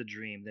as it was a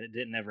dream that it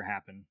didn't ever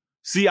happen.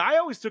 See, I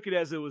always took it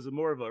as it was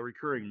more of a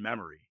recurring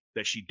memory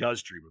that she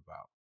does dream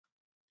about.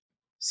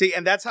 See,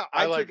 and that's how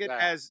I like took it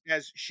that.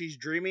 as she's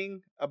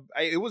dreaming.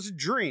 It was a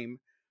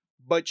dream,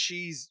 but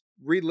she's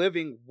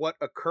reliving what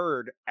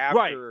occurred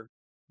after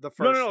the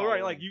first. No, right.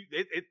 Halloween.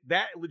 Like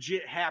that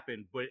legit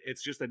happened, but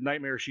it's just a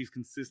nightmare she's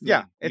consistently.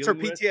 Yeah, it's her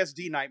dealing with.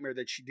 PTSD nightmare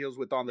that she deals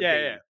with on the Yeah,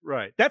 daily. yeah,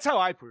 right. That's how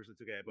I personally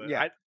took it. But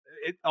Yeah.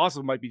 it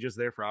also might be just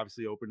there for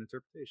obviously open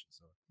interpretation.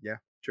 So Yeah,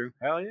 true.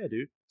 hell yeah,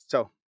 dude.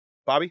 So,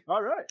 Bobby,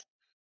 All right.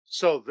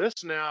 So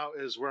this now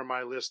is where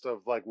my list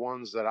of like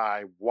ones that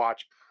I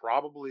watch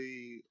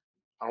probably,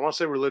 I don't want to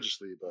say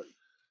religiously, but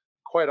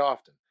quite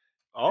often.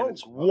 Oh, And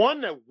it's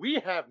one that we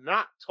have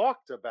not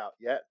talked about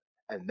yet,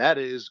 and that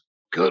is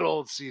good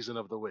old Season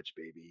of the Witch,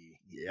 baby.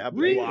 Yeah,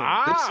 baby.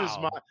 Wow.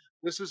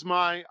 This is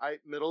my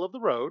middle of the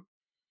road,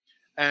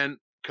 and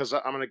because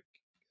I'm gonna.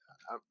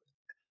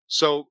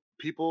 So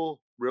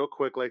people real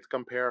quick like to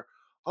compare.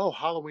 Oh,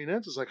 Halloween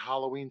Ends is like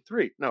Halloween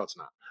 3. No, it's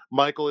not.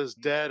 Michael is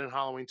dead in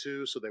Halloween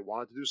 2, so they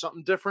wanted to do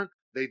something different.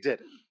 They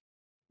did it.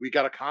 We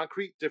got a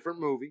concrete different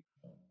movie.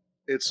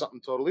 It's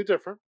something totally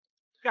different.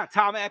 Got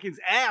Tom Atkins'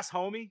 ass,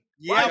 homie.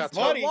 Yeah, Why is it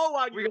so buddy. low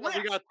on We your got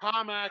list?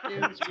 Tom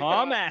Atkins.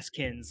 Tom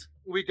Askins.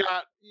 we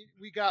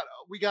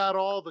got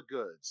all the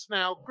goods.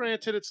 Now,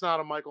 granted, it's not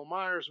a Michael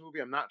Myers movie.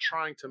 I'm not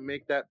trying to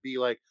make that be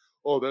like,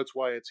 oh, that's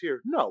why it's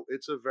here. No,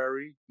 it's a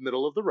very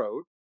middle of the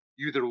road.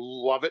 You either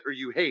love it or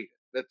you hate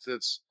it.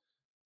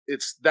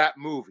 It's that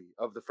movie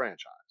of the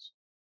franchise.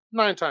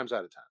 9 times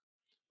out of 10.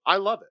 I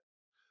love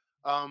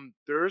it.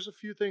 There's a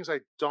few things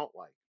I don't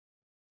like.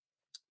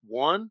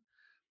 One,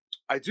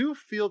 I do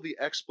feel the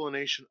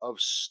explanation of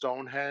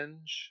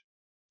Stonehenge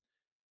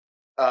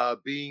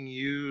being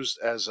used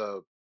as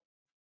a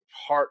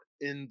part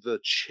in the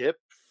chip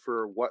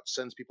for what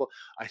sends people.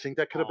 I think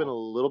that could have been a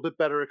little bit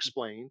better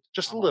explained,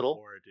 just I'm a all little.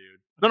 for it,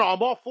 dude. No,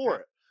 I'm all for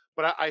it,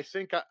 but I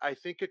think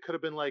it could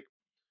have been like,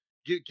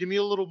 give me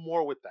a little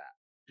more with that,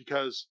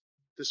 because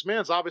this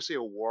man's obviously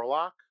a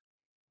warlock.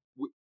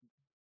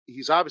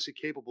 He's obviously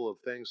capable of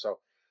things, so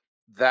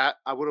that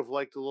I would have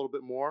liked a little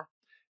bit more,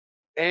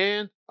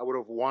 and I would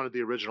have wanted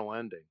the original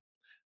ending.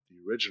 The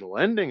original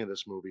ending of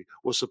this movie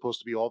was supposed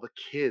to be all the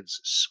kids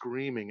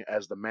screaming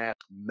as the mask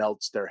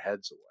melts their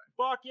heads away.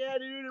 Fuck yeah,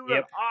 dude. It was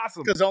Yep.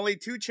 awesome. because only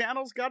 2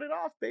 channels got it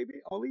off,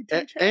 baby. Only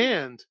 2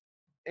 channels.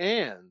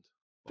 And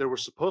there were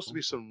supposed to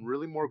be some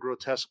really more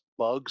grotesque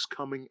bugs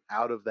coming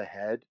out of the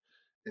head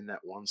in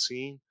that one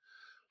scene.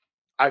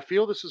 I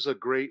feel this is a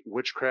great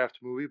witchcraft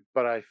movie,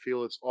 but I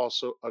feel it's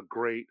also a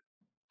great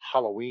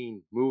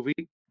Halloween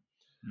movie.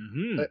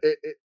 Mm-hmm.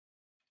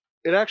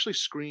 It actually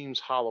screams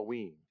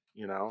Halloween,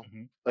 you know?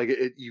 Mhm. Like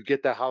you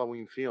get that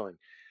Halloween feeling.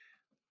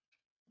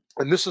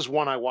 And this is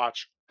one I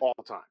watch all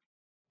the time.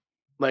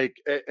 Like,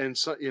 and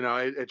so, you know,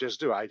 I just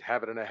do. I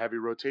have it in a heavy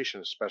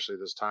rotation, especially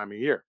this time of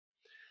year.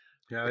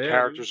 The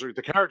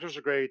characters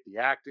are great. The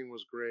acting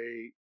was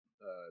great.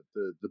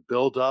 The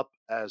build up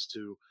as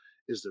to,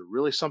 is there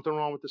really something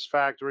wrong with this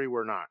factory?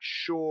 We're not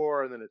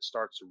sure, and then it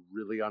starts to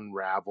really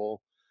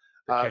unravel.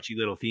 The catchy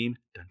little theme.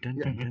 Dun, dun,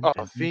 Yeah. dun, dun, Oh,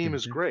 dun, theme dun,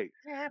 is dun. great.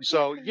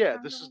 So yeah,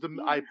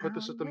 I put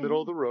this at the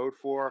middle of the road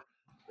for,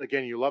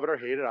 again, you love it or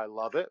hate it. I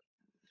love it.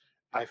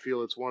 I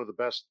feel it's one of the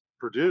best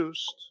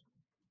produced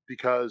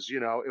because, you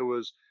know, it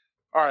was,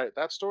 all right,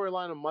 that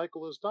storyline of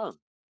Michael is done.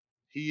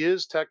 He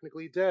is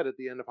technically dead at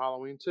the end of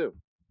Halloween 2.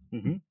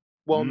 Mhm.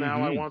 Well,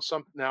 now I Mhm.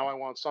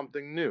 want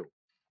something new.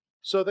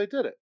 So they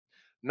did it.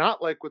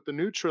 Not like with the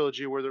new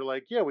trilogy where they're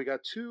like, yeah, we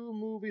got 2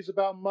 movies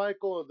about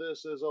Michael.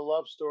 This is a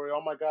love story. Oh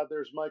my God,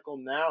 there's Michael.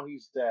 Now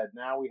he's dead.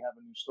 Now we have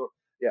a new story.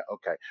 Yeah,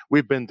 okay.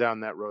 We've been down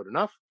that road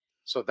enough.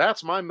 So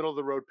that's my middle of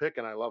the road pick,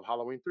 and I love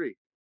Halloween 3.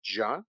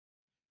 John?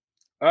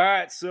 All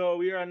right, so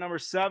we are on number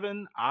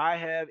 7. I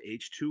have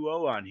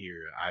H2O on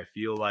here. I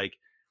feel like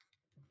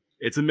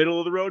it's a middle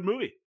of the road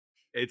movie.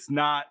 It's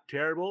not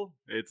terrible.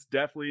 It's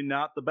definitely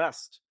not the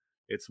best.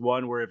 It's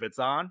one where if it's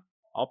on,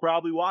 I'll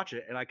probably watch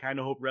it, and I kind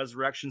of hope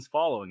Resurrection's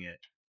following it.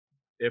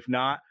 If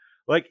not,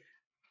 like,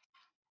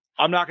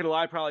 I'm not gonna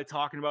lie, probably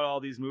talking about all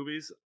these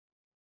movies,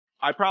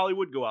 I probably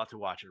would go out to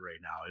watch it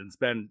right now. And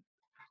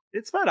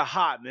it's been a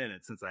hot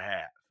minute since I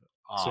have.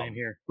 Same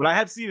here. But I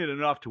have seen it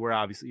enough to where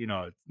obviously, you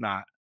know, it's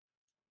not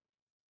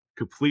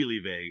completely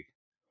vague.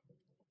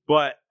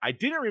 But I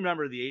didn't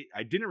remember the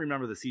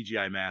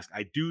CGI mask.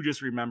 I do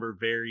just remember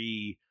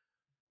he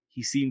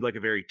seemed like a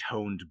very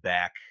toned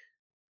back,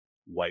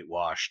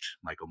 whitewashed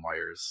Michael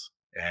Myers.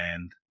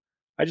 And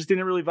I just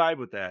didn't really vibe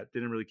with that.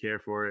 Didn't really care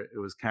for it. It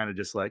was kind of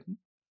just like,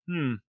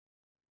 I'm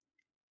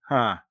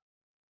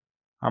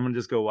gonna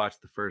just go watch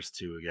the first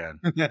 2 again.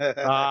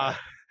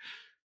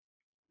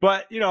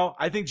 But you know,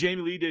 I think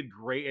Jamie Lee did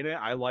great in it.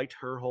 I liked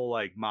her whole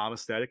like mom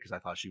aesthetic because I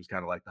thought she was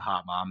kind of like the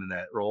hot mom in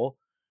that role.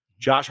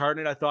 Josh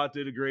Hartnett, I thought,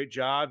 did a great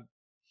job.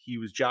 He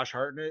was Josh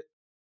Hartnett.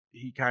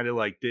 He kind of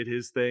like did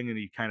his thing and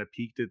he kind of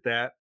peaked at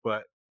that,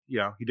 but you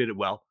know, he did it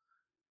well.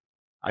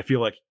 I feel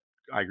like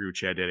I agree with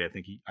Chad Daddy. I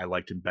think I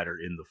liked him better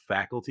in The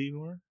Faculty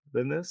more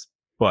than this,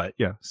 but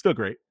yeah, still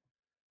great.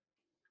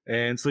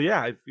 And so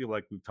yeah, I feel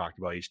like we've talked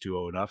about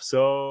H2O enough.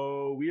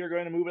 So we are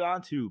going to move it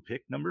on to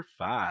pick number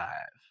 5.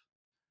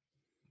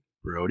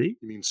 Brody,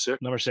 You mean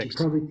 6? Number You're 6.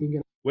 probably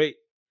thinking, wait.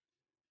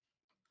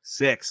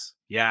 6.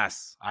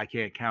 Yes, I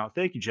can't count.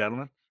 Thank you,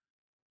 gentlemen.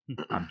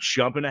 I'm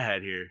jumping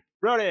ahead here.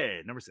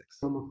 Brody, number 6.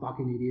 I'm a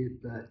fucking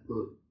idiot, but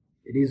look,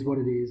 it is what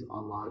it is.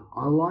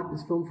 I like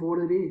this film for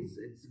what it is.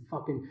 It's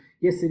fucking,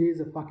 yes, it is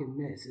a fucking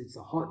mess. It's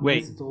a hot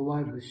Wait. mess. It's all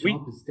over the We-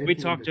 shop. It's We definitely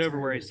talked the over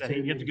where he turn of said too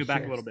you have to many go back a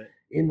chefs little bit.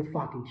 in the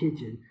fucking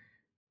kitchen.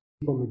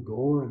 On the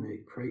gore and the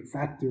creep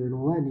factor and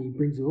all that, and he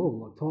brings it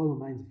all. Like Tyler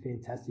Main's a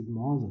fantastic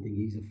Myers. I think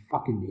he's a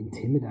fucking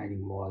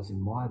intimidating Myers, in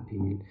my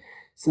opinion.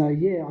 So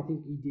yeah, I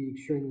think he did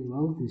extremely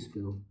well with this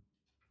film.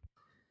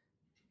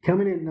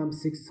 Coming in at number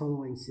 6 is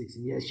Halloween 6,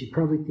 and yes, you're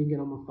probably thinking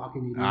I'm a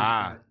fucking idiot.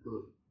 Ah. But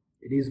look,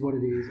 it is what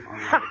it is.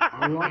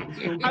 I like this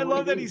film. for I what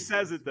love that he is.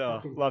 says It's it though.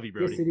 fucking- Love you,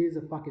 Brody. Yes, it is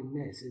a fucking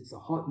mess. It's a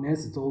hot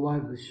mess. It's all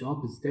over the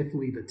shop. It's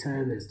definitely the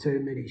term. There's too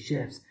many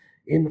chefs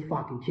in the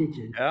fucking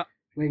kitchen Yeah.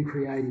 when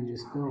creating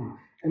this film.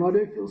 And I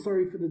do feel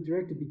sorry for the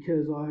director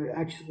because I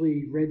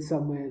actually read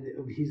somewhere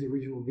of his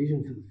original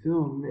vision for the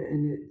film,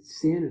 and it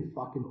sounded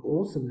fucking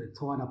awesome. It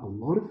tied up a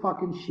lot of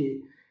fucking shit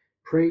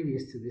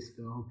previous to this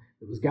film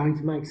that was going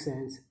to make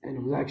sense, and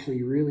it was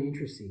actually really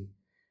interesting,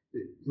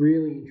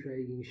 really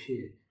intriguing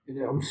shit. And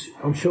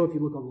I'm sure if you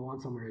look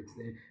online somewhere, it's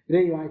there. But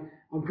anyway,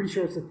 I'm pretty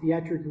sure it's a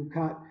theatrical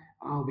cut.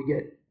 We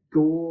get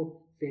gore,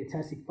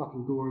 fantastic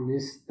fucking gore in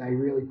this. They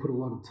really put a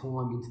lot of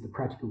time into the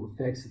practical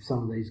effects of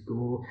some of these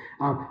gore.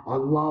 I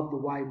love the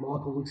way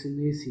Michael looks in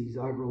this. His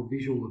overall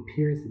visual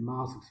appearance, the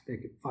mask looks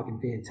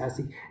fucking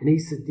fantastic. And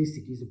he's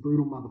sadistic. He's a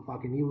brutal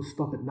motherfucker. And he will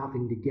stop at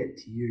nothing to get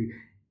to you.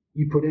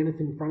 You put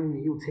anything in front of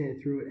him, he'll tear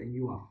through it, and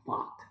you are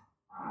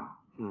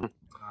fucked.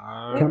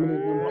 Coming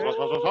in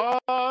number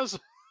Pause.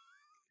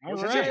 All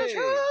right.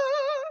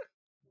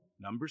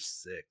 Number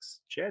 6.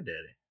 Chad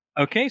Daddy.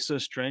 Okay, so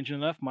strange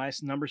enough, my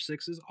number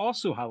 6 is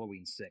also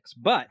Halloween 6,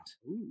 but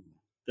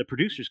the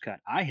producer's cut.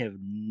 I have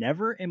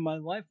never in my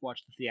life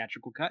watched the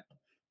theatrical cut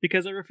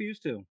because I refuse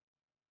to.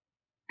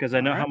 Because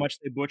I know how Alright. much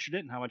they butchered it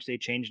and how much they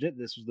changed it.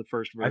 This was the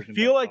first I version.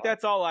 feel by like far.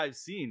 that's all I've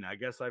seen. I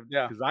guess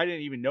Yeah. because I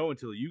didn't even know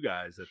until you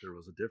guys that there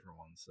was a different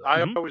one. So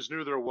I always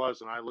knew there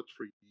was, and I looked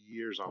for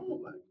years on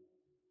bootleg.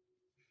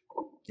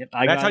 Yep,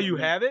 I that's got how it. you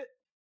have it.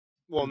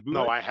 Well, Bootleg?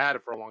 no, I had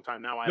it for a long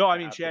time. Now No, I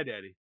mean have Chad it.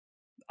 Daddy.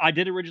 I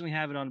did originally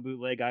have it on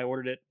bootleg. I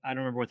ordered it. I don't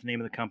remember what the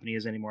name of the company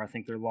is anymore. I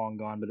think they're long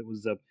gone, but it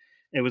was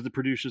the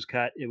producer's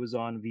cut. It was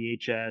on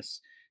VHS.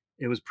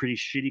 It was pretty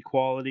shitty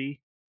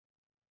quality,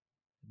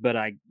 but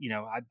I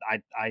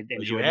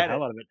enjoyed the had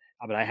hell it. out of it.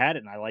 But I had it,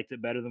 and I liked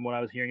it better than what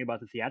I was hearing about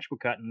the theatrical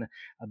cut. And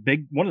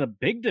one of the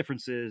big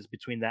differences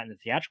between that and the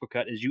theatrical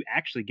cut is you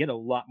actually get a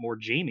lot more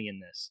Jamie in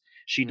this.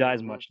 She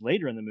dies Mhm. much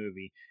later in the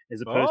movie,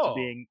 as opposed to Oh.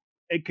 being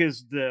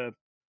because the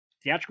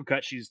theatrical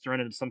cut she's thrown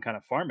into some kind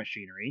of farm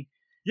machinery.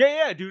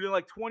 Yeah, dude. In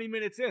like 20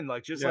 minutes in,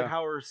 like just like Yeah.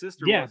 how her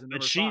sister Yeah, was in but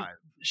number she 5.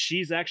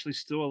 she's actually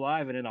still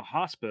alive and in a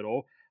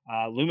hospital.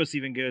 Loomis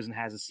even goes and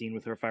has a scene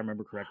with her, if I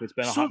remember correctly. It's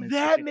been a So hot minute. since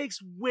that they-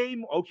 makes way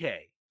more.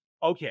 Okay.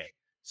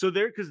 So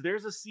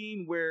there's a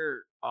scene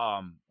where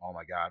oh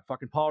my god,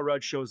 fucking Paul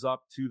Rudd shows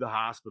up to the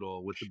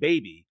hospital with the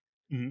baby,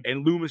 Mhm.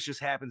 and Loomis just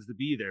happens to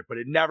be there, but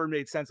it never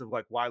made sense of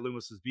like why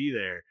Loomis would be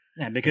there.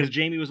 Yeah, because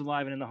Jamie was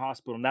alive and in the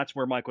hospital, and that's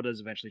where Michael does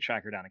eventually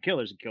track her down and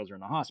kills her in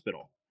the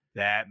hospital.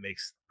 That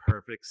makes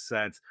perfect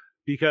sense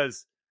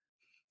because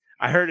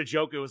I heard a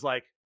joke. It was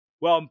like,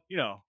 well,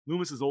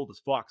 Loomis is old as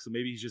fuck, so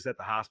maybe he's just at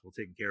the hospital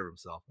taking care of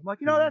himself. I'm like,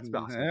 that's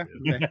possible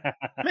Yeah.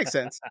 too. Makes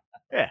sense.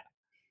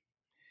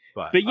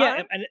 But But yeah,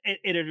 alright. and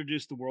it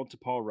introduced the world to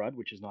Paul Rudd,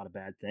 which is not a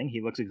bad thing.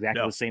 He looks exactly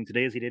No. the same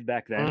today as he did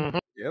back then.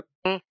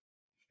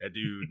 that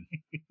dude.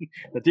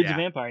 That dude's Yeah. a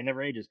vampire, he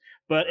never ages.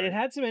 But Right. it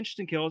had some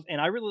interesting kills, and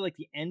I really like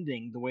the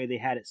ending, the way they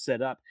had it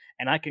set up.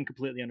 And I can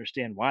completely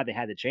understand why they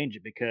had to change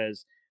it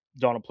because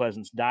Donald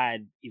Pleasance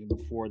died even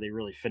before they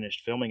really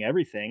finished filming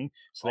everything.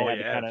 So they Oh, had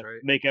to yeah, kind that's of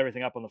right. make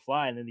everything up on the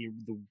fly. And then the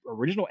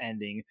original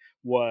ending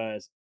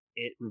was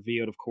it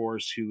revealed, of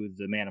course, who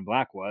the Man in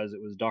Black was.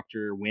 It was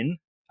Dr. Wynn,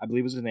 I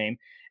believe was his name.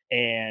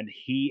 And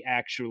he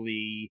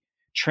actually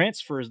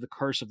transfers the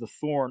curse of the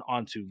thorn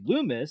onto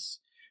Loomis,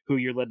 who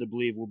you're led to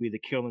believe will be the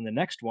kill in the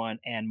next one,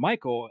 and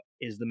Michael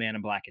is the Man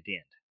in Black at the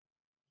end.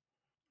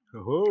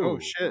 Oh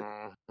shit.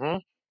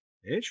 Mhm.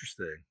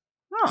 Interesting.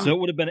 So it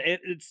would have been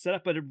it's set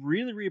up at a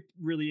really,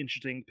 really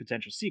interesting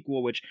potential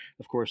sequel, which,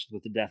 of course,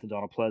 with the death of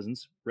Donald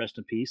Pleasance, rest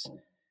in peace,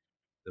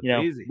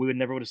 The we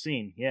never would have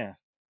seen. Yeah.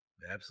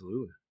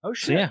 Absolutely. Oh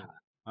So shit. yeah,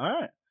 All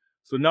right.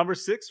 So number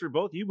 6 for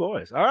both you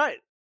boys. All right.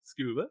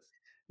 Scuba.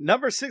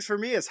 Number 6 for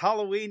me is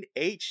Halloween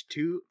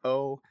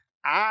H2O.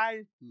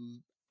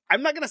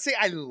 I'm not gonna say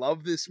I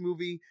love this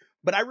movie,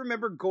 but I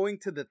remember going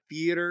to the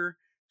theater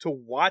to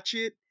watch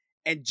it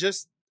and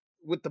just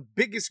with the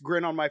biggest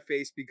grin on my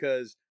face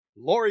because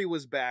Laurie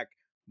was back,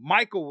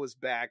 Michael was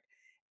back,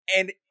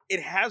 and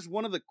it has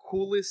one of the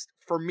coolest,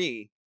 for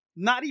me,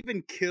 not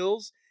even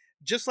kills,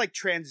 just like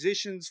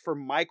transitions for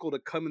Michael to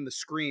come in the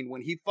screen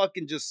when he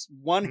fucking just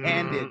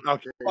one-handed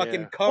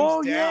fucking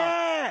comes down.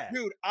 Yeah,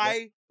 Dude,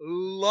 I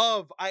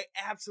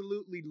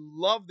absolutely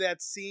love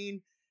that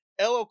scene.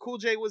 LL Cool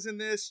J was in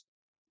this.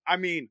 I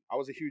mean, I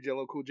was a huge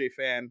LL Cool J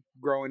fan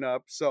growing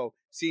up, so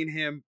seeing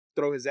him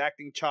throw his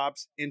acting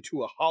chops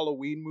into a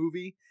Halloween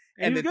movie,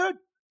 and he's good.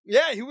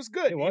 Yeah, he was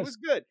good. He He was. was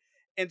good.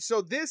 And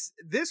so this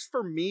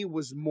for me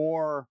was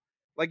more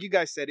like you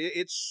guys said.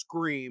 It's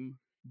Scream,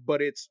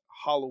 but it's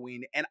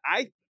Halloween, and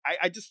I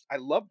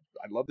love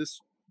this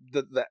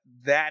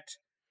that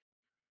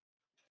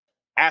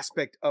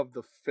aspect of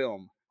the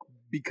film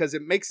because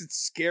it makes it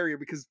scarier.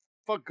 Because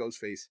fuck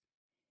Ghostface,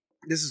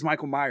 this is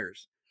Michael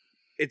Myers.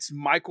 It's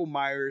Michael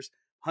Myers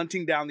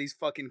hunting down these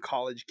fucking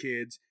college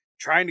kids,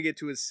 trying to get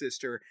to his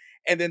sister,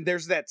 and then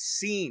there's that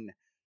scene,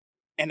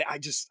 and I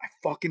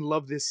fucking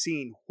love this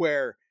scene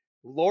where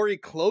Laurie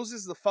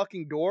closes the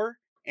fucking door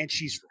and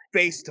she's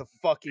face to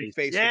fucking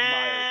face with Myers.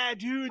 Yeah,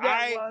 dude,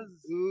 I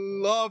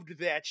loved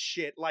that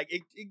shit. Like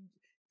it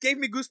gave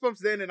me goosebumps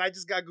then, and I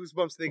just got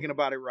goosebumps thinking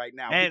about it right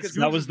now. And because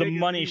that was the making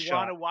money me shot.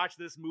 want to watch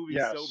this movie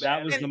Yes. so bad.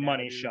 That was right the now,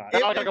 money dude. shot. Now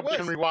I It gotta was.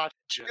 rewatch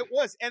it. It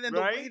was. And then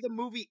the way Right? the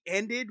movie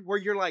ended, where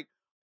you're like,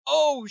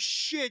 oh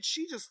shit,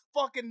 she just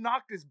fucking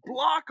knocked his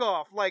block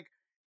off. Like,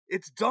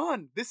 it's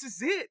done. This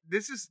is it.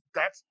 That's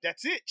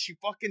it. She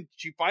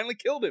finally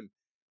killed him.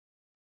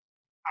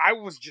 I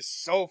was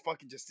just so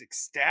fucking just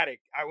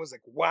ecstatic. I was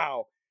like,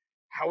 wow,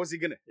 how is he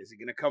gonna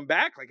come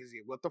back? Like,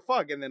 what the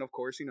fuck? And then of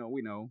course,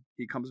 we know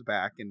he comes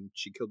back and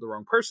she killed the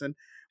wrong person.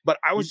 But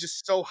I was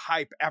just so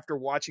hype after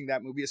watching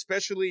that movie,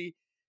 especially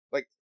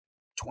like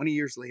 20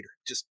 years later.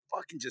 Just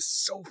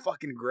so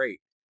fucking great.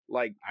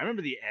 Like, I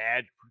remember the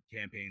ad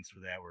campaigns for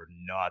that were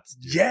nuts,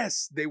 dude.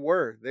 yes, they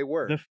were.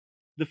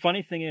 The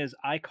funny thing is,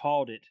 I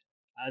called it.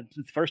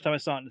 The first time I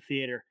saw it in the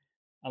theater,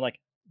 I'm like,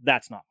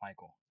 that's not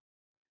Michael.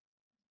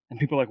 And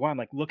people are like, why? I'm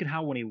like, look at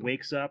how when he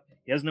wakes up,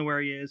 he doesn't know where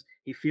he is.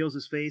 He feels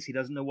his face. He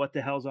doesn't know what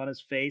the hell's on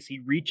his face. He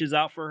reaches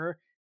out for her.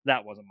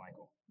 That wasn't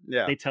Michael.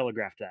 Yeah. They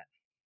telegraphed that.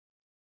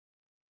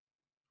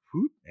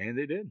 And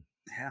they did.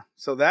 Yeah.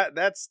 So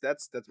that's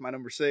my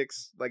number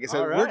 6. Like I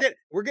said, All right.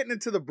 we're getting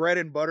into the bread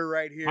and butter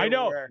right here. I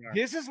know. where-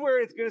 This is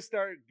where it's gonna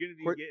be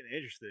We're- getting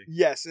interesting.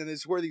 Yes, and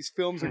it's where these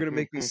films are gonna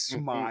make me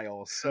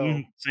smile.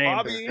 So Same.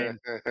 Bobby,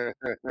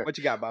 what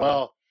you got, Bobby?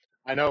 Well,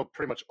 I know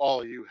pretty much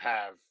all of you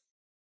have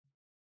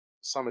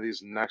some of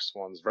these next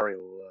ones very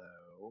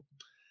low,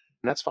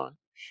 and that's fine.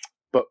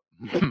 But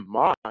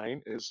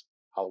mine is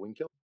Halloween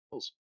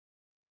Kills.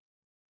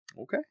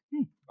 Okay.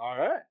 All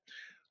right.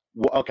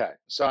 Well, okay,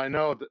 so I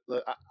know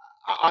that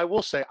I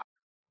will say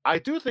I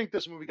do think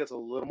this movie gets a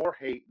little more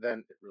hate than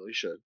it really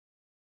should.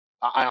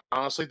 I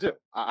honestly do.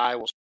 I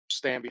will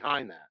stand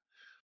behind that.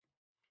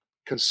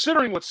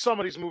 Considering what some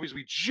of these movies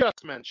we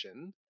just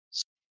mentioned,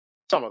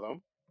 some of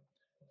them,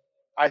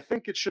 I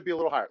think it should be a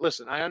little higher.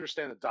 Listen, I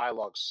understand the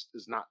dialogue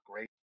is not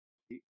great,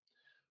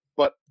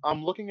 but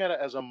I'm looking at it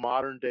as a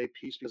modern day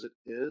piece because it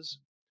is.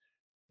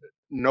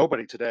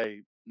 Nobody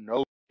today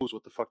knows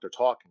what the fuck they're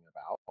talking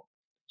about.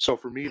 So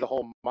for me, the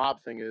whole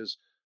mob thing is,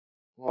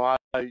 well,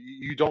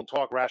 you don't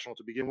talk rational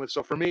to begin with.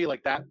 So for me,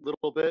 like that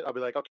little bit, I'll be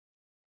like, okay,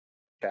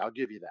 I'll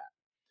give you that.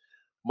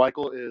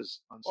 Michael is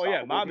Oh unstoppable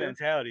yeah, mob here.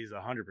 mentality is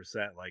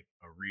 100% like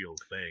a real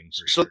thing.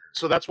 For So sure.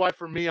 so that's why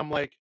for me, I'm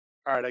like,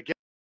 all right, I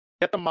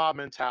get the mob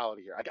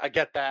mentality here. I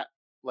get that.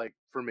 Like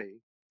for me,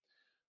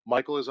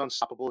 Michael is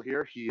unstoppable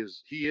here. He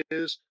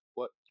is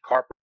what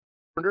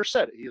Carpenter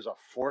said. He is a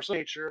force of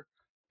nature,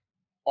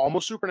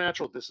 almost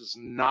supernatural. This is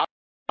not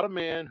a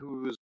man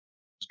who is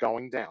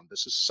going down.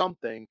 This is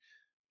something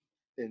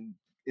in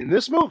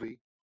this movie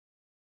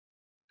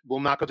will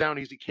not go down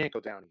easy. Can't go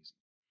down easy.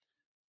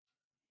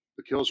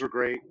 The kills are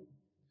great.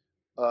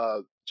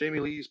 Jamie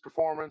Lee's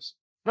performance,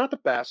 not the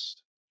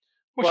best.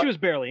 Well, But- she was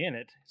barely in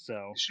it,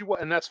 so She was,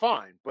 and that's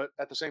fine. But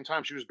at the same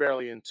time, she was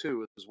barely in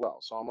 2 as well.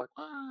 So I'm like,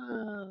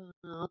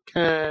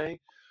 okay.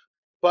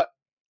 But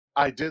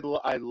I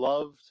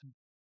loved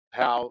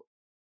how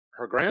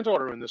her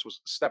granddaughter in this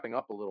was stepping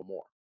up a little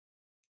more,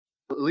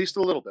 at least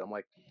a little bit. I'm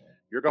like,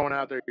 you're going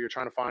out there, you're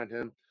trying to find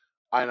him,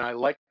 and I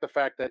like the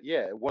fact that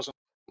it wasn't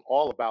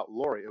all about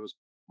Laurie. It was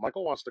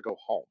Michael wants to go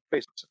home,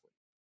 basically,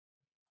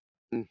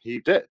 and he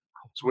did.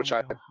 Which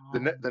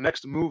the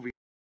next movie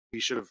he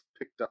should have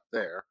picked up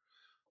there.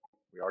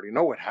 We already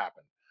know what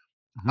happened.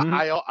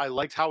 I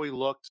liked how he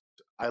looked.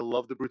 I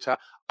loved the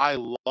brutality. I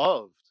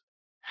loved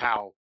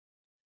how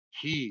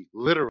he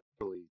literally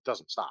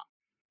doesn't stop.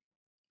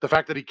 The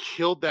fact that he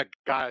killed that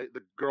guy,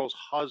 the girl's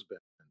husband,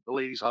 the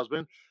lady's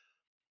husband,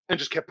 and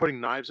just kept putting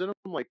knives in him.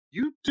 I'm like,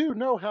 you do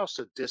know how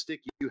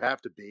sadistic you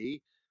have to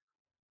be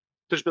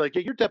to just be like,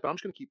 yeah, you're dead, but I'm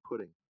just gonna keep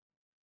putting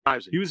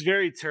knives in He you. was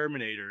very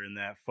Terminator in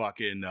that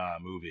fucking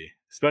movie,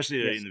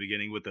 especially Yes. in the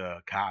beginning with the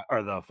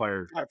or the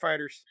fire.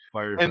 Firefighters.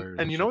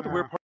 And you know what the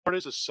weird part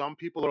is? Some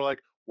people are like,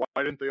 why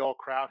didn't they all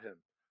crowd him?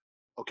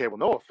 Okay, well,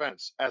 no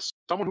offense. As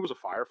someone who was a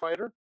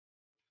firefighter,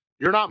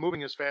 you're not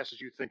moving as fast as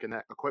you think in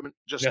that equipment.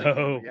 Just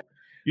No.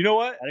 You know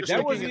what? That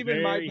That wasn't is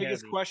even my very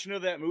biggest heavy. question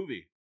of that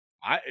movie.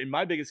 And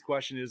my biggest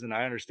question is, and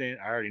I understand,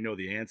 I already know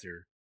the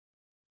answer,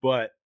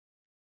 but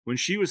when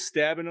she was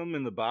stabbing him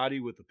in the body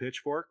with the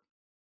pitchfork,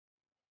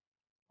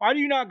 why do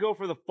you not go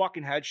for the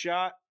fucking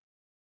headshot?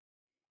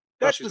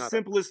 That's she's the not that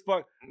simplest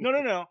fuck.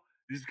 No.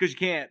 Just because you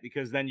can't,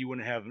 because then you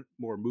wouldn't have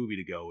more movie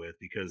to go with,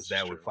 because This is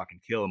that would true.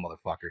 fucking kill a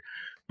motherfucker.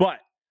 But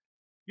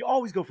you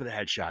always go for the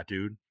headshot,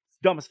 dude. It's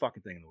the dumbest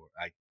fucking thing in the world.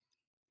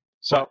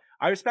 So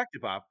I respect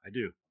it, Bob. I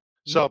do.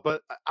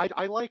 but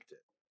I liked it.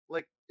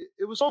 Like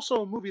it was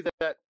also a movie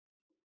that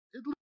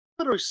it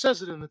literally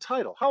says it in the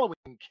title.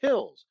 Halloween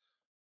Kills.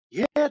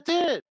 Yeah, it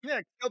did. Yeah,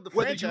 it killed the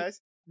Whether you-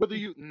 franchise. Whether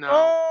you no,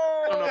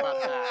 I don't know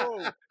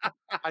about that.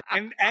 I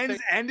And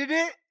think- ended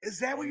it? Is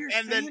that what you're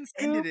And saying? then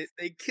ended it.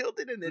 They killed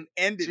it and then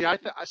ended See,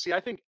 it. I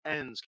think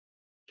ends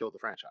killed the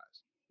franchise,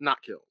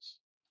 not kills.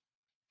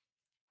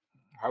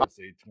 I would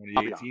say I'll be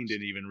 2018 honest.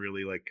 didn't even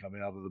really like come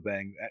out of the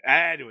bang.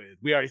 Anyways,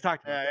 we already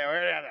talked about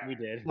that. We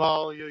did.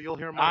 Well, you'll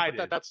hear more. I But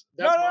did. that's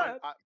No, mine.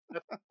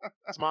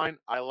 That's mine.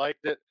 I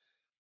liked it.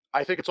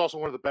 I think it's also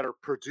one of the better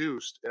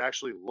produced. It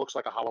actually looks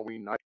like a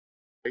Halloween night.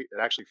 It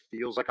actually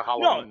feels like a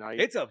Halloween No, night.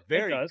 it's a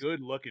very does.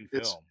 good looking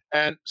It's- film.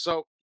 And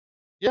so,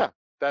 yeah,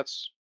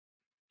 that's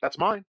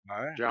mine.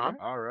 All right, John?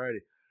 All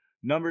righty.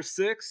 Number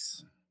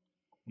 6.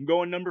 I'm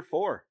going number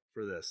 4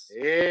 for this.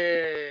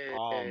 Hey.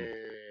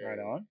 Right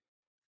on.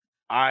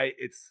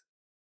 It's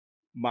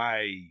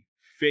my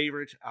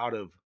favorite out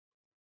of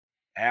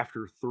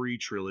After 3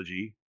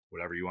 trilogy,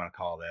 whatever you want to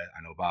call that.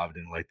 I know Bob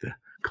didn't like the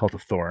Cult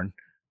of Thorn,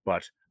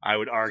 but I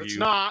would argue It's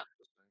not.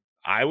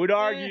 I would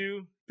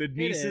argue the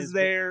niece is, is but-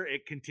 there.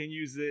 It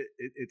continues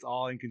it's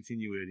all in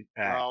continuity.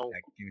 No.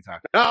 Can we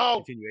talk? No.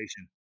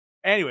 Continuation.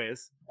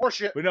 Anyways,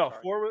 Horseshit. but no,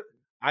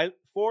 Sorry.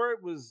 4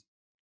 was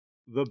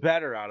the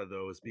better out of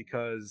those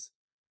because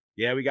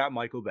yeah, we got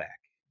Michael back.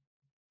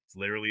 It's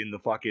literally in the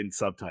fucking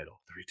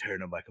subtitle. The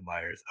Return of Michael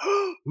Myers.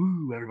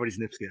 Ooh, everybody's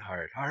nips get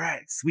hard. All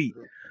right, sweet.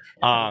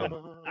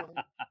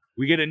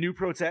 We get a new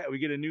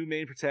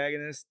main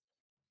protagonist.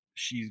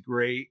 She's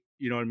great.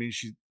 You know what I mean?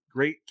 She's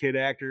great kid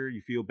actor.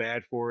 You feel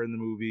bad for her in the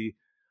movie.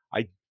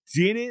 I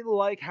didn't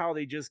like how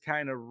they just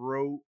kind of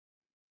wrote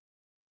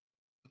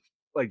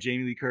like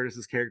Jamie Lee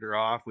Curtis's character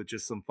off with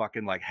just some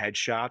fucking like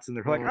headshots, and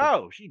they're like,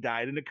 "Oh, she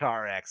died in a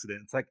car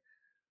accident." It's like,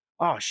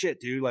 "Oh shit,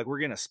 dude! Like we're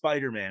getting a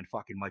Spider-Man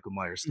fucking Michael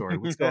Myers story.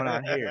 What's going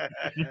on here?"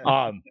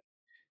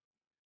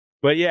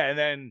 But yeah, and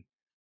then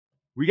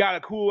we got a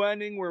cool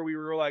ending where we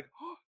were like,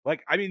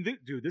 like I mean,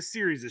 dude, this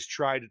series has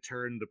tried to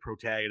turn the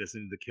protagonist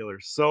into the killer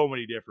so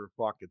many different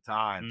fucking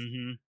times.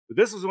 Mm-hmm. But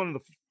this was one of the,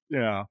 this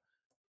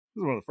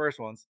was one of the first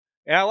ones,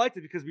 and I liked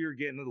it because we were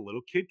getting the little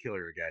kid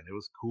killer again. It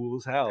was cool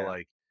as hell, Yeah.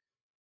 like,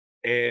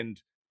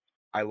 and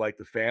I liked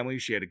the family.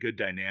 She had a good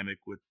dynamic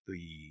with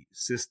the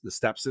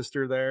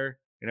stepsister there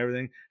and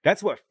everything.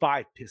 That's what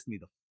 5 pissed me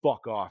the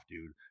fuck off,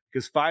 dude.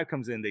 Because 5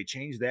 comes in, they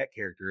change that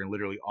character and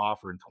literally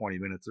offer in 20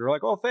 minutes. They're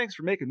like, "Oh, thanks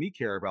for making me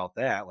care about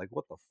that." Like,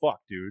 what the fuck,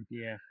 dude?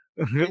 Yeah.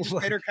 They just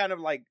made her kind of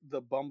like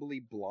the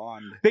bumbly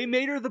blonde. They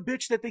made her the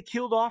bitch that they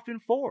killed off in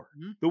 4,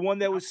 Mhm. the one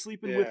that was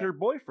sleeping with Yeah. her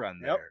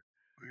boyfriend Yep. there.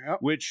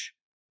 Yep. Which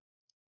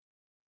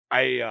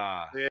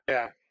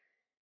Yeah.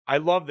 I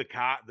love the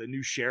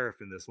new sheriff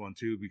in this one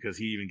too, because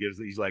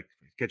he's like,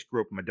 "Catch you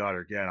up with my daughter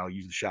again, I'll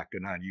use the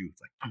shotgun on you."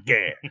 It's like,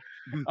 yeah.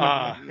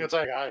 It's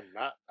like I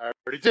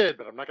already did,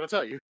 but I'm not going to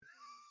tell you.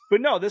 But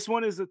no, this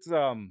one it's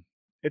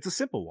a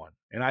simple one,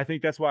 and I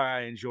think that's why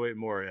I enjoy it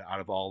more out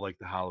of all like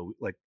the Halloween,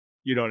 like,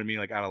 you know what I mean,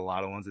 like out of a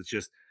lot of ones. It's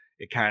just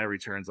it kind of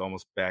returns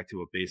almost back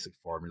to a basic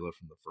formula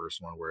from the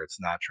first one, where it's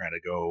not trying to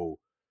go.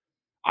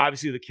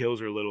 Obviously, the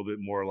kills are a little bit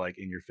more like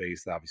in your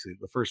face. Obviously,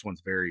 the first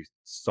one's very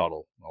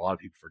subtle. A lot of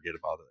people forget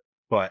about it,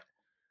 but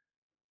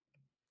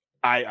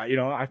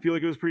I feel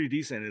like it was pretty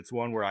decent. It's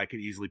one where I could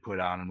easily put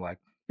on and like,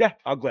 yeah,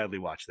 I'll gladly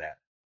watch that.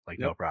 Like,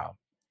 no problem.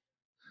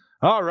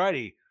 All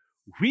righty.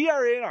 We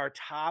are in our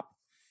top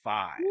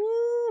 5.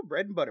 Woo,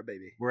 bread and butter,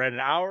 baby. We're at 1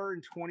 hour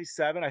and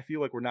 27. I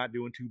feel like we're not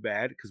doing too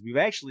bad because we've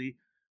actually,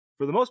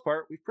 for the most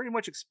part, we've pretty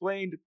much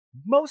explained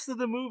most of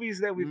the movies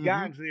that we've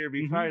gotten to here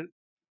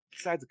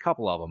besides a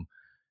couple of them.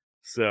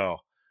 So,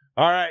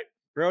 all right,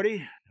 Brody,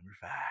 number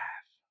 5.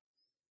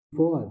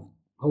 5,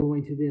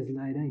 Halloween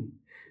 2018.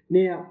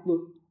 Now,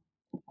 look,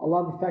 I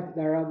love the fact that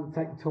they were able to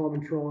take the time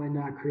and try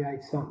and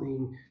create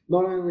something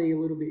not only a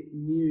little bit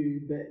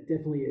new, but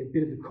definitely a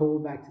bit of a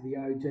callback to the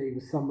OG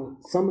with some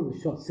of the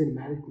shots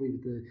cinematically,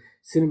 with the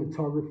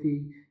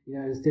cinematography. You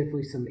know, there's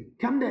definitely some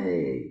come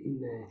day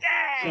in there.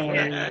 So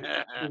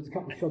there's a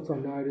couple of shots I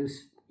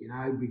noticed. You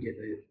know, we get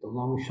the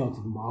long shots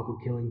of Michael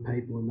killing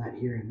people and that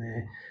here and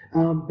there.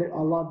 But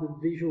I love the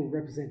visual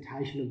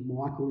representation of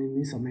Michael in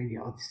this. I mean,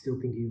 I still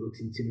think he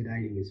looks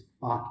intimidating as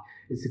fuck.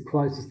 It's the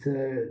closest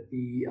to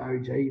the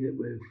OG that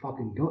we've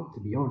fucking got, to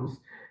be honest.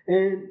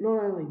 And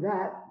not only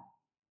that,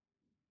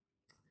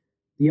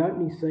 the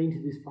opening scene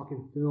to this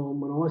fucking film,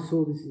 when I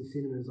saw this in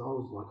cinemas, I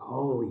was like,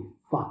 holy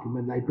fuck. And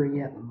when they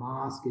bring out the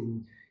mask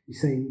and you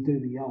see him do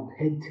the old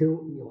head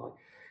tilt, and you're like,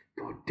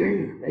 God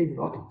damn, even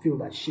I can feel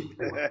that shit.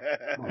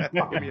 My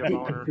fucking me a dick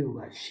boner. can feel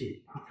that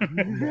shit.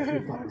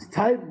 It's like this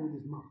table with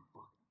this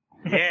motherfucker.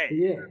 Yeah.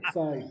 Yeah,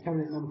 so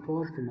coming at number 5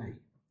 for me.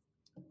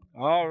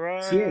 All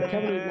right. So yeah,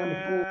 coming in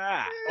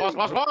at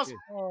number 4. Pause.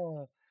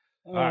 Oh,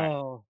 right.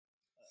 oh.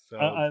 So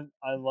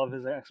I love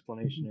his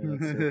explanation here.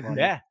 That's so funny.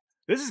 yeah,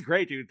 this is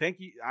great, dude. Thank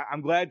you.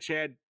 I'm glad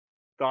Chad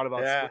thought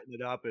about Yeah. splitting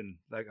it up, and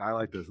like I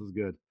like this. This is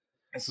good.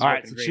 This is All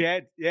right, working so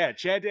great.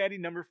 Chad Daddy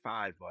number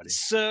 5, buddy.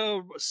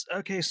 So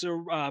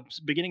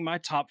beginning my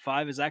top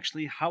 5 is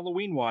actually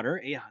Halloween water.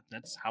 Yeah,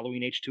 that's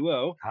Halloween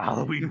H2O.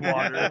 Halloween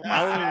water.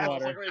 Halloween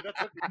water.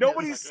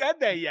 Nobody said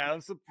that yet. I'm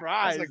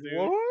surprised. like, dude.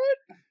 what?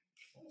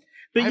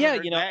 But I yeah,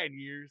 haven't you heard know, that in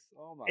years.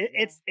 Oh my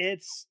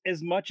it's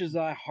as much as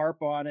I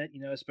harp on it,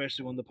 you know,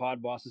 especially when the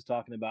pod boss is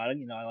talking about it.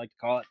 You know, I like to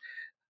call it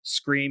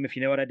Scream, if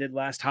you know what I did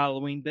last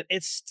Halloween, but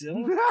it's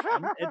still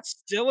fun. It's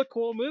still a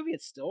cool movie.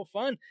 It's still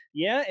fun.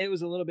 Yeah, it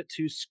was a little bit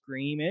too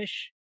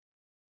Scream-ish,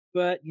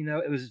 but you know,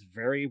 it was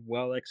very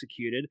well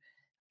executed.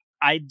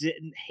 I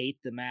didn't hate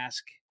The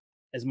Mask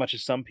as much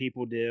as some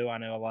people do. I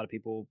know a lot of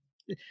people,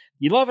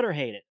 you love it or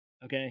hate it.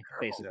 Okay,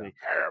 basically.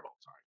 Terrible.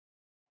 Sorry.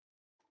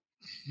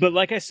 But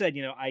like I said,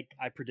 you know, I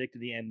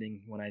predicted the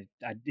ending when I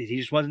he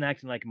just wasn't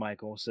acting like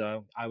Michael,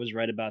 so I was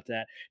right about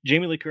that.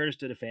 Jamie Lee Curtis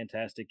did a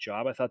fantastic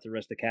job. I thought the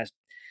rest of the cast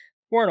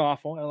weren't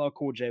awful. LL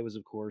Cool J was,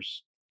 of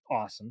course,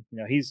 awesome. You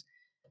know,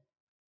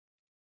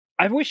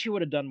 I wish he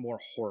would have done more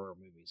horror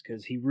movies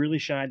because he really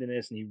shined in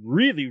this, and he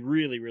really,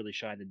 really, really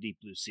shined in Deep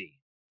Blue Sea.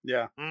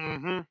 Yeah.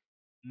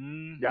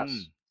 Mm-hmm.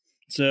 Yes.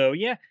 So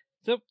yeah,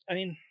 so I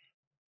mean,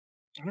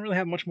 I don't really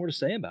have much more to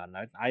say about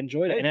it. I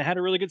enjoyed it, and it had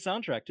a really good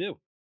soundtrack too.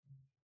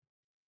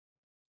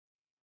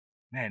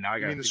 Man, now I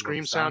You got mean the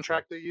Scream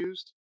soundtrack they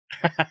used?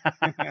 Was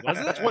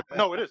it? That's what?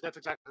 No, it is. That's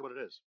exactly what it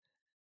is.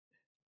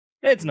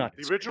 It's not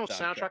The original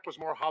soundtrack was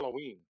more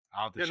Halloween.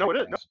 I'll have to Yeah, check no, it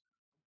is. that.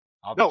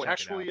 I'll have to No, check it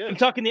actually is. I'm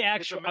talking the It's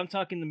actual. I'm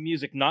talking the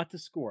music, not the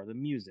score. The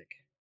music.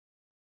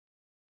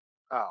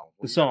 Oh, well,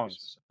 The you gotta be songs.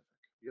 specific.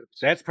 You gotta be That's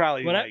specific.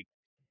 probably When I- like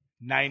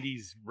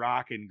 90s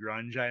rock and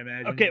grunge, I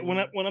imagine. Okay,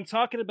 when I'm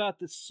talking about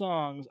the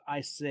songs,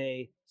 I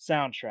say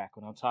soundtrack.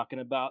 When I'm talking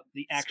about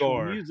the actual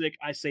Score. music,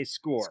 I say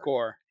score.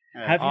 Score.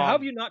 Yeah. How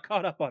have you not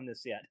caught up on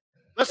this yet?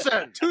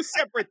 Listen. Two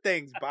separate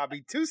things,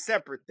 Bobby. Two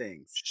separate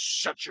things.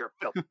 Shut your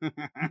filth.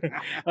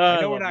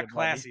 I know we're love not you, buddy.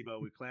 classy,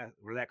 but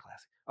we're that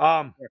classy.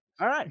 All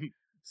right.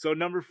 So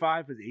number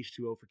 5 is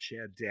H2O for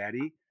Chad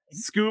Daddy.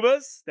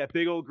 Scubas, that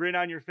big old grin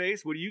on your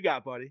face. What do you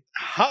got, buddy?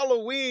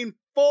 Halloween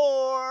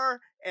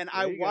 4, and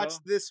I There you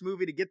watched go. this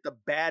movie to get the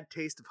bad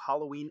taste of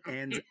Halloween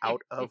ends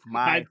out of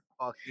my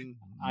fucking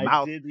I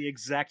mouth. did the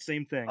exact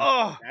same thing.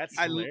 Oh, That's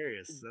I-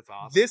 hilarious. That's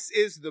awesome. this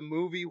is the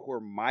movie where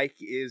Mike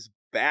is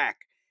back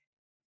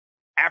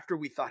after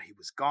we thought he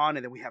was gone,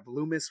 and then we have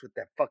Loomis with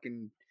that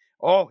fucking.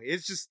 Oh,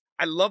 it's just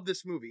I love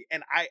this movie,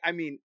 and I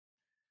mean,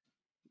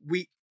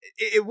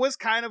 it was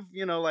kind of,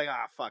 you know, like,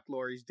 fuck,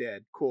 Laurie's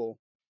dead, cool,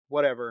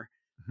 whatever.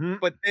 Mhm.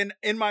 But then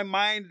in my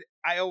mind,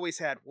 I always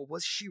had, well,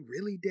 was she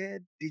really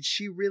dead? Did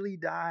she really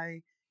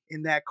die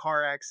in that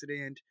car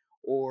accident?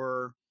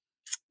 Or,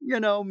 you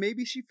know,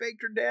 maybe she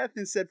faked her death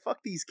and said, fuck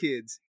these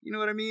kids. You know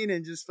what I mean?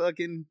 And just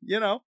fucking, you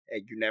know,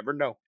 hey, you never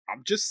know.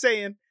 I'm just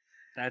saying.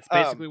 That's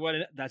basically what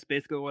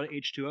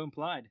H2O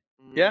implied.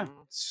 Yeah.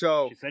 Mhm.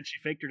 So She said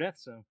she faked her death.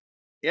 So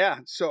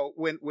yeah. So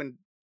when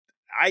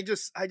I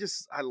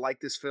like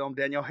this film.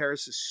 Danielle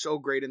Harris is so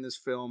great in this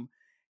film.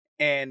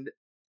 And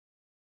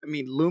I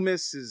mean,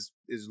 Loomis is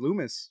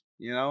Loomis,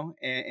 you know,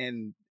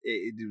 and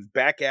it was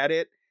back at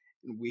it.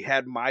 And we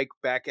had Mike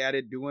back at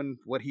it doing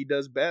what he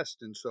does best.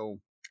 And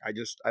so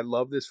I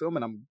love this film,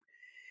 and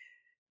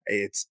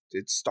it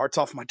starts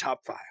off my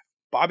top 5.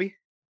 Bobby?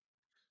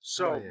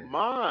 So yeah.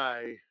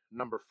 my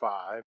number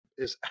 5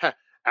 is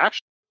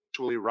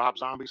actually Rob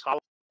Zombie's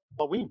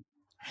Halloween.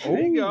 There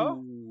you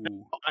go.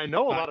 Ooh. I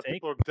know a Hot lot of take.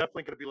 people are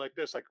definitely going to be like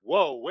this, like,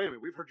 whoa, wait a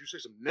minute, we've heard you say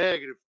some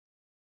negative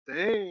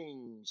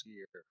things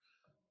here.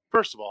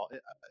 First of all,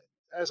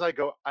 as I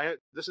go,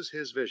 this is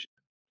his vision.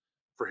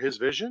 For his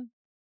vision,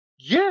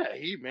 yeah,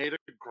 he made a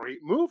great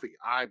movie.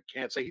 I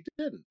can't say he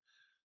didn't.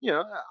 You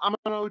know, I'm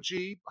an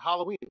OG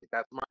Halloween.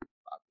 That's my,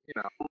 you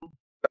know,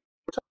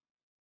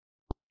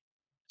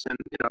 and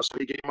you know, so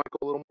he gave Michael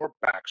a little more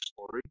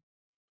backstory.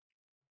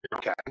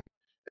 Okay,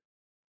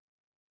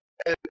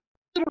 and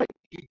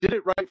he did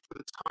it right for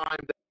the time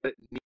that it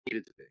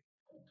needed to be.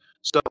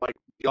 So, like,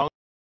 young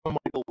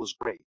Michael was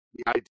great.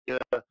 The idea,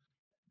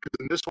 because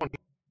in this one,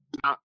 he's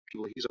not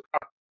evil, he's a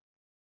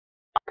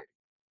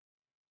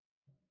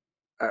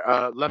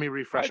product. Let me I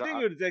refresh. think it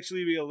would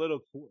actually be a little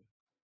cool.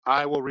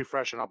 I will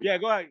refresh and I'll be Yeah,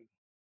 back. go ahead.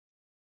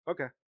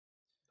 Okay.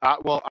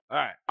 Well, All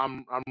right.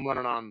 I'm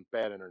running on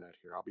bad internet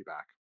here. I'll be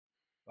back.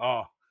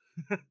 Oh,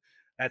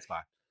 that's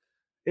fine.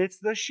 It's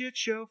the shit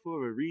show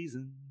for a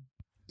reason.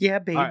 Yeah,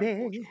 All right.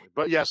 Unfortunately.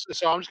 But yes,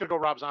 so I'm just gonna go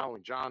Rob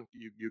Zombie. John,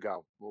 you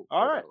go. We'll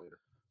All go right. there later.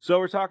 So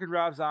we're talking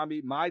Rob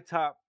Zombie. My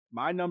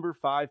number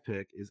 5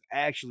 pick is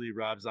actually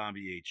Rob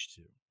Zombie H2.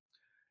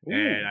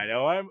 And I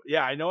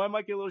know I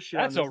might get a little shit.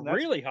 that's on a this, and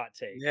really hot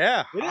take.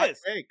 Yeah, It hot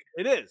is. take.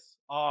 It is.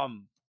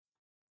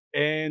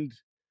 And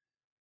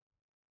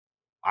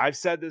I've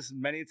said this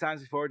many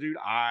times before, dude.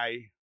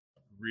 I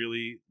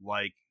really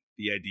like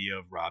the idea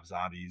of Rob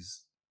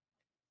Zombie's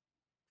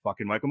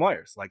fucking Michael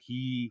Myers. Like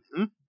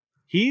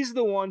he's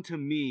the one to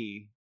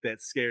me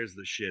that scares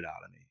the shit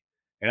out of me.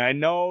 And I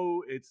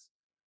know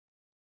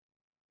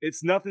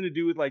it's nothing to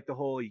do with like the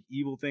whole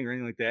evil thing or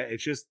anything like that.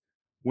 It's just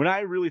when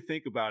I really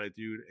think about it,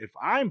 dude, if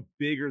I'm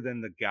bigger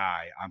than the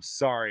guy, I'm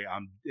sorry.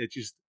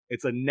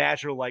 It's a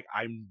natural, like,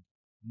 I'm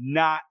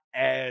not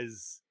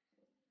as,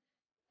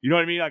 you know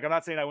what I mean? Like, I'm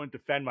not saying I wouldn't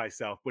defend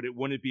myself, but it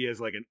wouldn't be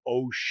as like an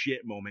oh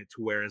shit moment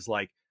to where it's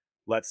like,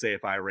 let's say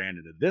if I ran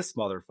into this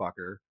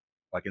motherfucker,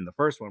 like in the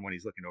first one when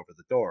he's looking over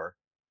the door,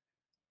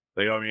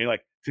 you know what I mean?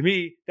 Like, to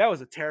me, that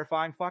was a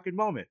terrifying fucking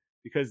moment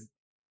because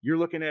you're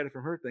looking at it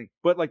from her thing.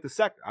 But like the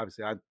second,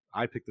 obviously,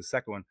 I picked the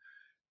second one.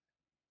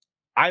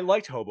 I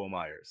liked Hobo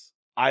Myers.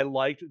 I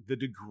liked the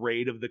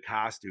degrade of the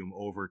costume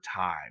over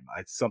time.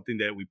 It's something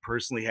that we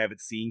personally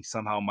haven't seen.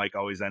 Somehow Mike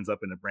always ends up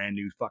in a brand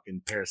new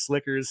fucking pair of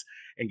slickers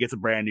and gets a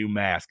brand new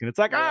mask. And it's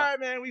like, all right,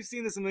 man, we've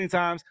seen this a million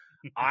times.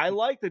 I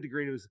like the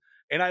degrade of,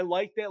 and I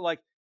like that, like,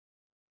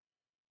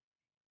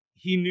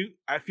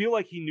 I feel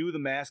like he knew the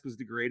mask was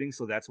degrading,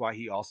 so that's why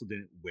he also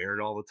didn't wear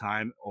it all the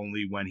time,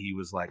 only when he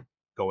was like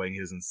going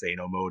his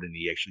insano mode and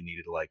he actually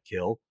needed to like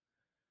kill.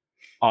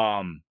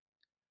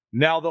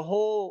 Now the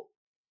whole,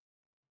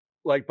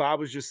 like Bob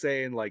was just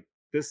saying, like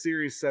this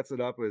series sets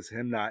it up as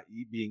him not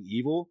being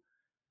evil.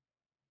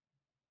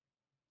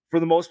 For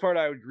the most part,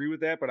 I would agree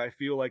with that, but I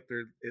feel like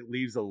it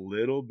leaves a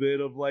little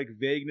bit of like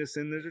vagueness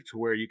in there to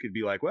where you could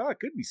be like, well, it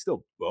could be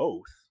still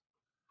both.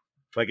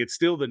 Like it's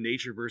still the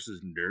nature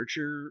versus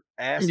nurture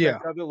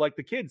aspect of it. Like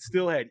the kid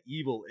still had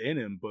evil in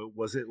him, but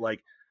was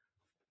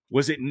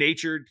it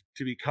natured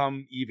to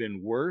become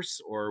even worse,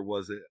 or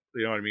was it,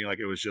 you know what I mean? Like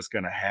it was just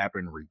going to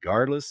happen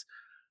regardless.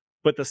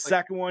 But the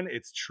second one,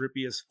 it's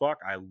trippy as fuck.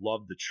 I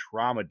love the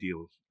trauma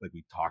deal, like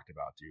we talked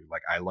about, dude.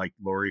 Like I like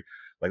Laurie.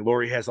 Like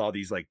Laurie has all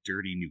these like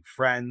dirty new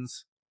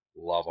friends.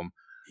 Love them.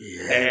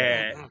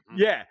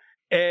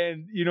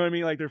 And you know what I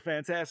mean? Like they're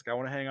fantastic. I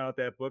want to hang out at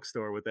that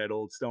bookstore with that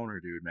old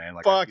stoner dude, man.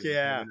 Like fuck I feel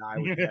like him and I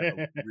would have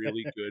a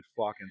really good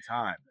fucking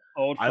time.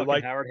 Old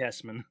fucking Howard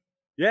Hessman.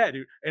 Yeah,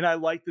 dude. And I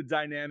like the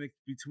dynamic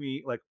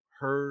between like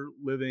her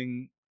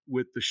living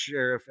with the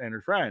sheriff and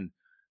her friend.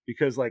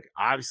 Because like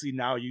obviously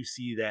now you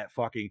see that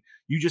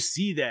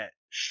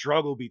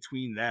struggle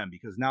between them,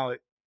 because now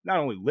not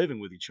only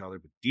living with each other,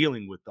 but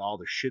dealing with all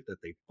the shit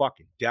that they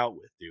fucking dealt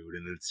with, dude.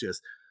 And it's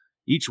just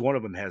each one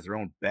of them has their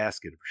own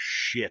basket of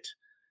shit.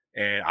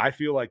 And I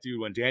feel like,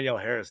 dude, when Danielle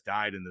Harris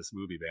died in this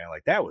movie, man,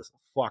 like that was a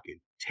fucking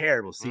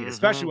terrible scene,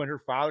 especially when her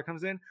father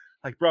comes in.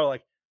 Like, bro,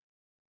 like,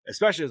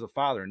 especially as a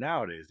father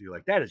nowadays, dude,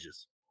 like that is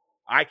just,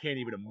 I can't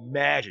even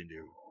imagine,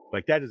 dude.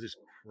 Like that is just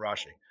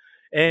crushing.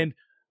 And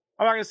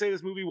I'm not gonna say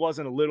this movie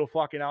wasn't a little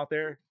fucking out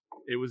there.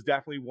 It was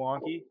definitely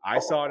wonky. I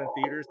saw it in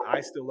theaters. I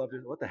still loved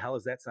it. What the hell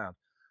is that sound?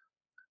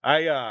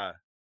 I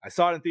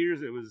saw it in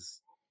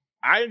theaters.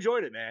 I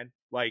enjoyed it, man.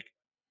 Like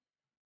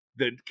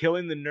the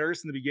killing the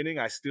nurse in the beginning,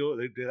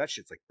 that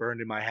shit's like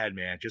burned in my head,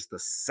 man. Just the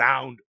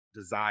sound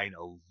design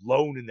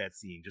alone in that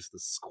scene, just the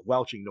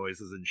squelching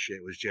noises and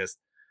shit was just,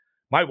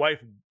 my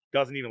wife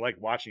doesn't even like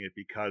watching it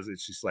because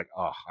it's just like,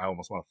 oh, I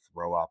almost want to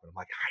throw up. And I'm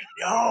like,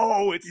 I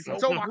know, it's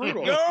so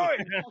brutal.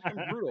 It's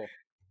fucking brutal.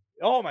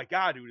 Oh my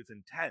God, dude, it's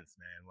intense,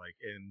 man. Like,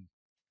 and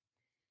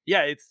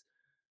yeah,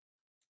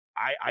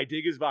 I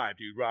dig his vibe,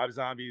 dude. Rob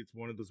Zombie, it's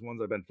one of those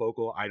ones I've been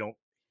vocal. I don't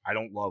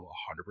love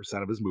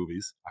 100% of his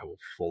movies. I will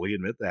fully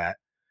admit that.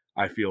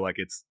 I feel like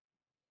it's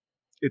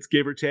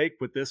give or take,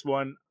 but this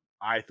one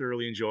I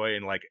thoroughly enjoy.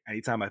 And like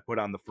anytime I put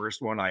on the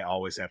first one, I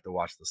always have to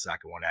watch the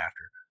second one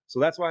after. So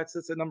that's why it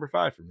sits at number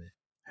 5 for me.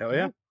 Hell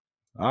yeah.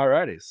 All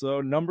righty.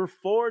 So number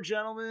 4,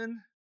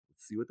 gentlemen.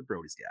 Let's see what the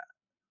Brody's got.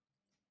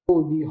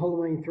 Would be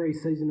Halloween 3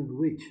 Season of the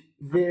Witch.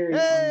 Very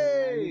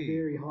underrated,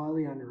 very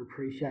highly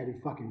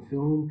underappreciated fucking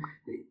film.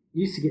 It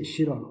used to get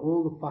shit on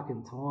all the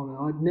fucking time, and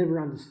I never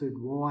understood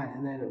why.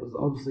 And then it was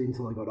obviously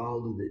until I got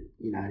older that,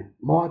 you know,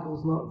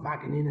 Michael's not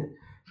fucking in it.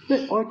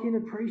 But I can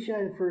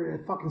appreciate it for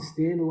a fucking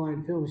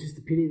standalone film. It's just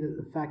a pity that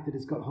the fact that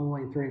it's got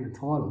Halloween 3 in the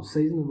title.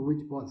 Season of the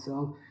Witch by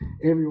itself,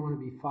 everyone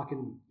would be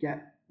fucking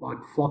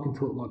flocking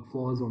to it like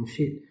flies on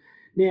shit.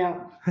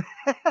 Now,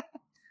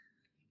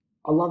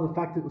 I love the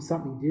fact that it was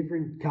something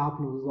different.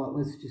 Carpenter was like,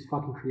 let's just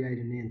fucking create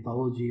an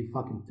anthology of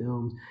fucking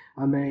films.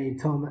 I mean,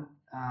 Tom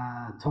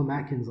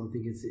Atkins, I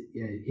think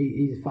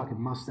he's a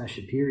fucking mustache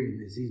superior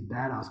in this. He's a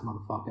badass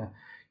motherfucker.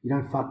 You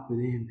don't fuck with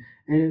him.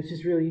 And it was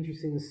just really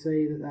interesting to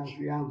see that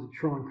they were able to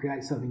try and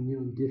create something new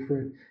and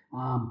different.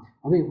 I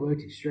think it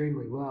worked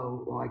extremely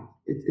well. Like,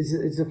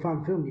 it's a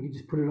fun film. You can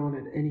just put it on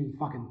at any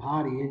fucking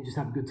party and just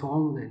have a good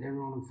time with it, and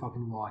everyone would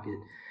fucking like it.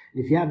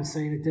 And if you haven't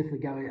seen it, definitely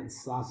go out and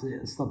suss it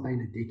and stop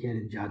being a dickhead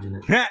and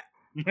judging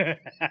it.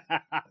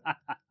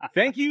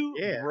 Thank you,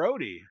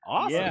 Brody.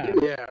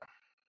 Awesome. Yeah.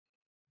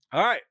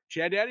 All right,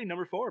 Chad Daddy,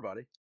 number 4,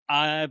 buddy.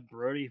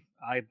 Brody,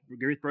 I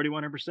agree with Brody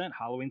 100%.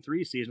 Halloween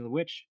 3, Season of the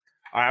Witch.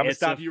 All right, I'm going to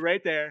stop you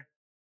right there,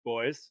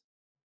 boys.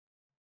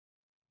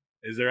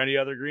 Is there any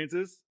other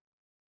grievances?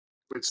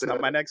 It's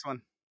not my next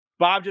one.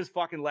 Bob just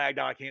fucking lagged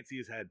out. I can't see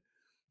his head.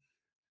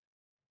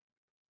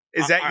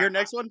 Is that your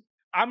next one?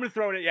 I'm gonna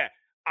throw it in. Yeah,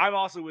 I'm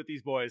also with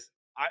these boys.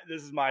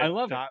 This is my I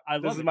love it. top, I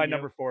this love is it, my you know.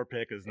 number 4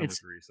 pick is number It's-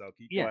 3. So go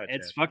Yeah, ahead,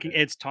 it's Chad. fucking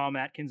it's Tom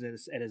Atkins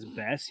at his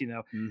best, you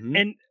know. Mhm.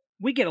 And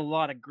we get a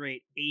lot of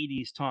great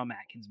 80s Tom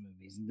Atkins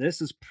movies. And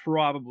this is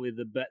probably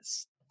the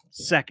best,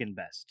 second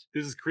best.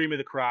 This is cream of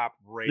the crop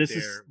right This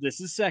there.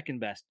 is second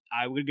best.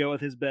 I would go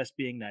with his best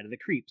being Night of the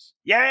Creeps.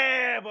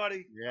 Yeah,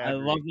 buddy. Yeah, I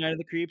love Night of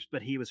the Creeps,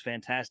 but he was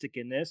fantastic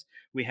in this.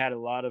 We had a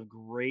lot of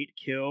great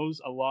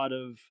kills, a lot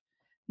of.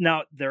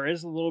 Now, there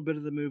is a little bit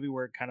of the movie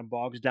where it kind of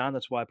bogs down.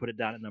 That's why I put it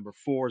down at number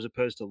 4 as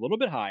opposed to a little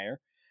bit higher.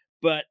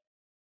 But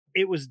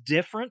it was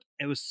different.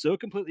 It was so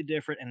completely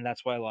different, and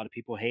that's why a lot of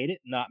people hate it.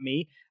 Not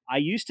me. I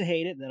used to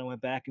hate it, then I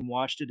went back and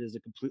watched it as a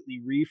completely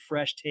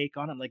refreshed take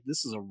on it. I'm like,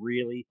 this is a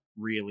really,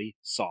 really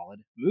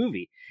solid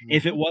movie.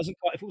 If it wasn't,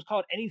 if it was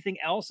called anything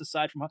else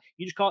aside from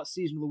you just call it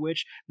Season of the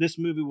Witch, this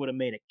movie would have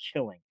made a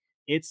killing.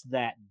 It's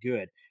that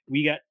good.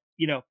 We got,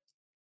 you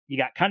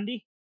got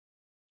Kundi.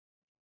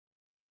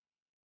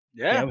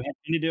 Yeah. We had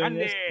Kundi doing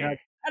this.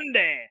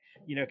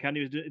 Kundi.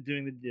 Kundi was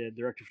doing the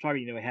director of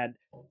photography. We had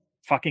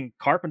fucking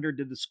Carpenter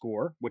did the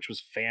score, which was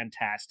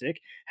fantastic.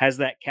 Has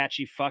that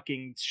catchy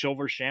fucking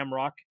Silver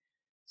Shamrock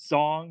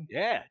song.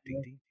 Yeah. Ding, ding,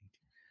 ding, ding.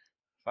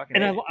 Fucking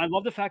And A. I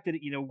love the fact that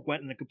it,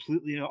 went in a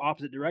completely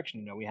opposite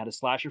direction. We had a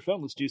slasher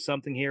film. Let's do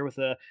something here with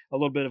a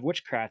little bit of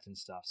witchcraft and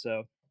stuff.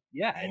 So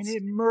yeah, And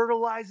it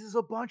myrtleizes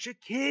a bunch of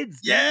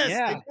kids. dude. Yes,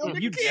 yeah, they killed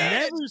the you kids.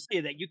 never see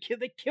that.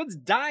 The kids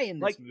die in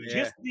this Like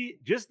movie.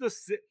 just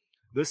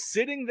the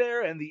sitting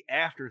there and the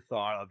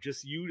afterthought of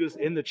just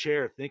in the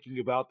chair thinking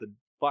about the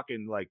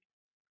fucking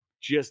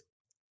just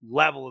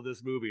level of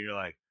this movie. And you're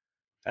like,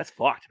 that's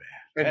fucked, man.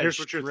 And That here's is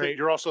what you're straight thinking.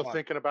 You're also fucked.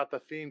 thinking about the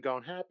theme,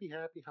 going happy,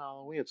 happy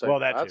Halloween. It's like, Well,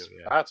 that that's too,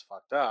 yeah. that's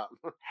fucked up.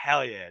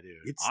 Hell yeah, dude.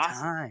 It's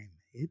Awesome. time.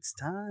 It's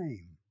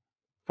time.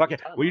 Fuck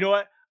it. Time Well, you out. know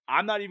what?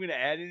 I'm not even gonna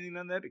add anything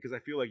on that because I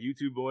feel like you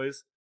two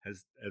boys have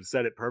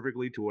said it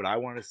perfectly to what I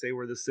want to say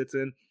where this sits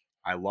in.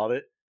 I love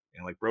it.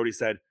 And like Brody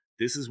said,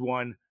 this is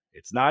one,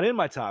 it's not in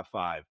my top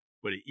 5,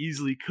 but it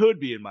easily could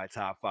be in my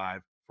top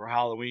 5 for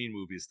Halloween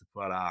movies to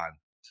put on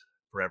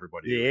for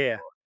everybody. to Yeah. enjoy.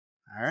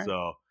 All right.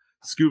 So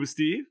Scuba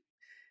Steve.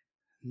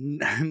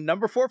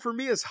 Number 4 for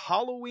me is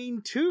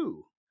Halloween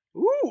 2.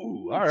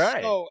 Ooh, all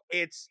right. So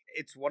it's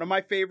one of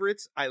my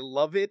favorites. I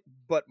love it,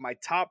 but my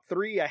top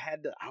 3, I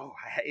had to.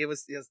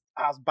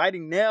 I was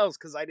biting nails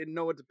because I didn't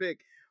know what to pick.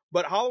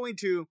 But Halloween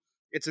 2,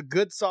 it's a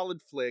good, solid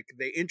flick.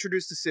 They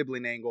introduced the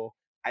sibling angle.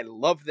 I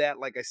love that.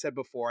 Like I said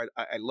before,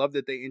 I love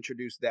that they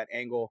introduced that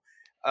angle.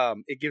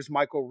 It gives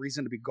Michael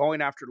reason to be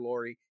going after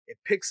Laurie. It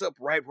picks up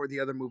right where the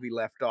other movie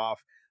left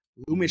off.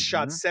 Loomis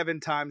shot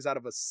 7 times out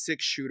of a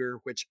 6-shooter,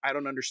 which I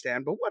don't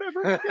understand, but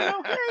whatever.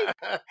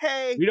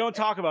 Hey. We don't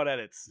talk about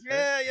edits.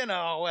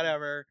 Yeah,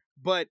 whatever.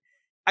 But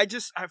I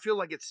feel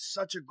like it's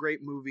such a great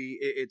movie.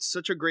 It's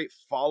such a great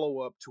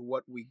follow-up to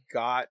what we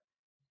got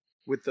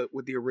with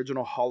the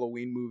original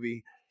Halloween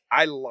movie.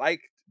 I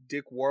liked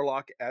Dick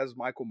Warlock as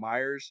Michael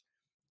Myers.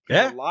 He's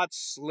Yeah. a lot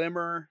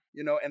slimmer,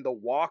 and the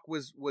walk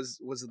was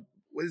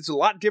a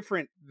lot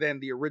different than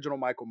the original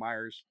Michael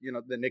Myers,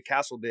 that Nick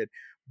Castle did.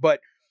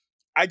 But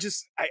I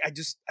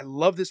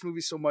love this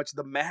movie so much.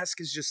 The mask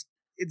is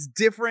it's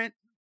different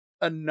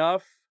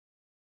enough,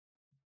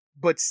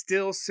 but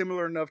still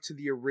similar enough to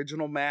the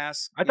original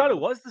mask. I thought it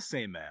was the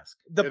same mask.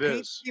 The It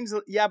paint is. seems,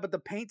 but the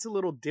paint's a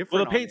little different.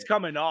 Well, the on paint's it.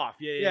 coming off.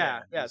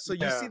 Yeah. So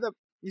Yeah.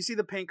 you see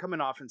the paint coming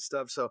off and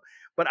stuff. So,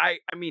 but I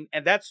mean,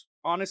 and that's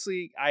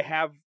honestly, I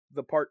have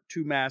the Part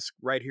 2 mask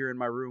right here in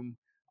my room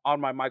on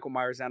my Michael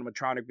Myers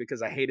animatronic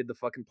because I hated the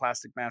fucking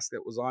plastic mask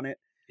that was on it.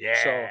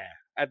 Yeah. So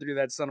I had to do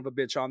that son of a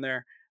bitch on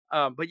there.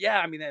 But yeah,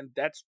 I mean, and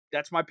that's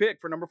my pick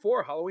for number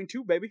 4, Halloween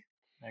 2, baby.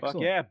 Fuck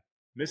Excellent. yeah.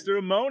 Mr.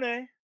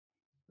 Amone.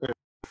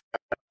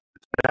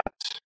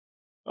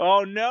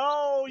 Oh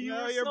no, you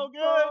were so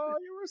good. Oh,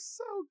 you were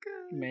so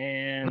good.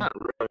 Man. Not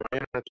really,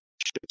 man.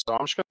 Shit, so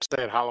I'm just gonna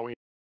stay at Halloween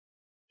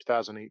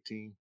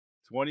 2018.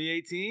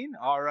 2018.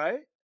 All right.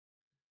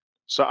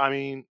 So I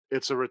mean,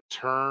 it's a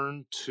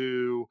return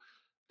to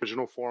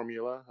original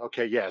formula.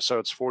 Okay, yeah. So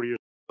it's 40 years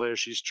later.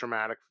 She's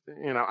traumatic.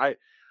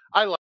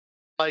 I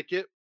like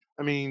it.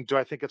 I mean, do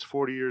I think it's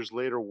 40 years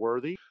later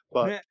worthy?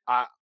 But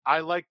I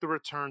like the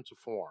return to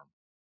form.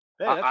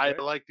 Hey, that's I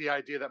fair. like the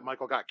idea that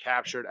Michael got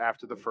captured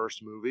after the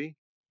first movie,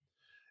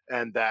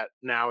 and that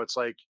now it's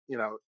like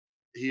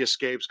he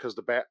escapes because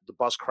the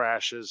bus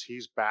crashes.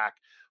 He's back.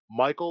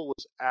 Michael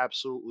was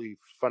absolutely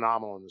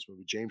phenomenal in this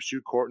movie. James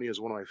Jude Courtney is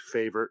one of my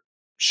favorite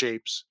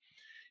shapes.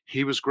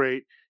 He was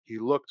great. He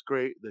looked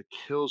great. The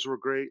kills were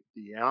great.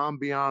 The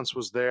ambiance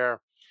was there.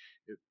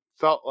 It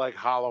felt like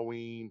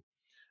Halloween.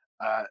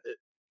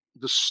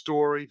 The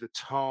story, the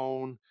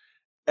tone,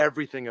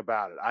 everything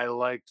about it. I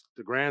liked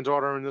the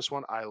granddaughter in this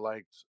one. I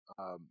liked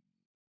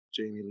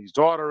Jamie Lee's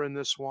daughter in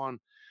this one.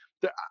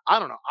 I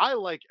don't know. I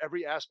like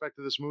every aspect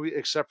of this movie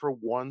except for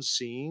one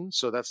scene.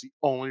 So that's the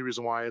only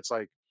reason why it's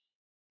like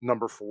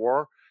number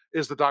 4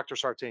 is the Dr.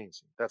 Sartain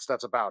scene.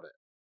 That's about it.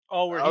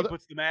 Oh, where he Other-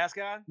 puts the mask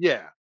on?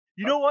 Yeah.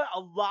 You know what? A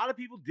lot of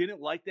people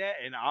didn't like that,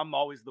 and I'm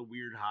always the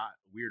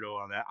weirdo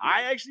on that.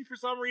 I actually, for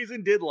some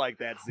reason, did like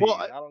that scene. Well,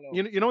 I don't know.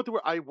 you know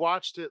what? I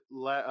watched it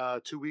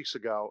 2 weeks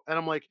ago, and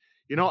I'm like,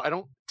 I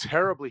don't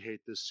terribly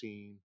hate this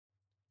scene,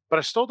 but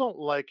I still don't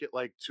like it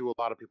like to a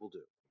lot of people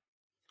do.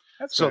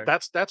 That's So fair.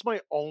 that's my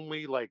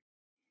only like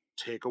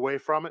takeaway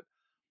from it.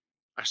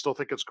 I still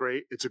think it's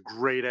great. It's a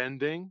great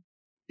ending.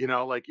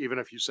 Like even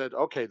if you said,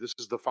 okay, this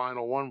is the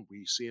final one,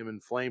 we see him in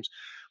flames.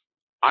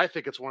 I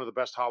think it's one of the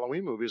best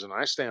Halloween movies, and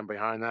I stand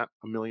behind that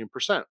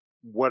 1,000,000%.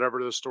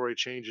 Whatever the story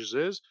changes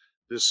is,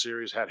 this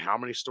series had how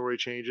many story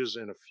changes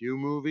in a few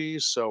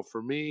movies? So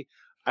for me,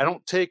 I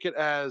don't take it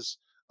as,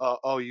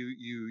 oh,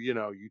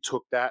 you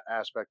took that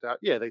aspect out.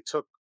 Yeah, they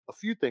took a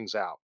few things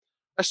out.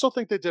 I still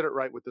think they did it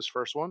right with this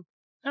first one,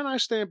 and I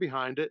stand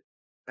behind it,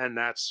 and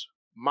that's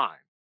mine.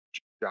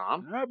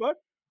 John? All right, bud.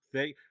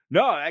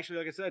 No, actually,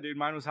 like I said, dude,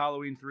 mine was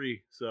Halloween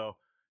 3. So,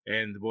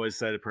 and the boys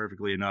said it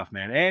perfectly enough,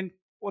 man. And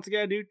once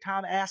again, dude,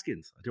 Tom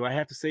Askins. Do I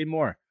have to say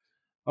more?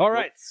 All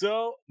right,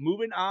 so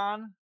moving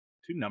on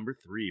to number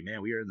 3.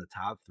 Man, we are in the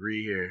top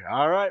 3 here.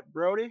 All right,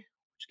 Brody,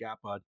 what you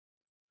got, bud?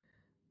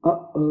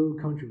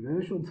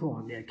 Controversial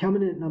time. Now,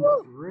 coming in at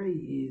number 3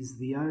 is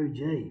the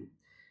OG.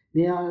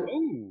 Now,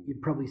 you're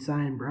probably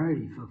saying,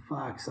 Brody, for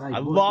fuck's sake. I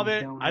love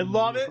it.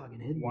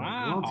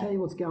 Wow. I'll tell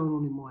you what's going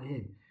on in my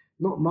head.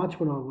 Not much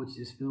when I watch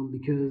this film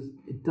because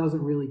it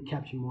doesn't really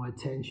capture my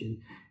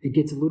attention. It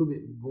gets a little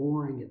bit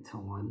boring at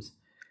times.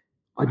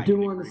 I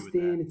do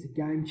understand it's a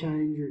game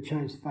changer. It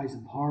changed the face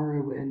of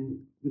horror,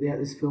 and without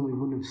this film, we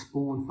wouldn't have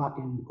spawned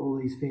fucking all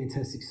these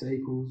fantastic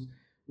sequels,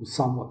 or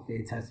somewhat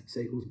fantastic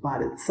sequels.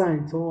 But at the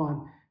same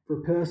time, for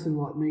a person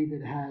like me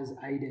that has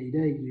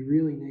ADD, you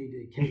really need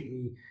to keep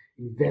me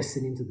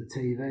invested into the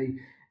TV.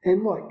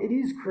 And like, it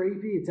is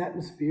creepy, it's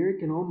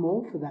atmospheric, and I'm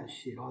all for that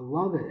shit. I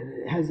love it.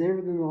 And it has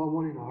everything that I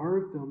want in a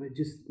horror film. It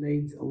just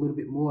needs a little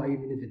bit more,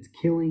 even if it's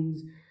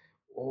killings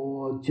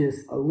or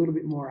just a little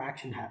bit more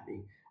action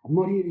happening. I'm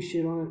not here to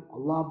shit on it. I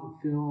love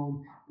the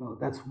film,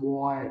 but that's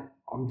why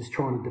I'm just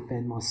trying to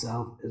defend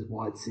myself as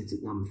why it sits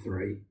at number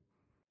 3.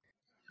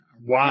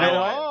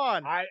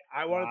 Wow.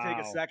 I want to take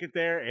a second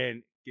there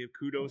and give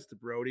kudos to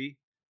Brody.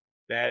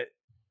 That's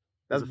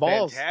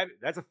balls.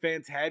 That's a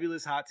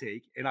fantabulous hot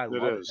take, and I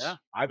love it. Yeah,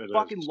 I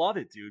fucking love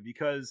it, dude,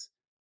 because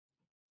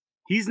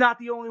he's not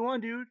the only one,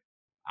 dude.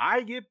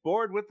 I get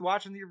bored with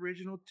watching the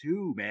original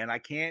too, man. I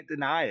can't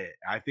deny it.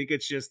 I think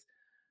it's just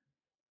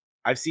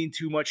I've seen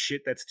too much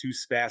shit that's too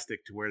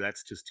spastic to where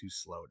that's just too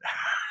slow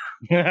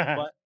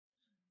down.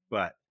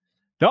 but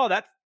no,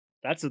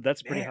 that's a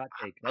pretty hot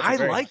take. I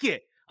like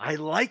it. I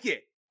like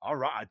it. All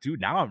right, dude.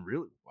 Now I'm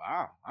really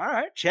wow. All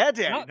right, Chad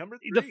Daddy, number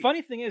 3. The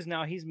funny thing is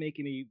now he's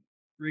making me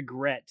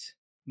regret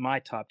my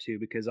top 2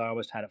 because I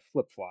almost had it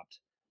flip-flopped.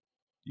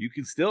 You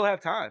can still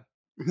have time.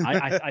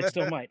 I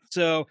still might.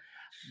 So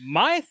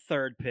my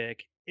third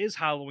pick is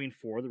Halloween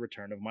 4: The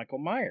Return of Michael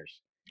Myers.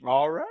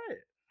 All right.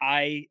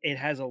 It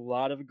has a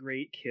lot of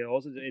great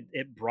kills.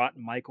 It brought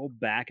Michael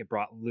back. It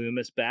brought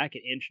Loomis back.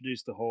 It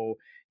introduced the whole,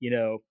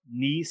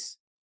 niece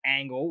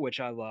angle, which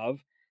I love.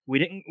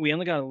 We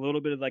only got a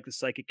little bit of like the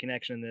psychic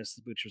connection in this,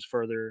 which was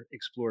further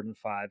explored in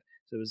 5.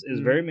 So it was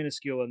very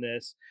minuscule in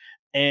this.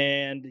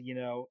 And,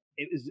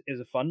 it was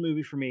a fun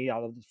movie for me. I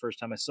loved it the first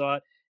time I saw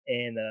it.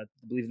 And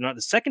believe it or not,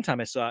 the second time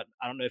I saw it,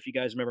 I don't know if you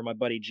guys remember my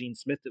buddy Gene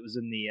Smith that was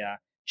in the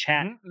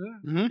chat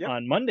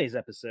on Monday's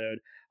episode.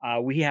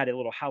 We had a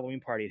little Halloween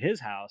party at his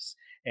house,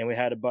 and we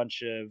had a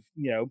bunch of,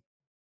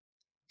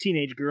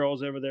 teenage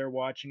girls over there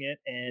watching it.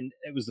 And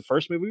it was the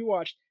first movie we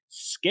watched.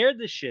 Scared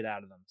the shit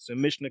out of them. So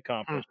mission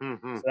accomplished.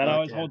 So that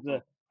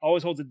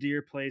always holds a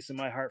dear place in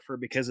my heart for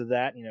because of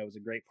that. It was a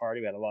great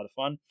party. We had a lot of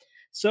fun.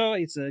 So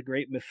it's a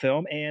great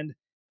film, and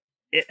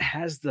it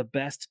has the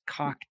best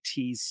cock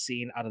tease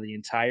scene out of the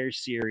entire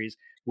series,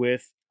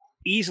 with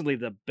easily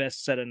the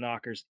best set of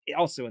knockers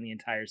also in the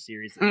entire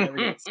series.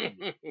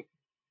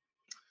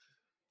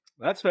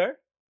 That's fair.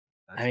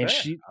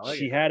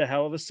 She had a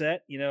hell of a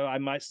set. I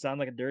might sound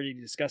like a dirty,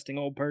 disgusting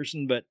old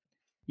person, but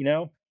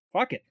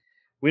fuck it.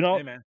 We don't.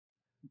 Hey, man.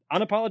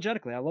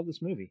 Unapologetically, I love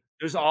this movie.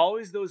 There's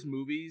always those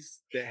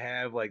movies that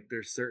have like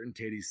there's certain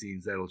titty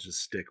scenes that'll just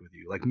stick with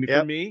you. Like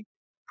for me,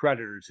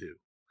 Predator 2.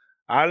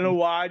 I don't know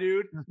why,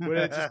 dude. But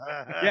it's just,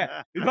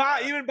 yeah.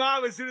 Even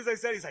Bob, as soon as I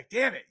said, he's like,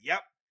 "Damn it,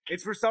 yep."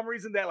 It's for some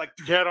reason that like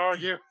can't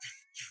argue.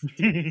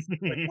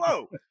 Like,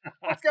 whoa,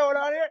 what's going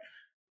on here?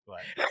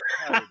 But,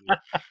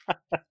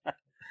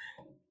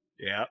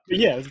 yeah,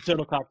 it was a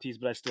total cock tease,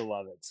 but I still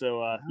love it. So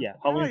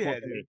Halloween 4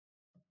 for me.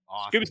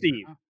 Awesome. Scuba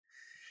Steve.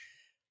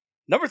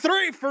 Number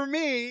 3 for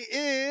me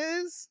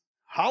is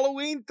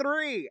Halloween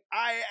 3.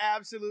 I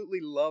absolutely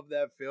love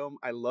that film.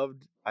 I love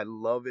it. I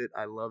love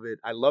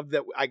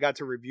that I got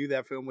to review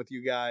that film with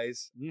you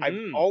guys.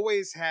 I've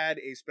always had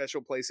a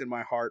special place in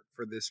my heart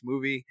for this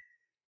movie.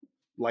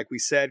 Like we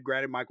said,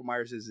 granted, Michael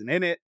Myers isn't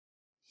in it.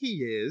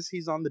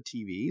 He's on the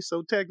TV,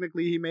 so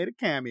technically he made a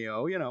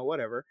cameo,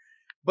 whatever.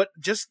 But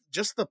just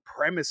the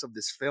premise of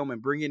this film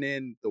and bringing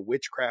in the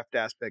witchcraft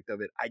aspect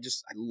of it, I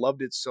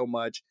loved it so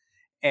much.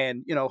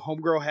 And,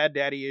 homegirl had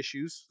daddy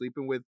issues,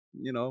 sleeping with,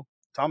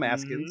 Tom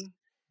Askins.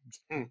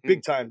 Mm-hmm.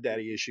 Big time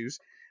daddy issues.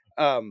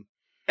 And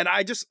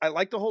I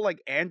like the whole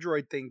like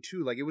android thing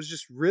too. Like it was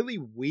just really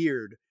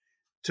weird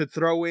to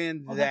throw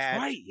in That's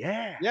right.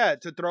 Yeah. Yeah,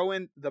 to throw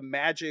in the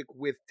magic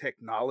with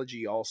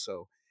technology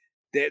also.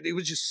 It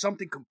was just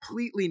something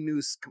completely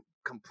new,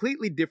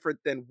 completely different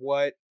than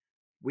what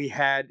we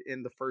had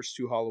in the first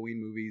 2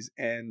 Halloween movies.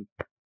 And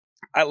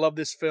I love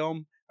this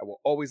film. I will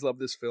always love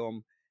this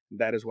film.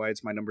 That is why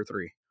it's my number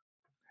 3.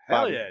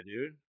 Hell Bobby. yeah,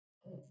 dude.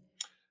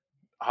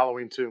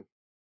 Halloween 2.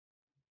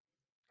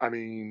 I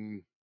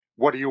mean,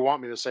 what do you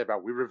want me to say about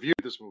it? We reviewed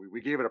this movie.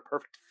 We gave it a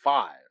perfect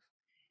 5.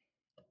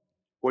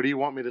 What do you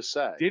want me to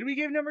say? Did we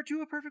give number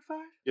 2 a perfect 5?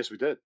 Yes, we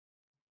did.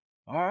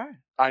 All right.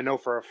 I know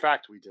for a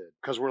fact we did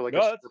because we're like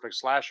a perfect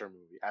slasher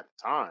movie at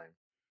the time.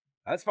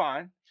 That's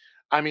fine.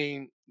 I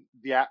mean,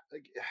 yeah.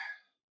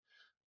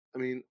 I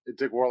mean,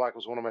 Dick Warlock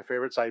was one of my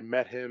favorites. I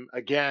met him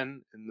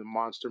again in the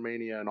Monster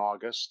Mania in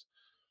August.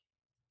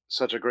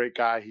 Such a great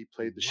guy. He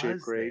played the Shape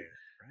great.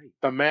 Right.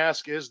 The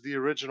mask is the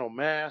original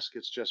mask.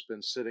 It's just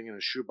been sitting in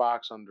a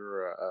shoebox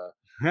under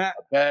a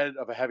bed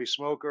of a heavy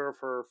smoker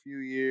for a few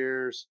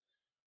years.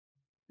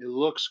 It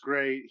looks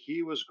great.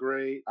 He was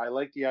great. I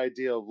like the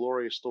idea of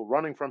Laurie still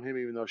running from him,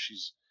 even though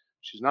she's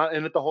not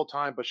in it the whole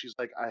time. But she's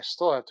like, I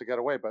still have to get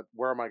away. But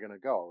where am I going to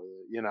go?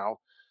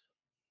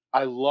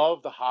 I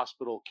love the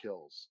hospital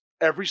kills.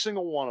 Every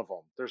single one of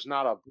them. There's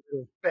not a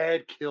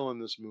bad kill in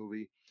this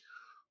movie.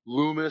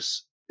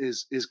 Loomis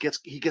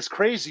gets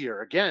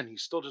crazier again.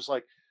 He's still just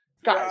like,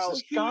 guys,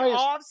 this guy is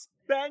offs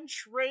Ben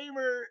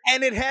Schramer,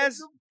 and it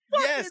has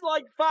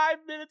like 5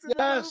 minutes in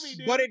the movie,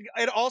 dude. But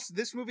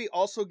this movie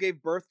also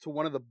gave birth to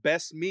one of the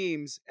best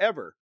memes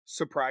ever.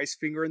 Surprise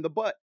finger in the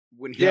butt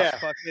when he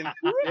fucking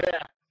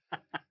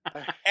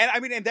And I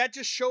mean, and that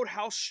just showed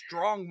how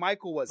strong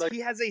Michael was. Like, he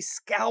has a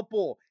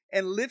scalpel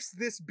and lifts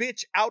this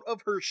bitch out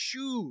of her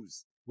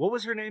shoes. What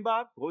was her name,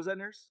 Bob? What was that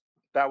nurse?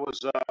 That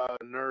was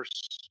Nurse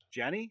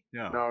Jenny?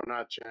 No,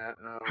 not Jen.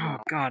 No, Oh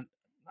God,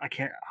 I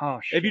can't. Oh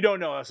shit. If you don't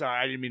know, sorry,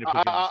 I didn't mean to put you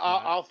on the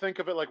spot. I'll think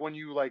of it like when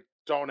you like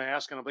don't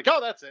ask, and I'm like,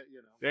 oh, that's it.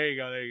 There you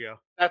go.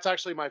 That's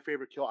actually my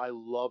favorite kill. I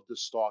love the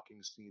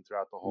stalking scene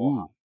throughout the whole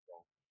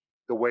hospital.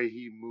 The way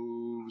he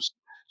moves.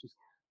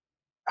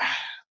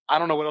 I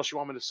don't know what else you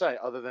want me to say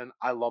other than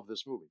I love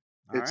this movie.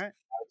 It's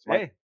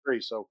my three,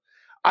 so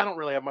I don't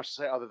really have much to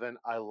say other than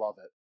I love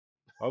it.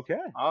 Okay,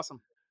 awesome.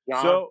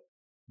 John? So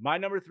my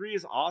number 3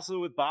 is also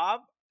with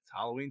Bob. It's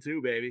Halloween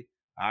 2, baby.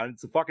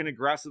 It's a fucking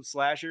aggressive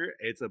slasher.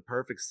 It's a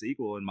perfect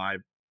sequel in my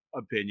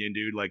opinion,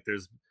 dude. Like,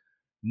 there's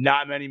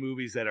not many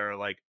movies that are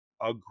like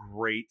a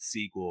great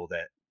sequel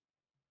that,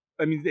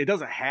 I mean, it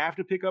doesn't have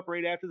to pick up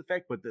right after the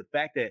fact, but the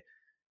fact that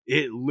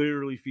it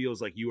literally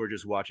feels like you are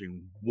just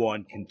watching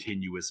one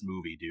continuous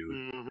movie,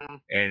 dude. Mm-hmm.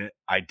 And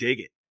I dig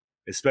it,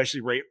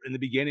 especially right in the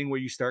beginning where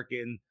you start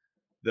getting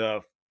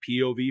the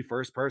POV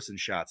first person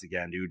shots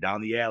again, dude,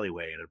 down the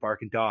alleyway and a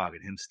barking dog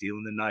and him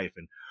stealing the knife.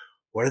 And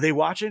what are they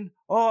watching?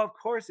 Oh, of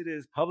course it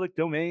is public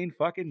domain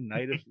fucking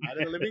Night of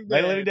the Living Dead. Night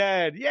of the Living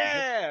Dead.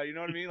 Yeah, you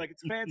know what I mean? Like,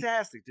 it's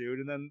fantastic, dude.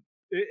 And then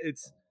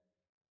it's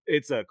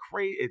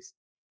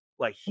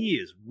like, he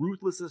is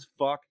ruthless as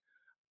fuck.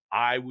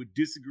 I would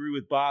disagree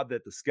with Bob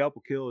that the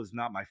scalpel kill is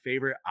not my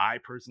favorite. I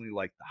personally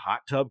like the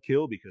hot tub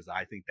kill because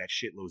I think that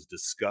shit was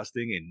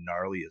disgusting and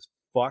gnarly as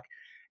fuck.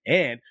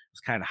 And it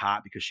was kind of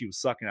hot because she was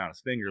sucking on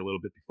his finger a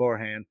little bit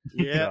beforehand.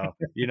 Yeah.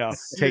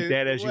 So, take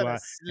that as you want.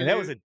 And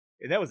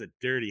that was a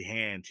dirty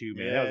hand too,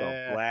 man. That was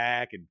all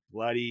black and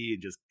bloody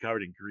and just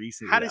covered in grease.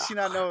 How did she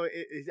not know?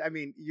 I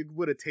mean, you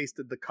would have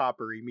tasted the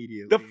copper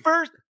immediately.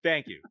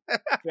 Thank you.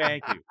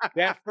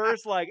 That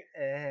first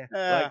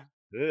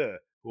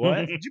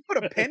what? Did you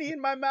put a penny in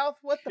my mouth?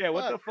 What the fuck?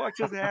 What the fuck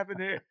just happened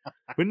here?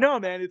 But no,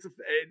 man,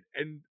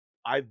 and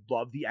I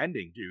love the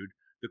ending, dude.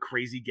 The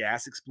crazy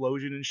gas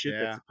explosion and shit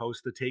that's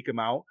supposed to take him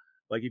out.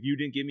 Like, if you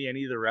didn't give me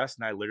any of the rest,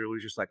 and I literally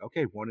was just like,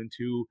 okay, 1 and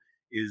 2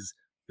 is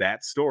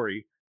that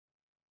story.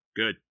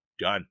 Good,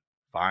 done,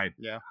 fine.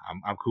 Yeah,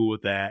 I'm cool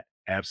with that.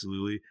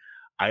 Absolutely.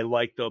 I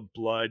like the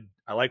blood.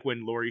 I like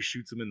when Laurie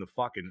shoots him in the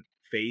fucking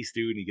face,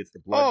 dude, and he gets the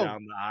blood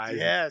down the eyes.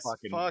 Yes, fuck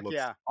looks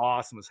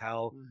awesome as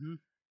hell. Mm-hmm.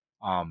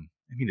 I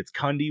mean, it's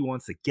Cundy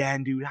once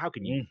again, dude. How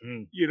can you,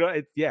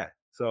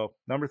 So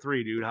number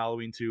 3, dude,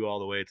 Halloween 2 all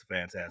the way. It's a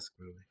fantastic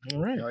movie.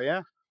 All right. Oh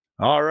yeah.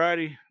 All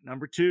righty.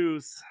 Number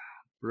 2's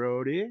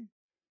Brody.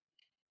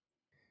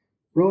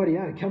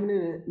 Rightio, coming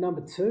in at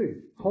number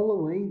 2,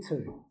 Halloween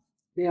 2.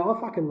 Now,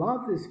 I fucking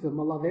love this film.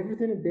 I love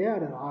everything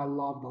about it. I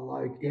love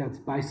it's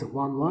based at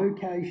one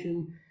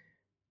location.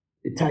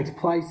 It takes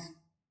place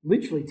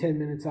literally 10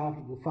 minutes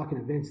after the fucking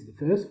events of the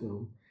first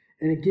film.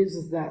 And it gives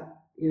us that,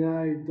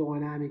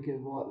 dynamic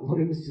of like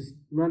Loomis just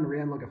running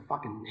around like a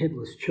fucking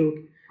headless chook.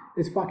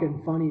 It's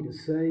fucking funny to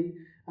see.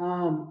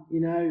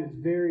 It's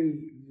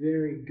very,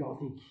 very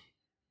gothic,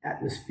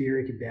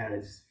 atmospheric about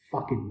it.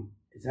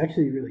 It's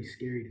actually really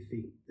scary to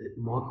think that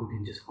Michael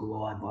can just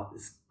glide like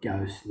this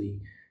ghostly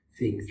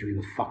thing through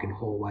the fucking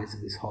hallways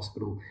of this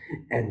hospital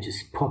and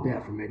just pop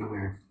out from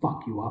anywhere and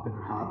fuck you up in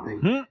a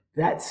heartbeat.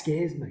 That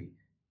scares me.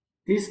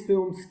 This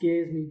film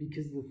scares me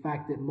because of the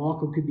fact that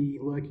Michael could be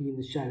lurking in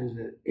the shadows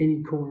at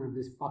any corner of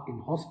this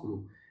fucking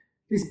hospital.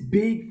 This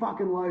big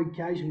fucking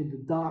location with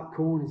the dark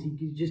corners, he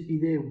could just be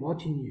there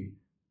watching you.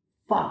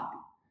 Fuck.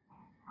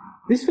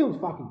 This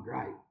film's fucking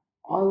great.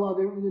 I love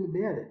everything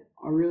about it.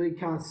 I really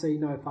can't see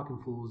no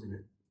fucking flaws in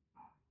it.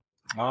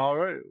 All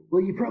right.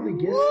 Well, you probably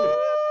guessed it.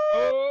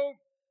 Oh.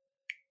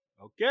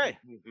 Okay.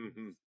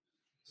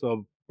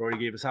 So Brody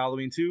gave us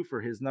Halloween 2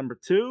 for his number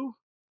 2.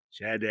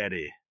 Chad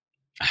Daddy.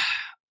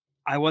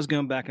 I was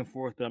going back and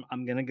forth, but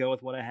I'm going to go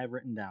with what I have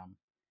written down.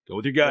 Go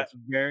with your gut. It's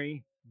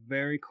very,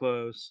 very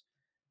close,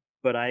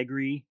 but I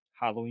agree.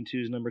 Halloween 2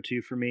 is number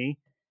 2 for me.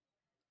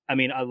 I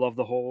mean, I love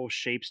the whole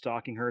shape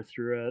stalking her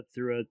through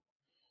a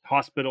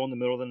hospital in the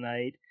middle of the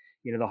night.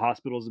 You know, the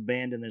hospital's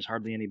abandoned. There's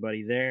hardly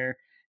anybody there.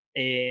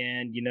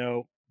 And, you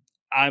know,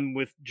 I'm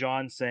with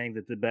John saying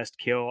that the best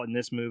kill in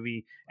this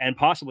movie and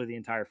possibly the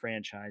entire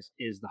franchise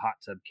is the hot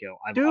tub kill.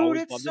 Dude,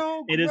 it's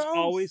so it.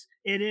 gross.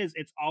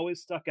 It's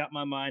always stuck out in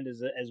my mind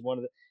as one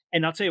of the,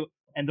 and I'll tell you,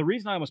 and the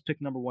reason I almost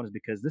picked number 1 is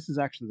because this is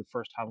actually the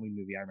first Halloween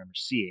movie I remember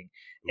seeing.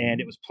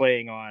 And it was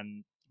playing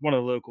on one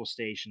of the local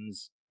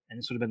stations. And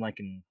this would have been like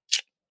in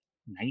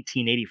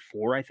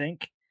 1984, I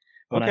think,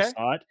 when I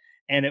saw it.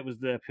 And it was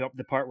the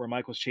part where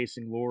Michael's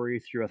chasing Laurie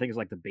through, I think it's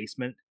like the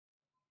basement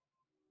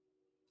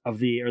of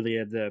the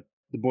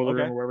boiler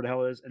room or wherever the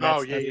hell it is. And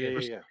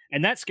yeah.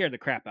 And that scared the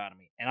crap out of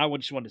me. And I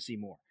just wanted to see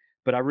more.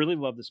 But I really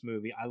love this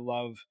movie. I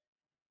love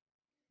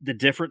the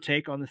different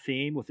take on the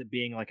theme with it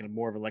being like a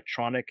more of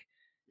electronic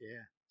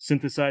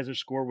synthesizer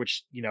score,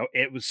 which, you know,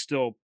 it was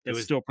still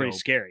pretty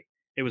scary.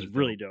 It was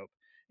really dope.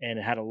 And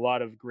it had a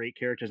lot of great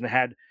characters. And it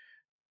had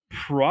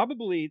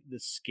probably the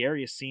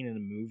scariest scene in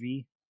the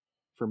movie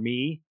for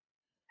me.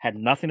 Had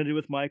nothing to do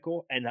with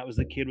Michael, and that was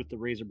the kid with the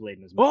razor blade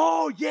in his mouth.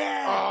 Oh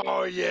yeah!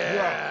 Oh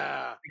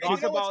yeah! You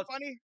know what's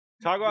funny?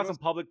 Talk about some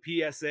public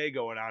PSA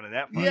going on in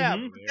that. Yeah,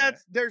 but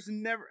there's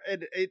never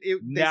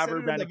never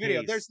been a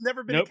video. case. There's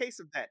never been a case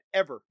of that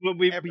ever. Well,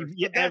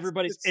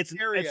 everybody's it's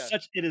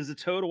such. It is a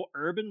total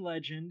urban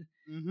legend.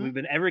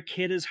 Every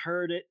kid has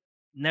heard it.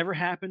 Never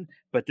happened,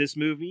 but this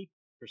movie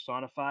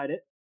personified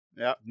it.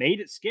 Yeah, made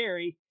it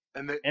scary,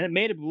 and it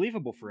made it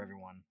believable for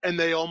everyone. And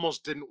they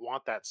almost didn't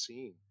want that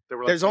scene. They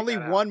were like, there's only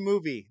one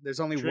movie. There's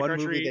only one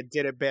movie that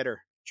did it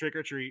better. Trick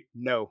or Treat.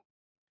 No.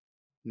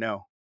 Night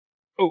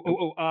of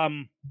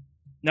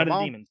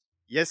the Demons.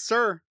 Yes,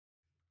 sir.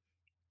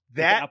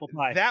 That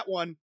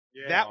one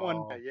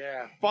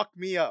fucked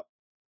me up.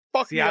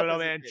 See, I don't know,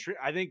 man.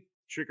 I think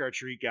Trick or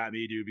Treat got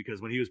me, dude,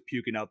 because when he was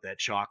puking out that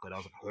chocolate, I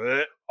was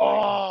like,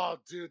 oh,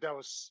 dude, that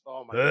was,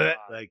 oh my God.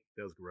 Like,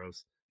 that was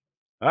gross.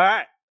 All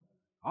right,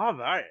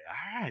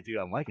 dude,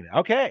 I'm liking it.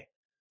 Okay.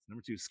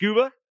 Number 2,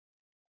 Scuba.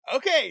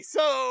 Okay,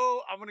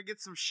 so I'm gonna get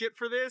some shit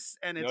for this,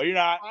 and it's No, you're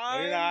not.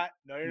 fine,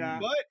 No, you're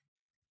not. But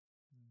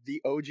the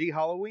OG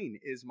Halloween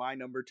is my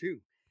number 2.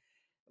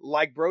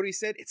 Like Brody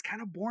said, it's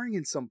kind of boring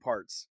in some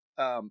parts.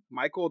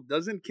 Michael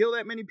doesn't kill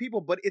that many people,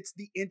 but it's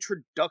the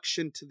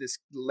introduction to this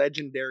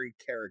legendary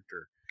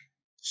character.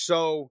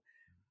 So,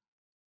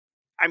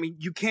 I mean,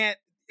 you can't.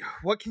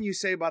 What can you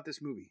say about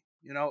this movie?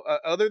 You know,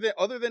 other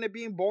than it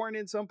being boring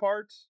in some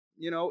parts,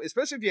 you know,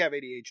 especially if you have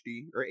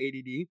ADHD or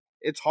ADD,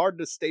 it's hard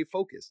to stay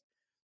focused.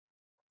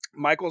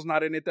 Michael's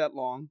not in it that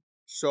long,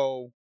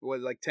 so what,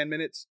 like 10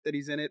 minutes that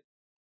he's in it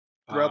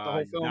throughout the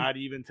whole film? Not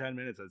even 10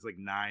 minutes. It's like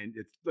 9.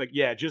 It's like,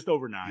 just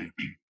over 9.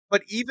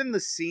 But even the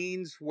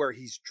scenes where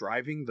he's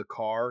driving the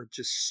car,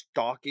 just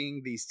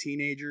stalking these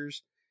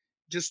teenagers,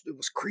 it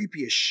was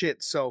creepy as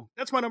shit. So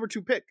that's my number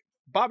 2 pick.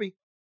 Bobby.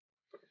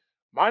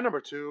 My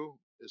number 2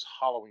 is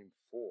Halloween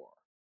 4.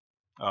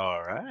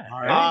 All right.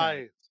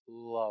 I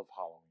love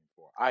Halloween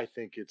 4. I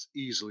think it's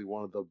easily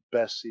one of the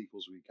best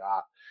sequels we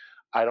got.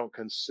 I don't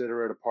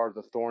consider it a part of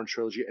the Thorn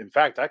trilogy. In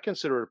fact, I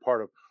consider it a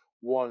part of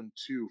 1,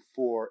 2,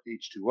 4,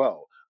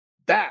 H2O.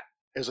 That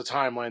is a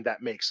timeline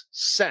that makes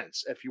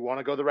sense. If you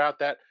want to go the route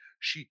that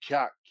she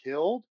got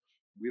killed,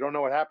 we don't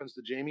know what happens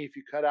to Jamie if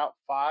you cut out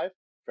 5.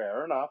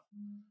 Fair enough.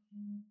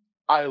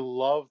 I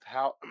loved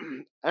how,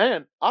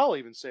 and I'll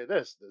even say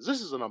this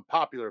is an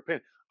unpopular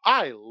opinion.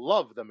 I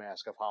love the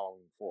Mask of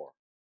Halloween 4.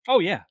 Oh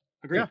yeah.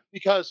 Agree. Yeah,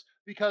 because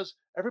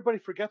everybody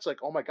forgets, like,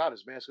 oh my God,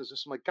 his mask is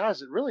this. I'm like,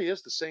 guys, it really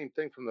is the same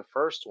thing from the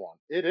first one.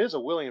 It is a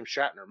William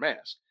Shatner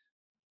mask.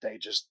 They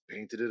just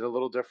painted it a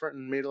little different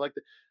and made it like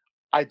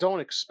I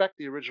don't expect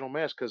the original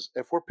mask, because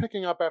if we're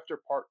picking up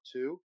after part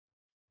 2,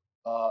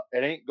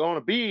 it ain't gonna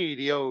be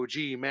the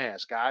OG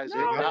mask, guys.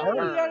 No, it got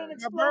burned. got an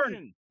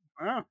explosion.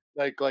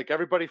 Like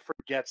everybody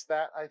forgets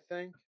that. I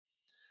think.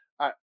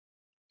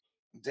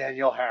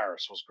 Danielle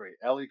Harris was great.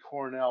 Ellie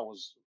Cornell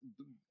was.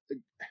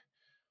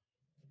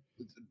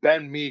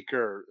 Ben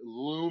Meeker,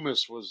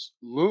 Loomis was.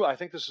 I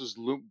think this is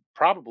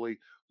probably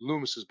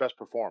Loomis's best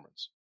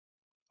performance.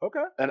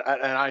 Okay. And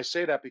I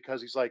say that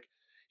because he's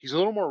a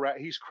little more.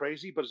 He's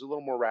crazy, but he's a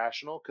little more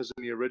rational. Because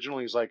in the original,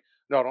 he's like,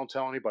 no, don't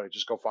tell anybody.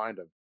 Just go find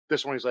him.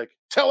 This one, he's like,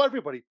 tell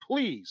everybody,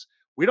 please.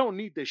 We don't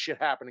need this shit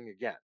happening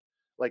again.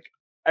 Like,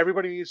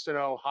 everybody needs to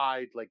know,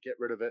 hide, like, get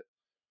rid of it.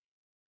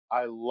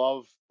 I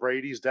love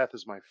Brady's death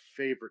is my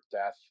favorite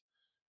death.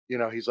 You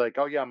know, he's like,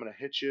 oh yeah, I'm gonna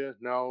hit you.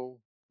 No,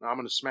 I'm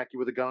gonna smack you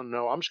with a gun.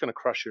 No, I'm just gonna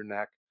crush your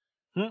neck.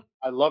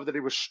 I love that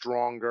he was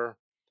stronger.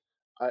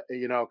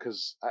 You know,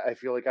 because I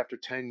feel like after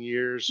 10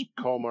 years,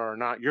 coma or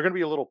not, you're gonna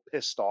be a little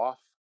pissed off.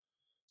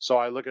 So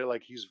I look at it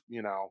like he's,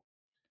 you know,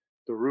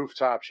 the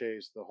rooftop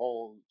chase, the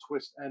whole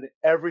twist, and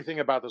everything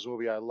about this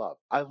movie I love.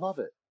 I love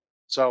it.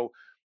 So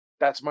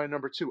that's my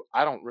number 2.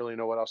 I don't really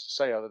know what else to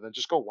say other than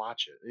just go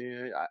watch it.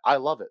 Yeah, I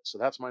love it. So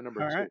that's my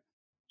number All 2. right.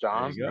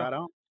 John? you go. Right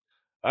on.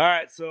 All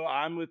right, so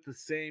I'm with the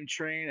same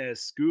train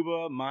as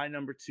Scuba. My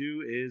number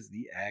 2 is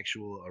the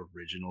actual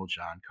original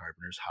John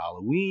Carpenter's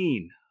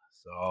Halloween.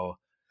 So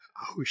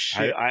Oh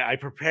shit. I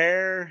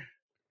prepare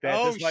that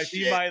Oh, this might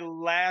be shit. my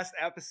last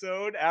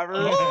episode ever.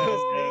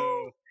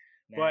 Oh,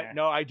 no. But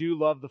no, I do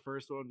love the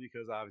first one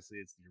because obviously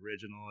it's the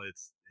original. It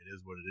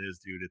is what it is,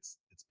 dude. It's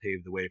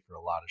paved the way for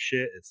a lot of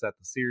shit. It set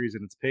the series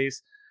in its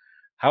pace.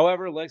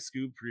 However, like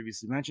Scoob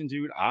previously mentioned,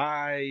 dude,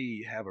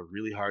 I have a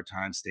really hard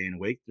time staying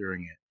awake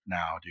during it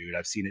now, dude.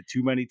 I've seen it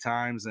too many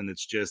times, and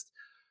it's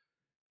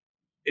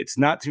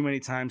not too many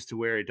times to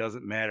where it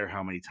doesn't matter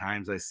how many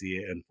times I see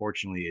it.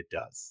 Unfortunately, it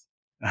does.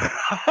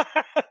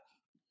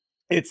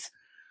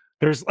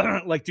 There's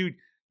like, dude,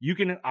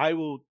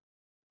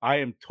 I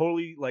am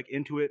totally like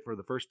into it for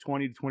the first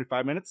 20 to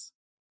 25 minutes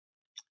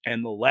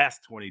and the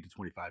last 20 to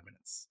 25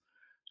 minutes.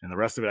 And the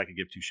rest of it, I could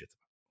give 2 shits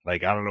about.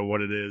 Like, I don't know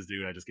what it is,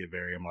 dude. I just get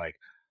I'm like,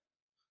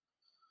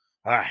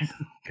 all right,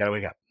 gotta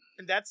wake up.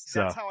 And that's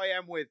So- how I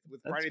am with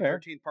That's Friday fair.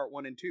 13th Part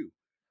 1 and 2.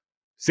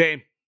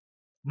 Same.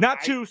 Not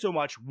I- 2 so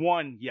much.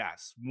 1,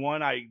 yes.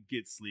 1, I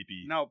get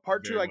sleepy. No,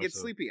 Part 2 Very I much get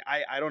so. sleepy.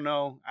 I don't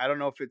know. I don't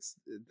know if it's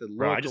the look.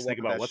 Bro, I or just what,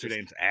 think but about that's what's her just-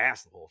 name's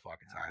ass the whole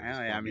fucking time. It's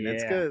Yeah, I fucking- mean,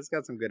 it's Yeah. good. It's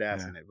got some good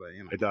ass Yeah. in it, but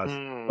you know. It does.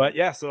 Mm. But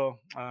yeah, so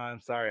I'm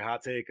sorry,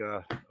 hot take.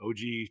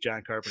 OG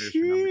John Carpenter's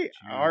your number 2. Shit.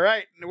 All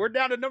right, we're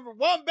down to number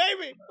 1,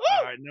 baby.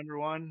 All right, number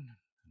 1.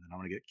 And then I'm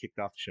gonna get kicked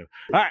off the show.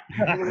 All right.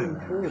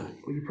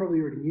 Well, you probably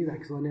already knew that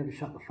because I never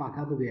shut the fuck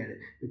up about it.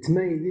 But to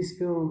me, this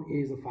film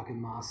is a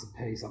fucking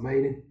masterpiece. I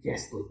mean,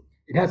 yes, look,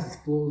 it has its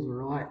flaws,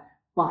 all right,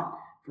 but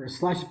for a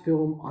slasher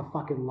film, I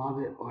fucking love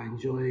it. I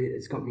enjoy it.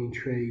 It's got me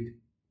intrigued.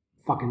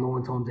 Fucking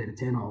 9 times out of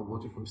 10, I'll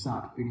watch it from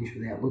start to finish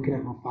without looking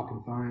at my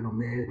fucking phone. I'm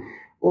there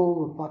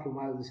all the fucking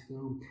way with this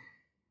film.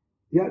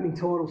 The opening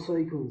title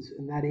sequence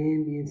and that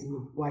ambience and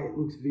the way it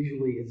looks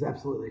visually is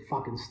absolutely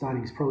fucking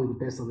stunning. It's probably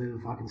the best I've ever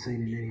fucking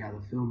seen in any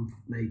other film,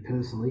 for me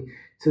personally.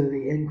 To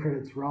the end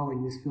credits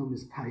rolling, this film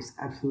is paced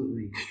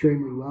absolutely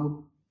extremely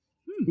well.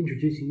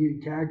 Introducing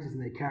new characters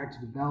and their character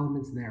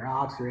developments and their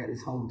arcs throughout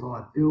this whole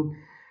entire film.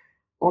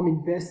 I'm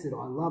invested.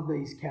 I love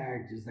these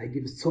characters.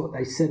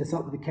 They set us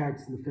up with the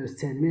characters in the first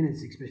 10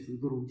 minutes, especially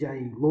little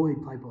Janie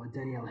Lloyd, played by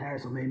Danielle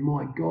Harris. I mean,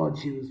 my God,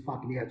 she was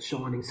fucking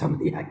outshining some of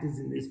the actors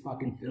in this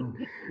fucking film.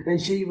 And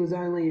she was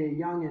only a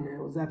youngin', and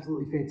it was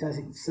absolutely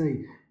fantastic to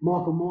see.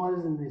 Michael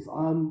Myers in this,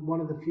 I'm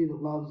one of the few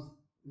that loves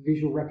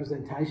visual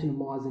representation of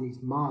Myers in his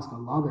mask. I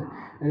love it.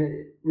 And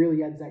it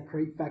really adds that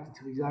creep factor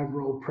to his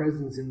overall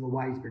presence in the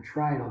way he's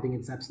portrayed. I think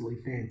it's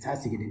absolutely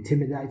fantastic. It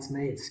intimidates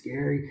me. It's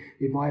scary.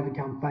 If I ever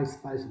come face to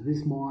face with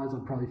this Myers,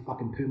 I'd probably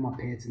fucking poo my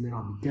pants and then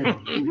I'd be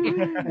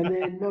dead. And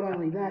then not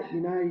only that,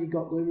 you know, you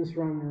got Loomis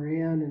running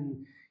around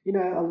and, you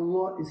know, a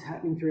lot is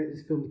happening throughout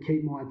this film to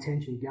keep my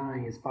attention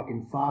going. It's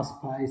fucking fast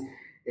paced.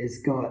 It's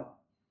got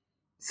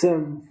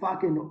some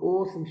fucking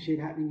awesome shit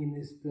happening in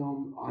this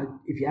film.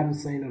 If you haven't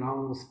seen it, I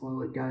don't want to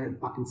spoil it. Go and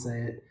fucking see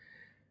it.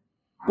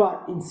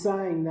 But in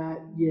saying that,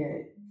 yeah,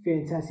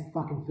 fantastic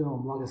fucking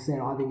film. Like I said,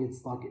 I think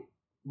it's like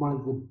one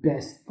of the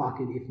best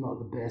fucking, if not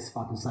the best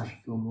fucking slasher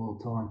film of all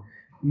time.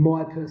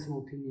 My personal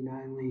opinion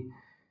only.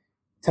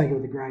 Take it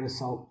with a grain of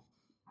salt.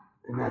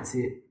 And that's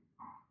it.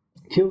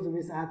 Kills in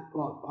this, I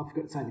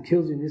forgot to say, the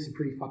kills in this are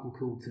pretty fucking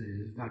cool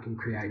too. It's fucking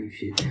creative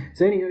shit.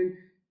 So anywho,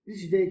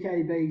 this is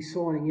DKB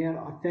signing out.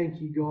 I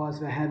thank you guys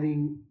for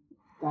having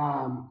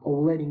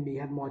or letting me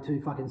have my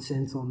 2 fucking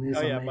cents on this.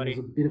 Oh, yeah, I mean, buddy. it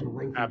was a bit of a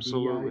lengthy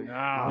Absolutely. video. No,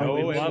 I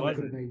it wish I wasn't.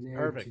 could have been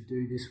there Perfect. to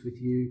do this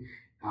with you.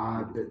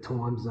 The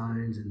time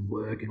zones and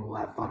work and all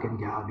that fucking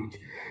garbage.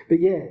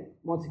 But yeah,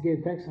 once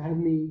again, thanks for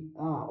having me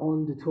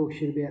on to talk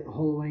shit about the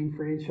Halloween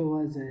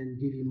franchise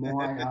and give you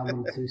my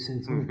little 2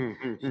 cents on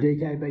it.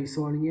 DKB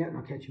signing out, and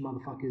I'll catch you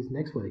motherfuckers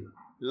next week.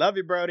 Love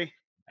you, Brody.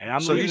 And I'm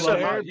So leaving he said him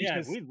there hi- Yeah,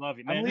 because we love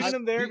you, I'm man. leaving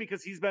him there he-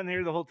 because he's been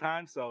here the whole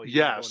time. So he's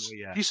not Yes. going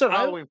away yet. He said I-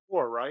 Halloween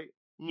 4, right?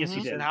 Yes, he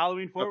He did. said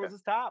Halloween 4 Okay. was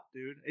his top,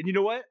 dude. And you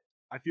know what?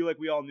 I feel like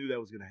we all knew that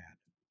was going to happen.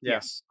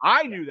 Yes.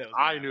 I knew that was.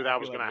 I gonna knew happen. that I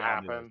was feel gonna we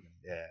all knew that happen. was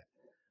gonna- Yeah.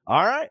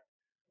 All right.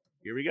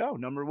 Here we go.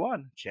 Number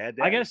 1, Chad.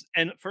 I Daddy. guess,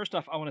 and first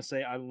off, I want to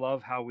say I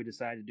love how we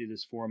decided to do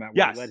this format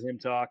where Yes. we let him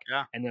talk,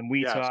 Yeah. and then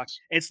we Yes. talk.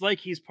 It's like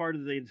he's part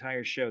of the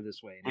entire show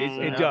this way.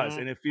 And It it's, does,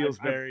 and it feels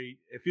I- very.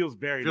 It feels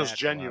very. It feels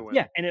natural. genuine.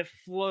 yeah, and it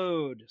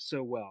flowed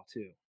so well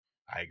too.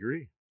 I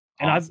agree.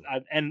 And Awesome.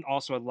 and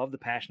also I love the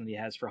passion that he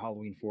has for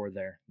Halloween 4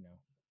 there. You know,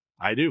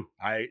 I do.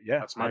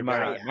 That's I my admire,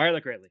 guy. admire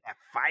that greatly. That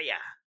fire.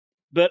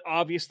 But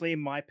obviously,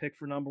 my pick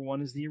for number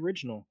one is the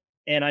original.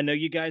 And I know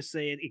you guys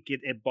say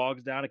it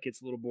bogs down, it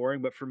gets a little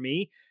boring, but for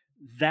me,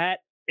 that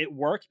it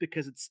works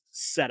because it's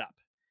set up.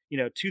 You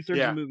know, 2/3 of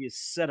Yeah. the movie is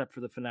set up for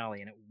the finale,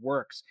 and it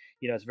works.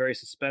 You know, it's very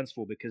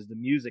suspenseful because the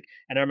music.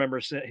 And I remember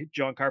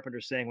John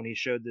Carpenter saying when he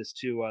showed this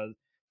to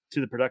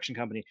the production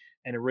company,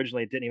 and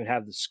originally it didn't even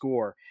have the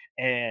score,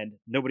 and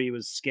nobody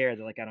was scared.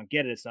 They're like, "I don't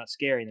get it. It's not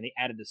scary." And then he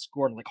added the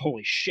score, and like,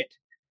 "Holy shit!"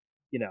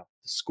 You know,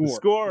 the The score.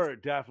 score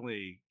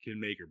definitely can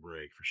make or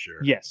break for sure.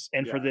 Yes,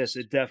 and for this,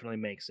 Yes. it definitely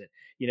makes it.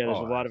 You know, there's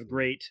Oh, a lot of absolutely.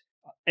 great,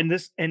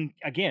 and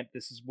again,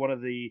 this is one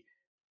of the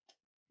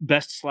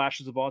best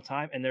slashes of all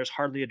time, and there's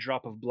hardly a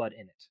drop of blood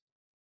in it.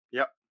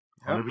 Yep.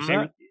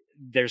 100%.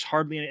 There's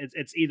hardly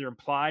it's either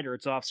implied or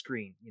it's off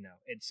screen. You know,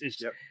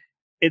 Yep.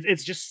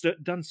 it's just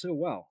done so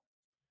well.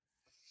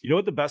 You know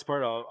what the best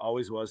part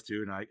always was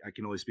too, and I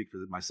can only speak for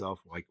myself,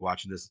 like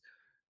watching this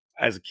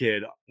as a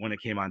kid when it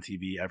came on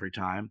TV every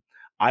time.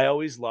 I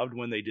always loved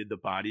when they did the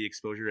body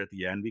exposure at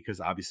the end because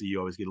obviously you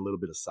always get a little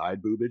bit of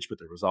side boobage, but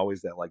there was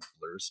always that like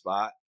blur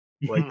spot.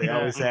 Like they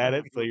always had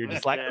it. So you're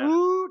just like, Yeah.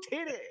 ooh,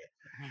 titty.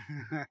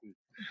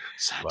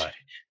 But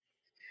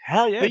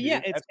hell yeah. But yeah,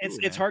 dude.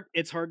 Absolutely, man.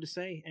 it's hard to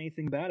say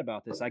anything bad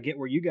about this. I get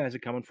where you guys are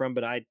coming from,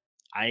 but I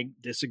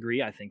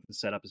disagree. I think the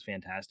setup is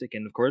fantastic,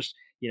 and of course,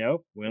 you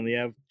know, we only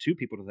have two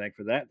people to thank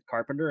for that: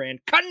 Carpenter and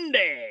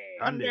Cundy.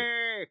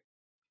 Cundy.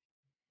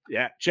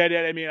 Yeah, Chad.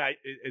 I mean,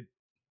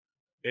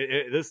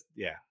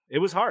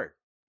 it was hard.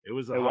 It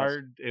was It was.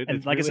 hard. And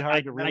It's like I really said,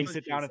 hard to I- really like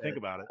sit you down and think said,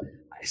 about it.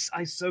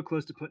 I so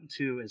close to putting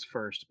two as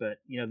first, but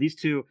you know, these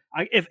two,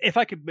 if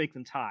I could make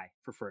them tie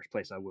for first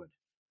place, I would.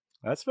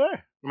 That's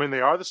fair. I mean,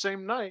 they are the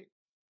same night.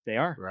 They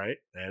are. Right.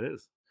 That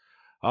is.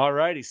 All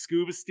righty.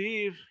 Scuba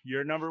Steve,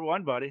 you're number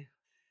one, buddy.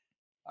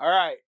 All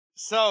right.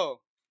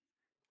 So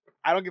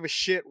I don't give a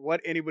shit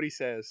what anybody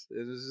says.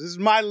 This is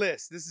my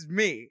list. This is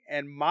me.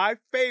 And my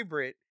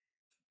favorite,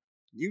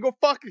 you can go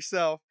fuck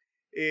yourself,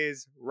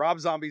 is Rob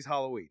Zombie's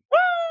Halloween.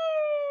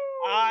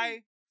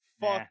 I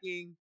Nah.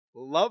 fucking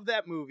love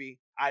that movie.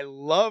 I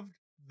loved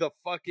the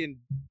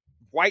fucking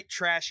white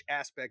trash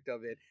aspect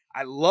of it.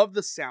 I love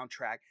the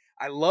soundtrack.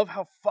 I love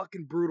how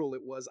fucking brutal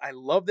it was. I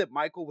love that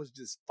Michael was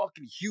this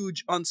fucking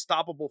huge,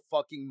 unstoppable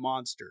fucking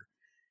monster.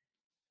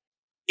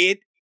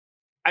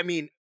 I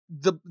mean,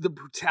 the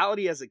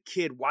brutality as a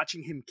kid,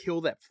 watching him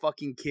kill that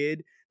fucking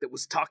kid that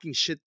was talking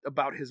shit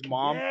about his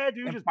mom, Yeah,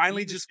 dude. and just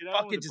finally beat the just shit out of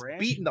him fucking with a just branch.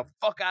 beating the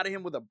fuck out of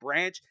him with a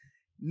branch,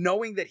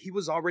 knowing that he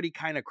was already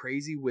kind of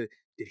crazy with,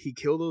 did he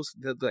kill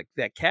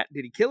that cat?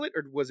 Did he kill it,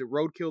 or was it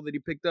roadkill that he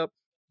picked up?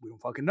 We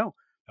don't fucking know.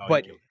 Oh, he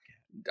but- killed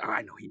the cat.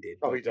 I know he did.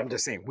 Oh, but he I'm definitely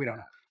just saying, did. we don't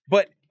know.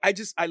 But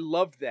I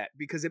loved that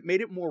because it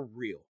made it more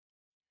real.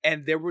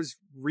 And there was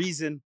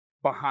reason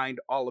behind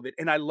all of it.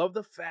 And I love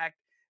the fact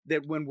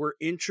that when we're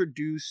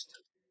introduced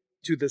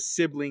to the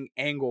sibling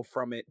angle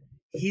from it,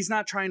 he's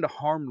not trying to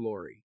harm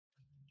Lori.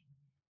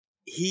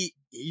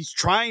 He's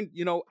trying,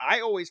 you know,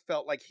 I always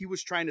felt like he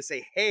was trying to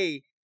say,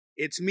 hey,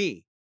 it's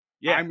me.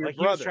 Yeah, I'm your like he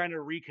was brother. trying to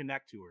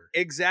reconnect to her.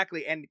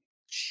 Exactly. And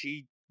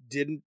she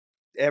didn't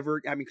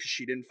ever, I mean, because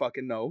she didn't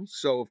fucking know.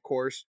 So, of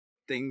course,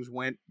 things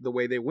went the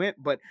way they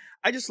went. But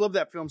I just love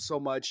that film so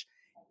much.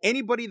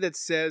 Anybody that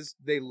says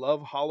they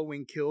love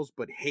Halloween Kills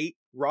but hate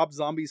Rob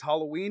Zombie's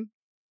Halloween,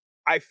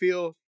 I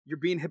feel you're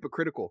being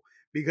hypocritical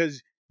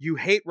because you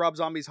hate Rob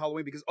Zombie's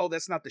Halloween because, oh,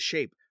 that's not the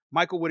shape.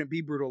 Michael wouldn't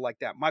be brutal like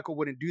that. Michael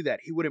wouldn't do that.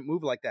 He wouldn't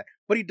move like that.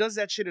 But he does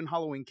that shit in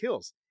Halloween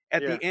Kills.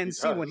 At Yeah, the end he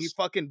scene when he does.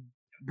 fucking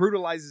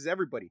brutalizes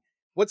everybody.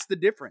 What's the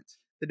difference?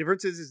 The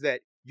difference is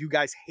that you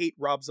guys hate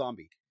Rob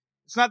Zombie.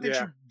 It's not that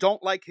Yeah. you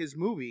don't like his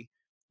movie.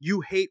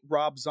 You hate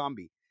Rob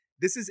Zombie.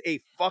 This is a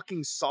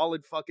fucking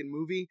solid fucking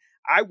movie.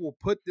 I will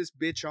put this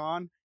bitch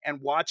on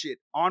and watch it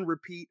on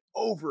repeat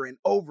over and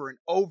over and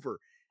over.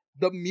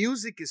 The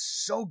music is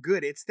so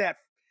good. It's that,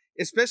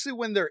 especially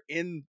when they're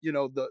in, you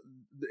know,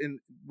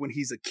 when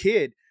he's a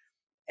kid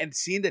and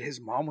seeing that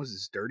his mom was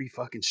this dirty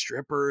fucking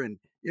stripper, and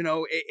you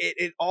know,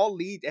 it all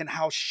leads, and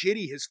how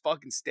shitty his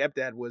fucking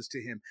stepdad was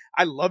to him.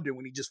 I loved it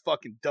when he just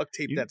fucking duct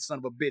taped You- that son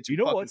of a bitch. You and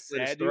know fucking what's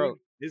slit his sad, throat.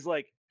 dude? Is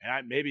like,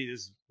 and maybe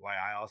this is why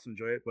I also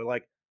enjoy it, but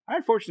like, I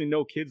unfortunately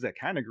know kids that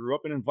kind of grew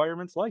up in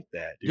environments like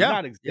that. Dude. Yeah,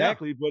 Not yeah.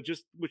 exactly, but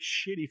just with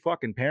shitty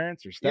fucking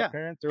parents or Yeah. step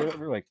parents or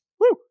whatever. Like,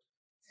 woo.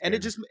 And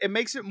it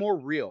makes it more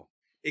real.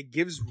 It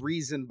gives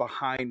reason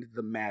behind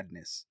the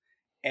madness,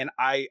 and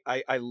I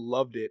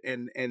loved it.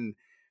 And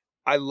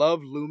I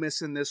love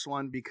Loomis in this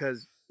one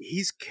because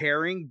he's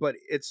caring, but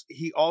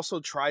he also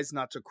tries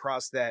not to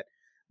cross that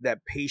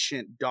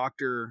patient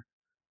doctor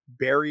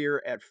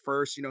barrier at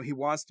first. You know, he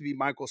wants to be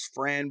Michael's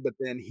friend, but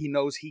then he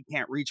knows he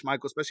can't reach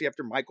Michael, especially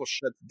after Michael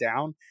shuts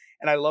down.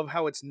 And I love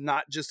how it's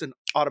not just an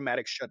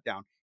automatic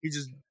shutdown.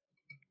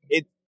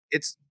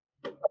 It's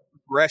a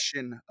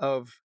progression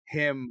of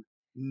him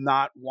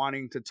not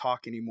wanting to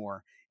talk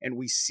anymore. And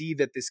we see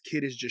that this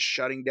kid is just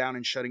shutting down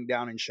and shutting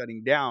down and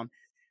shutting down.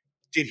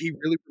 Did he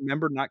really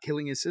remember not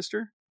killing his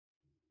sister?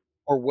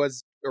 Or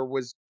was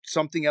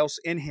something else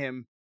in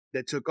him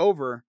that took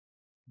over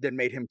that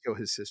made him kill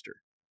his sister?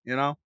 You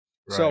know?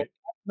 So Right.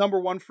 number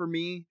one for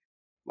me,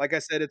 Like I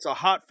said, it's a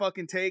hot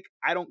fucking take.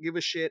 I don't give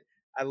a shit.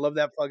 I love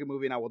that fucking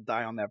movie, and I will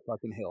die on that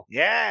fucking hill.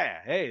 Yeah.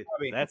 Hey,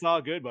 Bobby. that's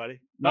all good, buddy.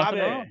 Nothing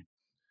Bobby. wrong.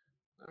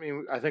 I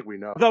mean, I think we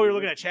know. I thought we were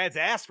looking at Chad's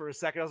ass for a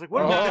second. I was like,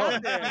 what have we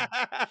done there?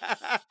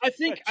 I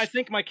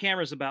think my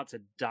camera's about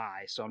to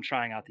die, so I'm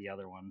trying out the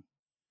other one.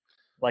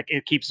 Like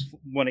it keeps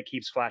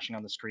flashing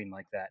on the screen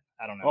like that.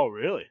 I don't know. Oh,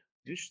 really?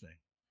 Interesting.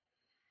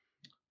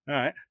 All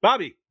right.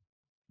 Bobby,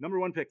 number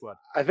one pick, what?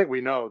 I think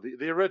we know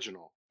the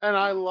original. And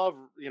I love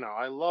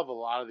a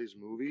lot of these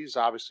movies.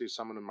 Obviously,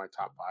 some of them in my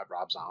top 5: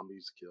 Rob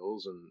Zombie's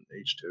Kills and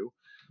H2,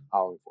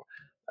 Halloween 4.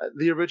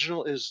 The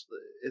original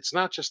it's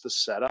not just the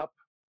setup;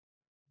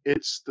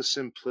 it's the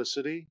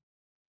simplicity.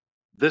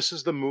 This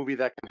is the movie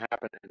that can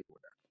happen anywhere.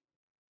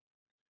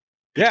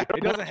 Yeah, You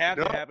it don't doesn't have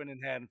to happen in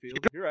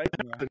Haddonfield. You're right.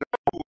 to know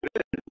who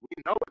it is.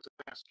 We know it's a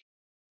master.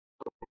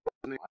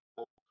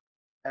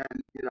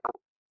 And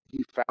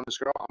he found this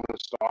girl. I'm going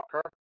to stalk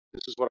her.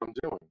 This is what I'm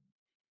doing.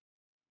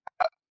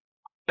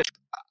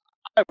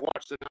 I've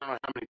watched it I don't know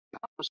how many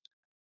times.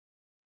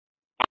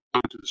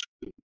 To the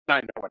screen, and I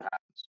know what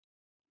happens.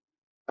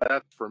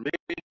 That's for me.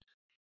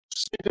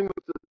 Same thing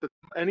with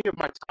any of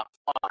my top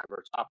 5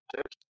 or top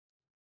 6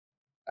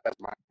 as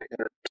my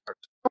inner.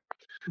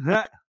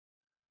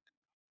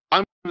 I'm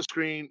on the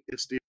screen.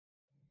 It's the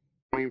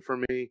screen for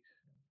me.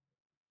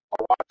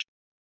 I'll watch.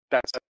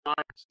 That's at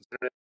times.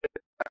 That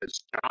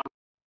is John.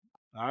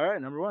 All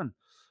right, number one.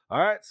 All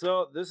right,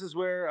 so this is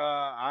where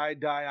I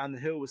die on the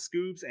hill with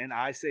Scoops, and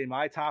I say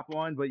my top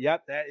one. But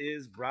yep, that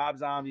is Rob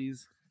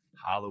Zombie's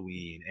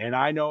Halloween. And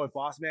I know if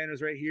Boss Man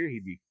was right here,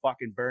 he'd be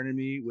fucking burning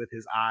me with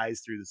his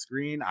eyes through the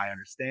screen. I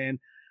understand,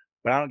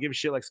 but I don't give a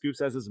shit. Like Scoop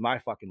says, this is my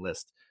fucking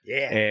list.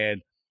 Yeah.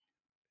 And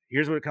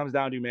here's what it comes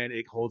down to, man.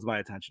 It holds my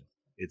attention.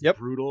 It's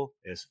brutal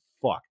as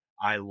fuck.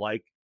 I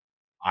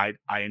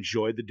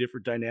enjoyed the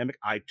different dynamic.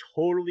 I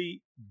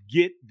totally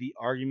get the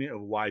argument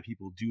of why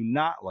people do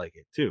not like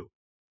it too,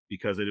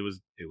 because it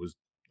was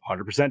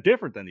 100%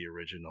 different than the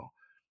original.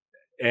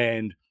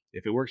 And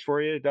if it works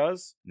for you, it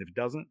does. And if it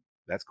doesn't,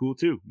 that's cool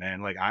too,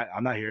 man. Like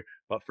I'm not here,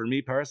 but for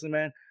me personally,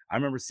 man, I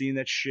remember seeing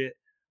that shit.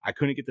 I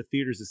couldn't get the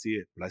theaters to see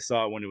it, but I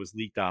saw it when it was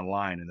leaked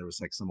online, and there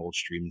was like some old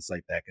streaming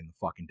site back in the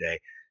fucking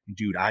day. And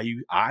dude,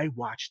 I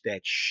watched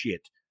that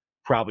shit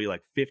probably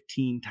like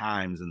 15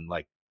 times in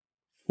like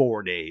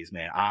 4 days,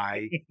 man.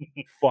 I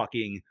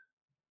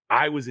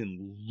was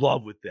in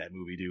love with that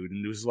movie, dude.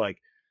 And it was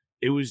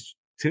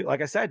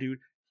like I said, dude,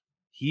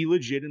 he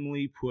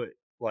legitimately put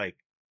like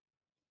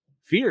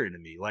fear into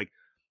me. Like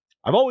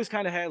I've always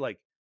kind of had like,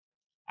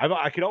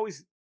 I could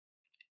always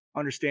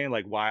understand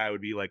like why I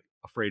would be like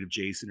afraid of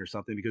Jason or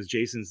something, because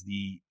Jason's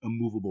the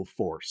immovable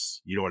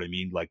force. You know what I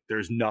mean? Like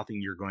there's nothing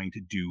you're going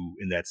to do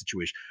in that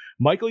situation.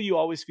 Michael, you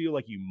always feel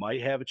like you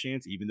might have a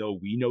chance, even though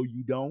we know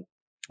you don't.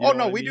 Oh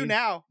no, we do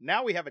now.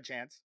 Now we have a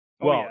chance.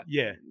 Well,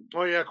 yeah.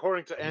 Oh yeah,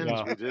 according to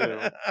ends, we do.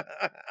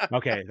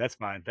 Okay, that's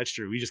fine. That's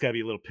true. We just gotta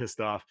be a little pissed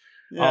off.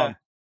 Yeah.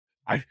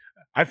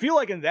 I feel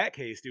like in that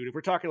case, dude, if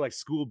we're talking like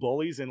school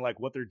bullies and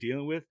like what they're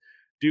dealing with,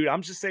 dude,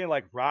 I'm just saying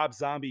like Rob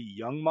Zombie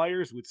Young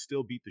Myers would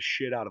still beat the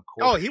shit out of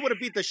Corey. Oh, he would have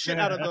beat the shit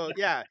out of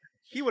the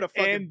he would have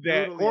fucking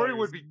Corey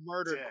would be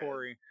murdered dead.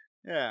 Corey.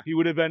 Yeah. He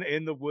would have been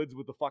in the woods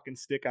with the fucking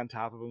stick on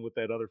top of him with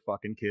that other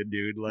fucking kid,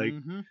 dude. Like,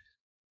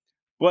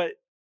 but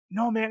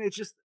no, man, it's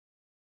just,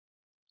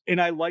 and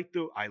I liked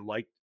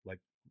like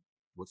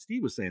what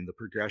Steve was saying, the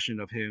progression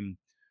of him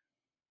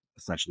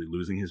essentially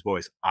losing his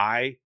voice.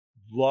 I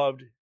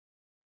loved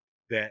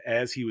that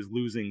as he was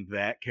losing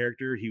that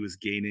character, he was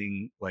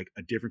gaining like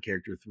a different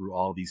character through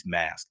all these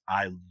masks.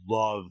 I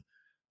love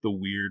the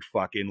weird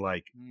fucking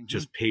like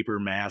just paper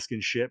mask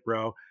and shit,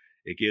 bro.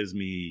 It gives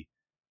me,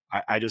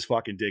 I just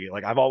fucking dig it.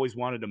 Like I've always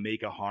wanted to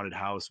make a haunted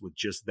house with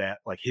just that,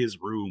 like his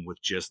room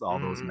with just all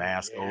those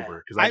masks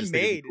over. Because I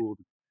made cool.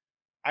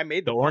 I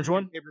made the orange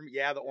one.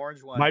 Yeah, the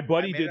orange one. My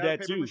buddy did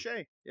that too.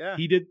 Yeah,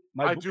 he did.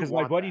 Because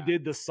my buddy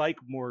did the Psych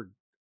Morgue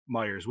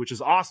Myers, which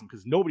is awesome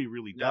because nobody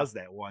really does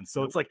that one.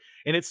 So it's like,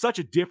 and it's such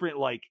a different,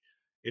 like,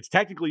 it's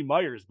technically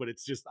Myers, but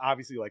it's just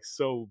obviously like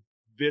so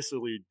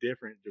viscerally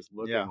different, just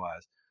looking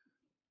wise.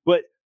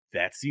 But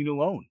that scene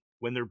alone,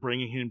 when they're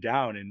bringing him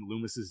down, and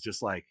Loomis is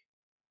just like,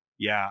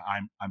 "Yeah,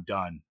 I'm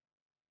done.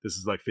 This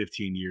is like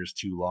 15 years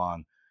too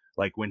long."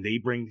 Like when they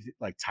bring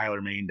like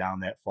Tyler Mane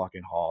down that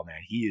fucking hall,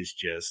 man, he is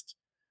just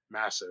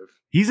massive.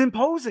 He's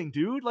imposing,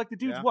 dude. Like the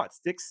dude's what,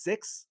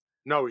 6'6"?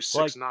 No, he's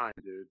 6'9",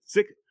 dude.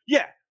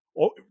 Yeah.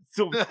 Oh,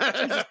 so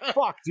Jesus,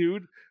 fuck,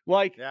 dude.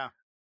 Like,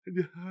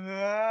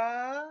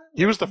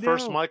 he was the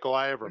first Michael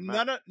I ever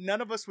met.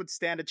 None of us would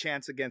stand a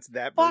chance against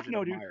that fuck version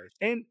no, of dude. Myers.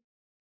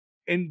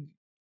 And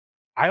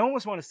I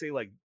almost want to say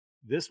like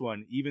this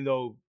one, even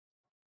though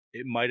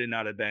it might have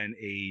not have been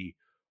a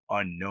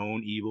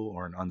unknown evil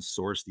or an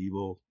unsourced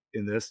evil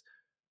in this,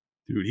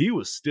 dude, he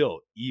was still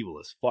evil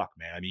as fuck,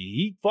 man. I mean,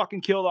 he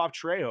fucking killed off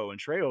Trejo, and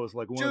Trejo is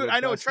like one of the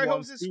best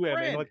Trejo's his friend.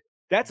 Man. Like,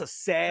 that's a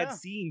sad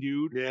scene,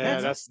 dude.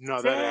 Yeah, that's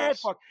sad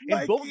fuck.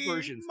 In both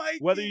versions,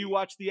 whether you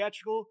watch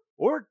theatrical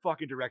or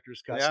fucking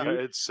director's cut, dude,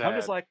 it's sad. I'm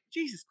just like,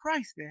 Jesus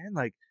Christ, man.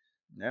 Like,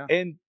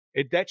 and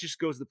that just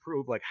goes to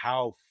prove like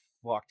how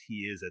fucked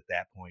he is at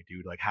that point,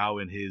 dude. Like how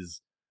in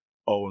his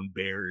own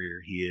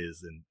barrier he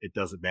is, and it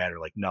doesn't matter.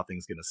 Like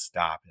nothing's gonna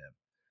stop him.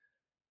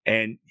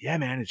 And yeah,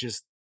 man, it's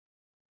just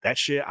that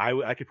shit.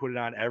 I could put it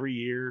on every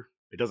year.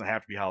 It doesn't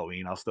have to be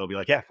Halloween. I'll still be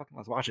like, yeah, fucking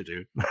let's watch it,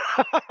 dude.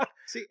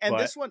 See, and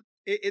But- this one,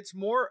 it's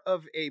more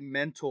of a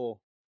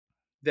mental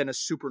than a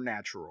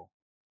supernatural.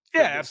 for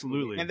Yeah, this movie.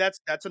 absolutely. And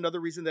that's another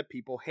reason that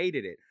people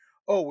hated it.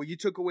 Oh, well, you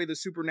took away the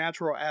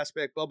supernatural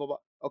aspect, blah blah blah.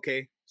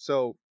 Okay,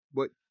 so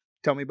what?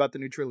 Tell me about the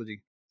new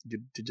trilogy.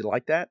 Did you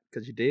like that?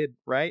 Because you did,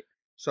 right?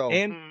 So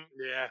And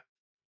Yeah.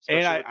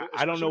 And I- Especially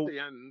with I don't especially know- with the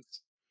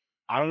ends.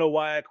 I don't know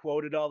why I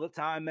quote it all the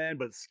time, man,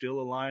 but it's still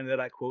a line that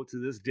I quote to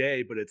this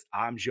day. But it's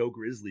 "I'm Joe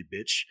Grizzly,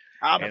 bitch."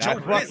 I'm And Joe I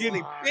Grizzly,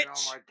 fucking-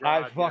 bitch. Oh my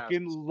I God,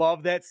 fucking yes.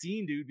 love that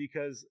scene, dude.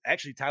 Because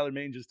actually, Tyler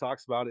Mane just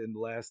talks about it in the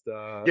last.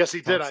 Yes, he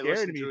did. Talk I Scared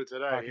listened Me to it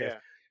today. podcast. Yeah.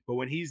 But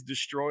when he's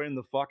destroying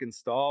the fucking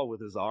stall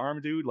with his arm,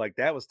 dude, like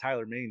that was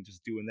Tyler Mane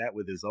just doing that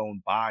with his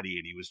own body,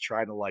 and he was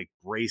trying to like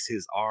brace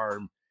his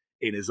arm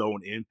in his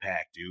own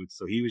impact, dude.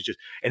 So he was just,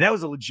 and that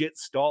was a legit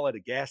stall at a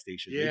gas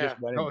station. They Yeah. just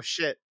went and Oh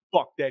shit.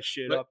 fucked that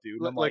shit Like- up,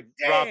 dude. And Like, I'm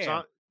like, Rob damn.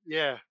 Zombie.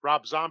 Yeah,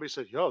 Rob Zombie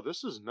said, "Yo,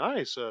 this is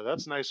nice.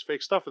 That's nice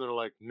fake stuff." And they're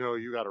like, "No,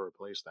 you got to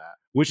replace that."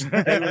 Which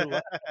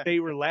they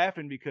were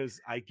laughing because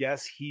I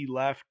guess he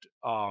left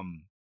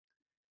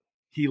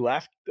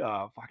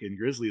fucking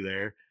Grizzly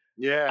there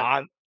Yeah.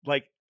 on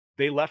like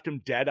they left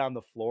him dead on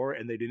the floor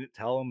and they didn't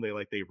tell him.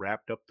 They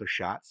wrapped up the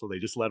shot, so they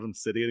just let him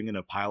sitting in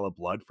a pile of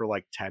blood for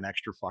like 10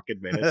 extra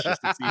fucking minutes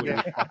just to see what he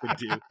would fucking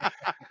do.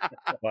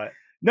 But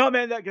no,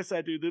 man, I guess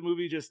that dude, the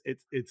movie just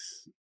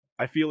it's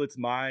I feel it's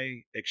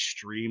my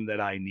extreme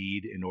that I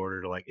need in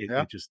order to like it,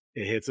 Yeah.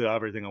 it hits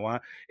everything I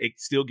want. It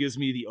still gives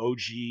me the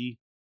OG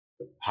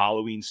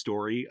Halloween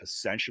story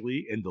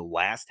essentially in the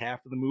last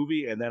half of the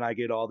movie, and then I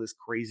get all this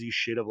crazy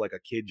shit of like a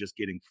kid just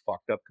getting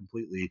fucked up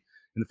completely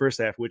in the first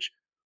half, which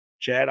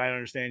Chad, I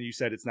understand you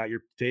said it's not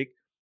your take,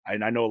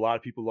 and I know a lot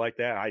of people like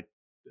that. I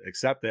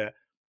accept that.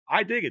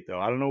 I dig it though.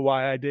 I don't know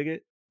why I dig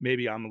it.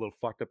 Maybe I'm a little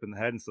fucked up in the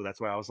head, and so that's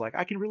why I was like,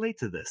 I can relate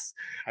to this.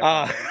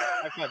 High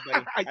five,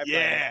 buddy. High five.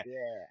 Yeah.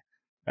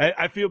 Yeah.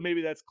 I feel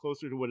maybe that's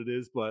closer to what it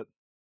is, but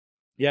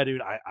yeah,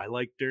 dude, I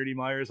like Dirty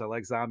Myers. I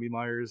like Zombie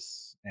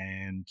Myers,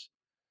 and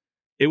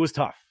it was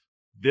tough.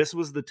 This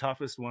was the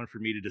toughest one for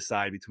me to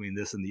decide between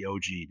this and the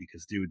OG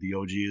because, dude, the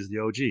OG is the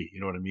OG. You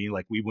know what I mean?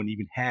 Like, we wouldn't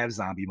even have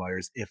Zombie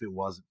Myers if it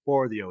wasn't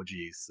for the OG.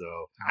 So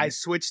I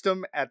switched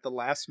them at the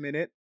last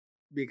minute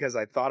because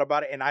I thought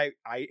about it, and I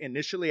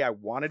initially I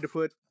wanted to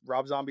put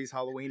Rob Zombie's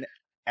Halloween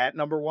at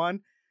number 1,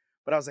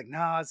 but I was like,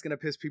 nah, it's gonna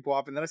piss people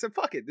off. And then I said,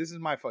 fuck it, this is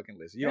my fucking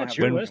list. You Yeah, don't it's have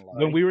your to when, list, fucking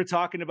when lie. we were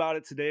talking about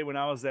it today when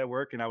I was at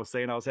work and I was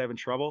saying I was having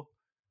trouble,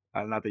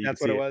 not that you That's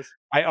can what see it was.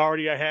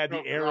 I had the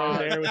Oh, arrow God.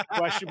 there with the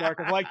question mark.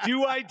 I'm like,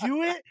 do I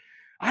do it?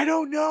 I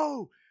don't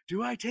know.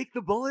 Do I take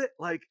the bullet?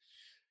 Like,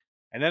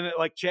 and then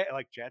like Chad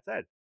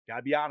said,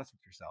 gotta be honest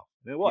with yourself.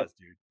 And it was,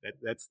 dude.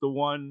 That's the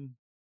one.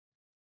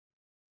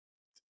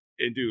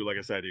 And dude, like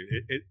I said,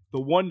 dude, the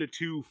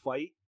 1-2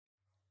 fight,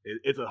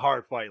 it's a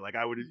hard fight. Like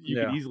you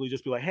could Yeah. easily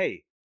just be like,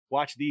 hey,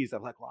 watch these.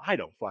 I'm like, well, I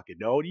don't fucking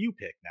know. What do you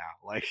pick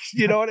now? Like,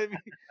 you know what I mean?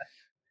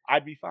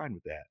 I'd be fine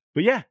with that.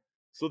 But yeah,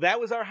 so that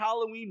was our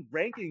Halloween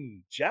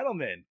ranking,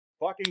 gentlemen.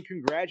 Fucking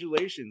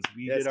congratulations.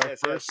 We Yes, did our yes,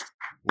 first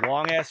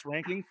long ass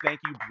ranking. Thank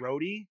you,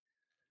 Brody.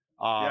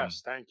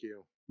 Yes, thank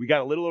you. We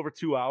got a little over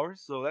 2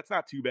 hours, so that's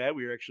not too bad.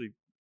 We were actually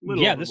a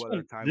little Yeah, over this what one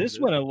our time this is.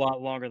 went a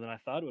lot longer than I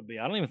thought it would be.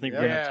 I don't even think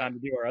we're gonna have Yeah. time to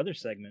do our other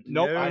segment.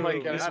 Nope, No, I'm I'm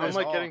like, this I'm was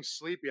like all- getting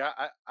sleepy.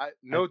 I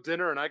no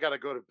dinner and I gotta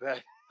go to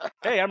bed.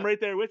 Hey, I'm right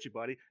there with you,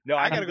 buddy. No,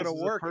 I think gotta go this to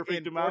is a work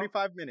perfect in amount.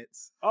 45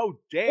 minutes. Oh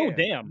damn! Oh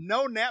damn!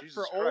 No nap Jesus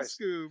for old Christ.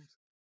 Scoob.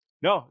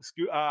 No,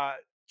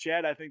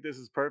 Chad, I think this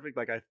is perfect.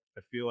 Like I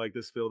feel like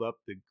this filled up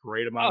the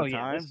great amount Oh, of yeah,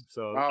 time. this-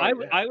 So Oh,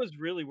 I was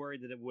really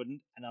worried that it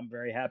wouldn't, and I'm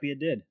very happy it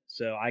did.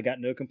 So I got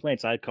no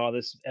complaints. I'd call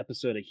this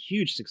episode a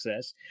huge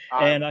success,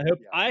 and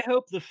I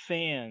hope the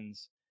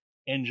fans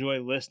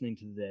enjoy listening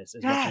to this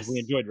as much as we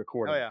Yes. enjoyed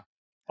recording. Oh yeah.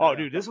 Oh,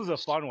 dude, this was a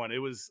fun one. It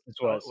was, This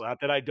was.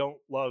 not that I don't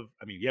love.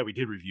 I mean, yeah, we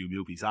did review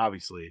movies,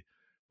 obviously,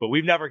 but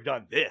we've never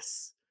done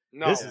this.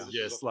 No, This this is is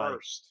just the like-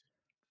 first.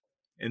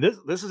 And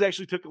this is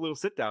actually took a little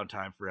sit down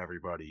time for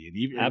everybody, and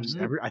even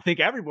Absolutely. I think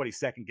everybody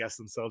second guessed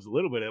themselves a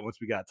little bit once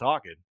we got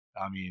talking.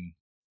 I mean,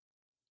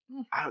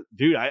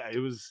 dude, it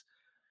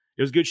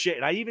was good shit,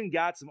 and I even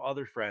got some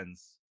other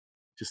friends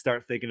to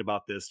start thinking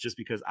about this just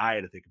because I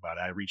had to think about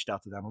it. I reached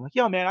out to them. I'm like,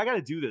 yo, man, I got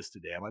to do this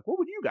today. I'm like, what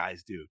would you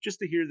guys do? Just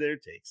to hear their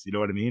takes. You know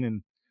what I mean?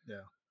 And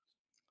Yeah.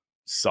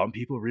 some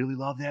people really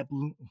love that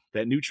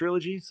new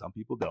trilogy. Some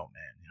people don't,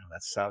 man. You know,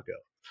 that's how it goes.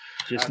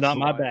 Just That's not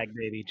my life. bag,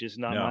 baby. Just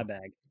not No. my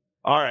bag.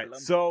 All right, Love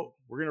so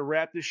we're gonna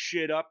wrap this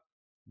shit up.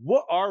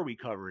 What are we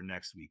covering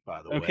next week,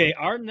 by the way? Okay,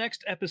 our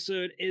next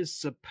episode is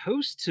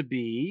supposed to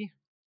be.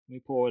 Let me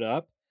pull it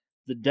up.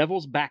 The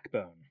Devil's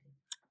Backbone.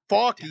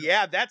 Fuck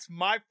yeah, that's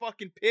my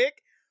fucking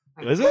pick.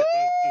 Is it?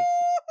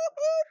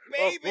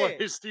 Oh Baby.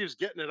 boy, Steve's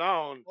getting it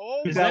on.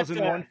 Oh, Is that,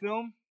 2001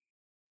 film?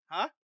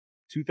 Huh?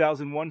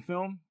 2001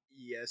 film?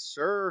 Yes,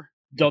 sir.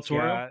 Del It's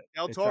Toro. got-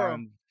 Del it's Toro.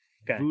 on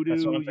Okay, Voodoo,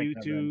 that's what I'm thinking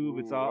of then. YouTube.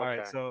 It's all right.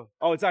 okay. So,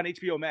 it's on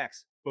HBO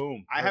Max.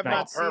 Boom. I have Perfect.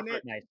 not seen it.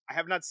 perfect. Nice. I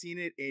have not seen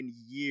it in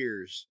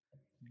years.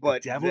 The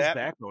But Devil's that,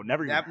 Backbone.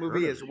 Never even that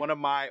movie heard is of one of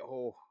my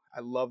I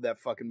love that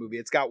fucking movie.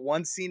 It's got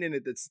one scene in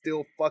it that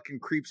still fucking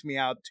creeps me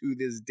out to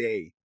this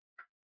day.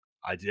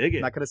 I dig I'm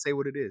it. not gonna say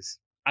what it is.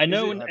 I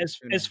know it?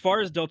 as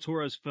far as Del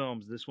Toro's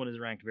films, this one is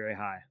ranked very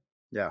high.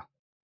 Yeah,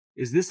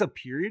 Is this a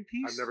period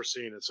piece? I've never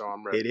seen it, so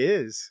I'm ready. it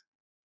is.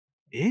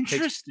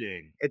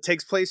 Interesting. It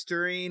takes place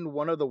during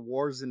one of the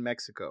wars in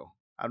Mexico.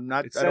 It I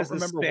don't says the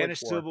remember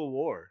Spanish which war. Civil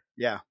War.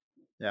 Yeah.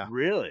 Yeah.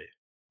 Really?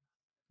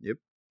 Yep.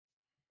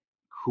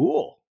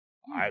 Cool.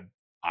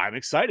 I'm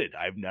excited.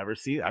 I've never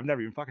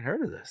even fucking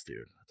heard of this, dude.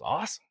 That's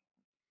awesome.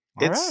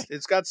 All right.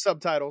 It's got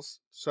subtitles,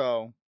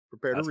 so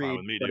prepare That's to fine read.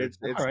 with me, but dude. it's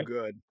All right.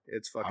 good.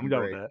 It's fucking I'm done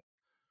great. with that.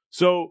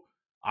 So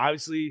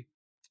obviously,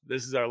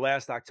 this is our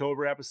last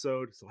October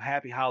episode. So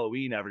happy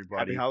Halloween,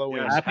 everybody. Happy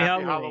Halloween. Yes, Happy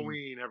happy Halloween.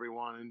 Halloween,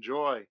 everyone.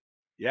 Enjoy.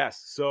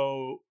 Yes.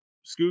 So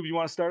Scoob, you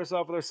want to start us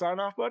off with our sign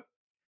off, bud?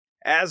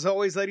 As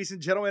always, ladies and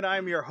gentlemen, I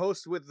am your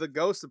host with the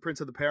ghost, the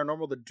prince of the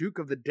paranormal, the duke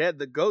of the dead,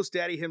 the ghost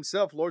daddy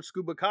himself, Lord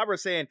Scuba Cabra,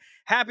 saying,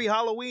 Happy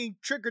Halloween,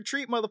 trick or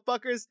treat,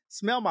 motherfuckers.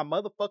 Smell my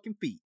motherfucking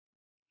feet.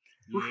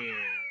 Yeah.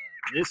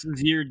 This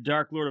is your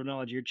Dark Lord of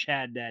Knowledge, your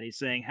Chad Daddy,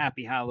 saying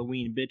Happy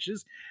Halloween,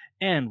 bitches.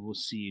 And we'll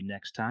see you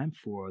next time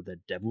for The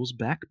Devil's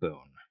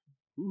Backbone.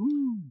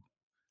 Woo-hoo.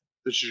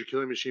 This is your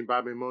killing machine,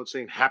 Bobby Moon,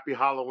 saying happy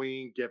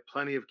Halloween. Get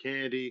plenty of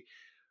candy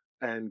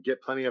and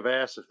get plenty of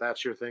ass if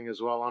that's your thing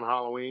as well on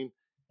Halloween.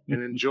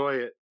 And enjoy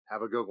it.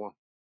 Have a good one.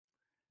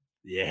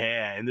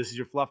 Yeah. And this is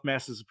your Fluff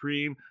Master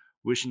Supreme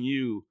wishing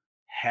you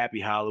happy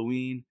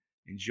Halloween.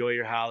 Enjoy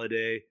your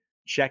holiday.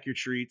 Check your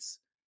treats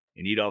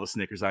and eat all the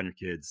Snickers on your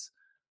kids.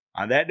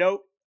 On that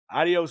note,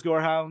 adios,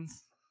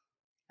 Gorehounds.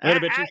 Later,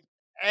 bitches.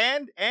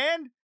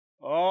 And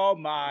Oh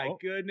my Oh.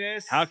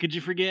 goodness. How could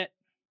you forget?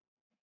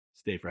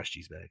 Stay fresh,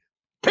 cheese bag.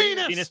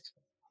 Penis! Penis.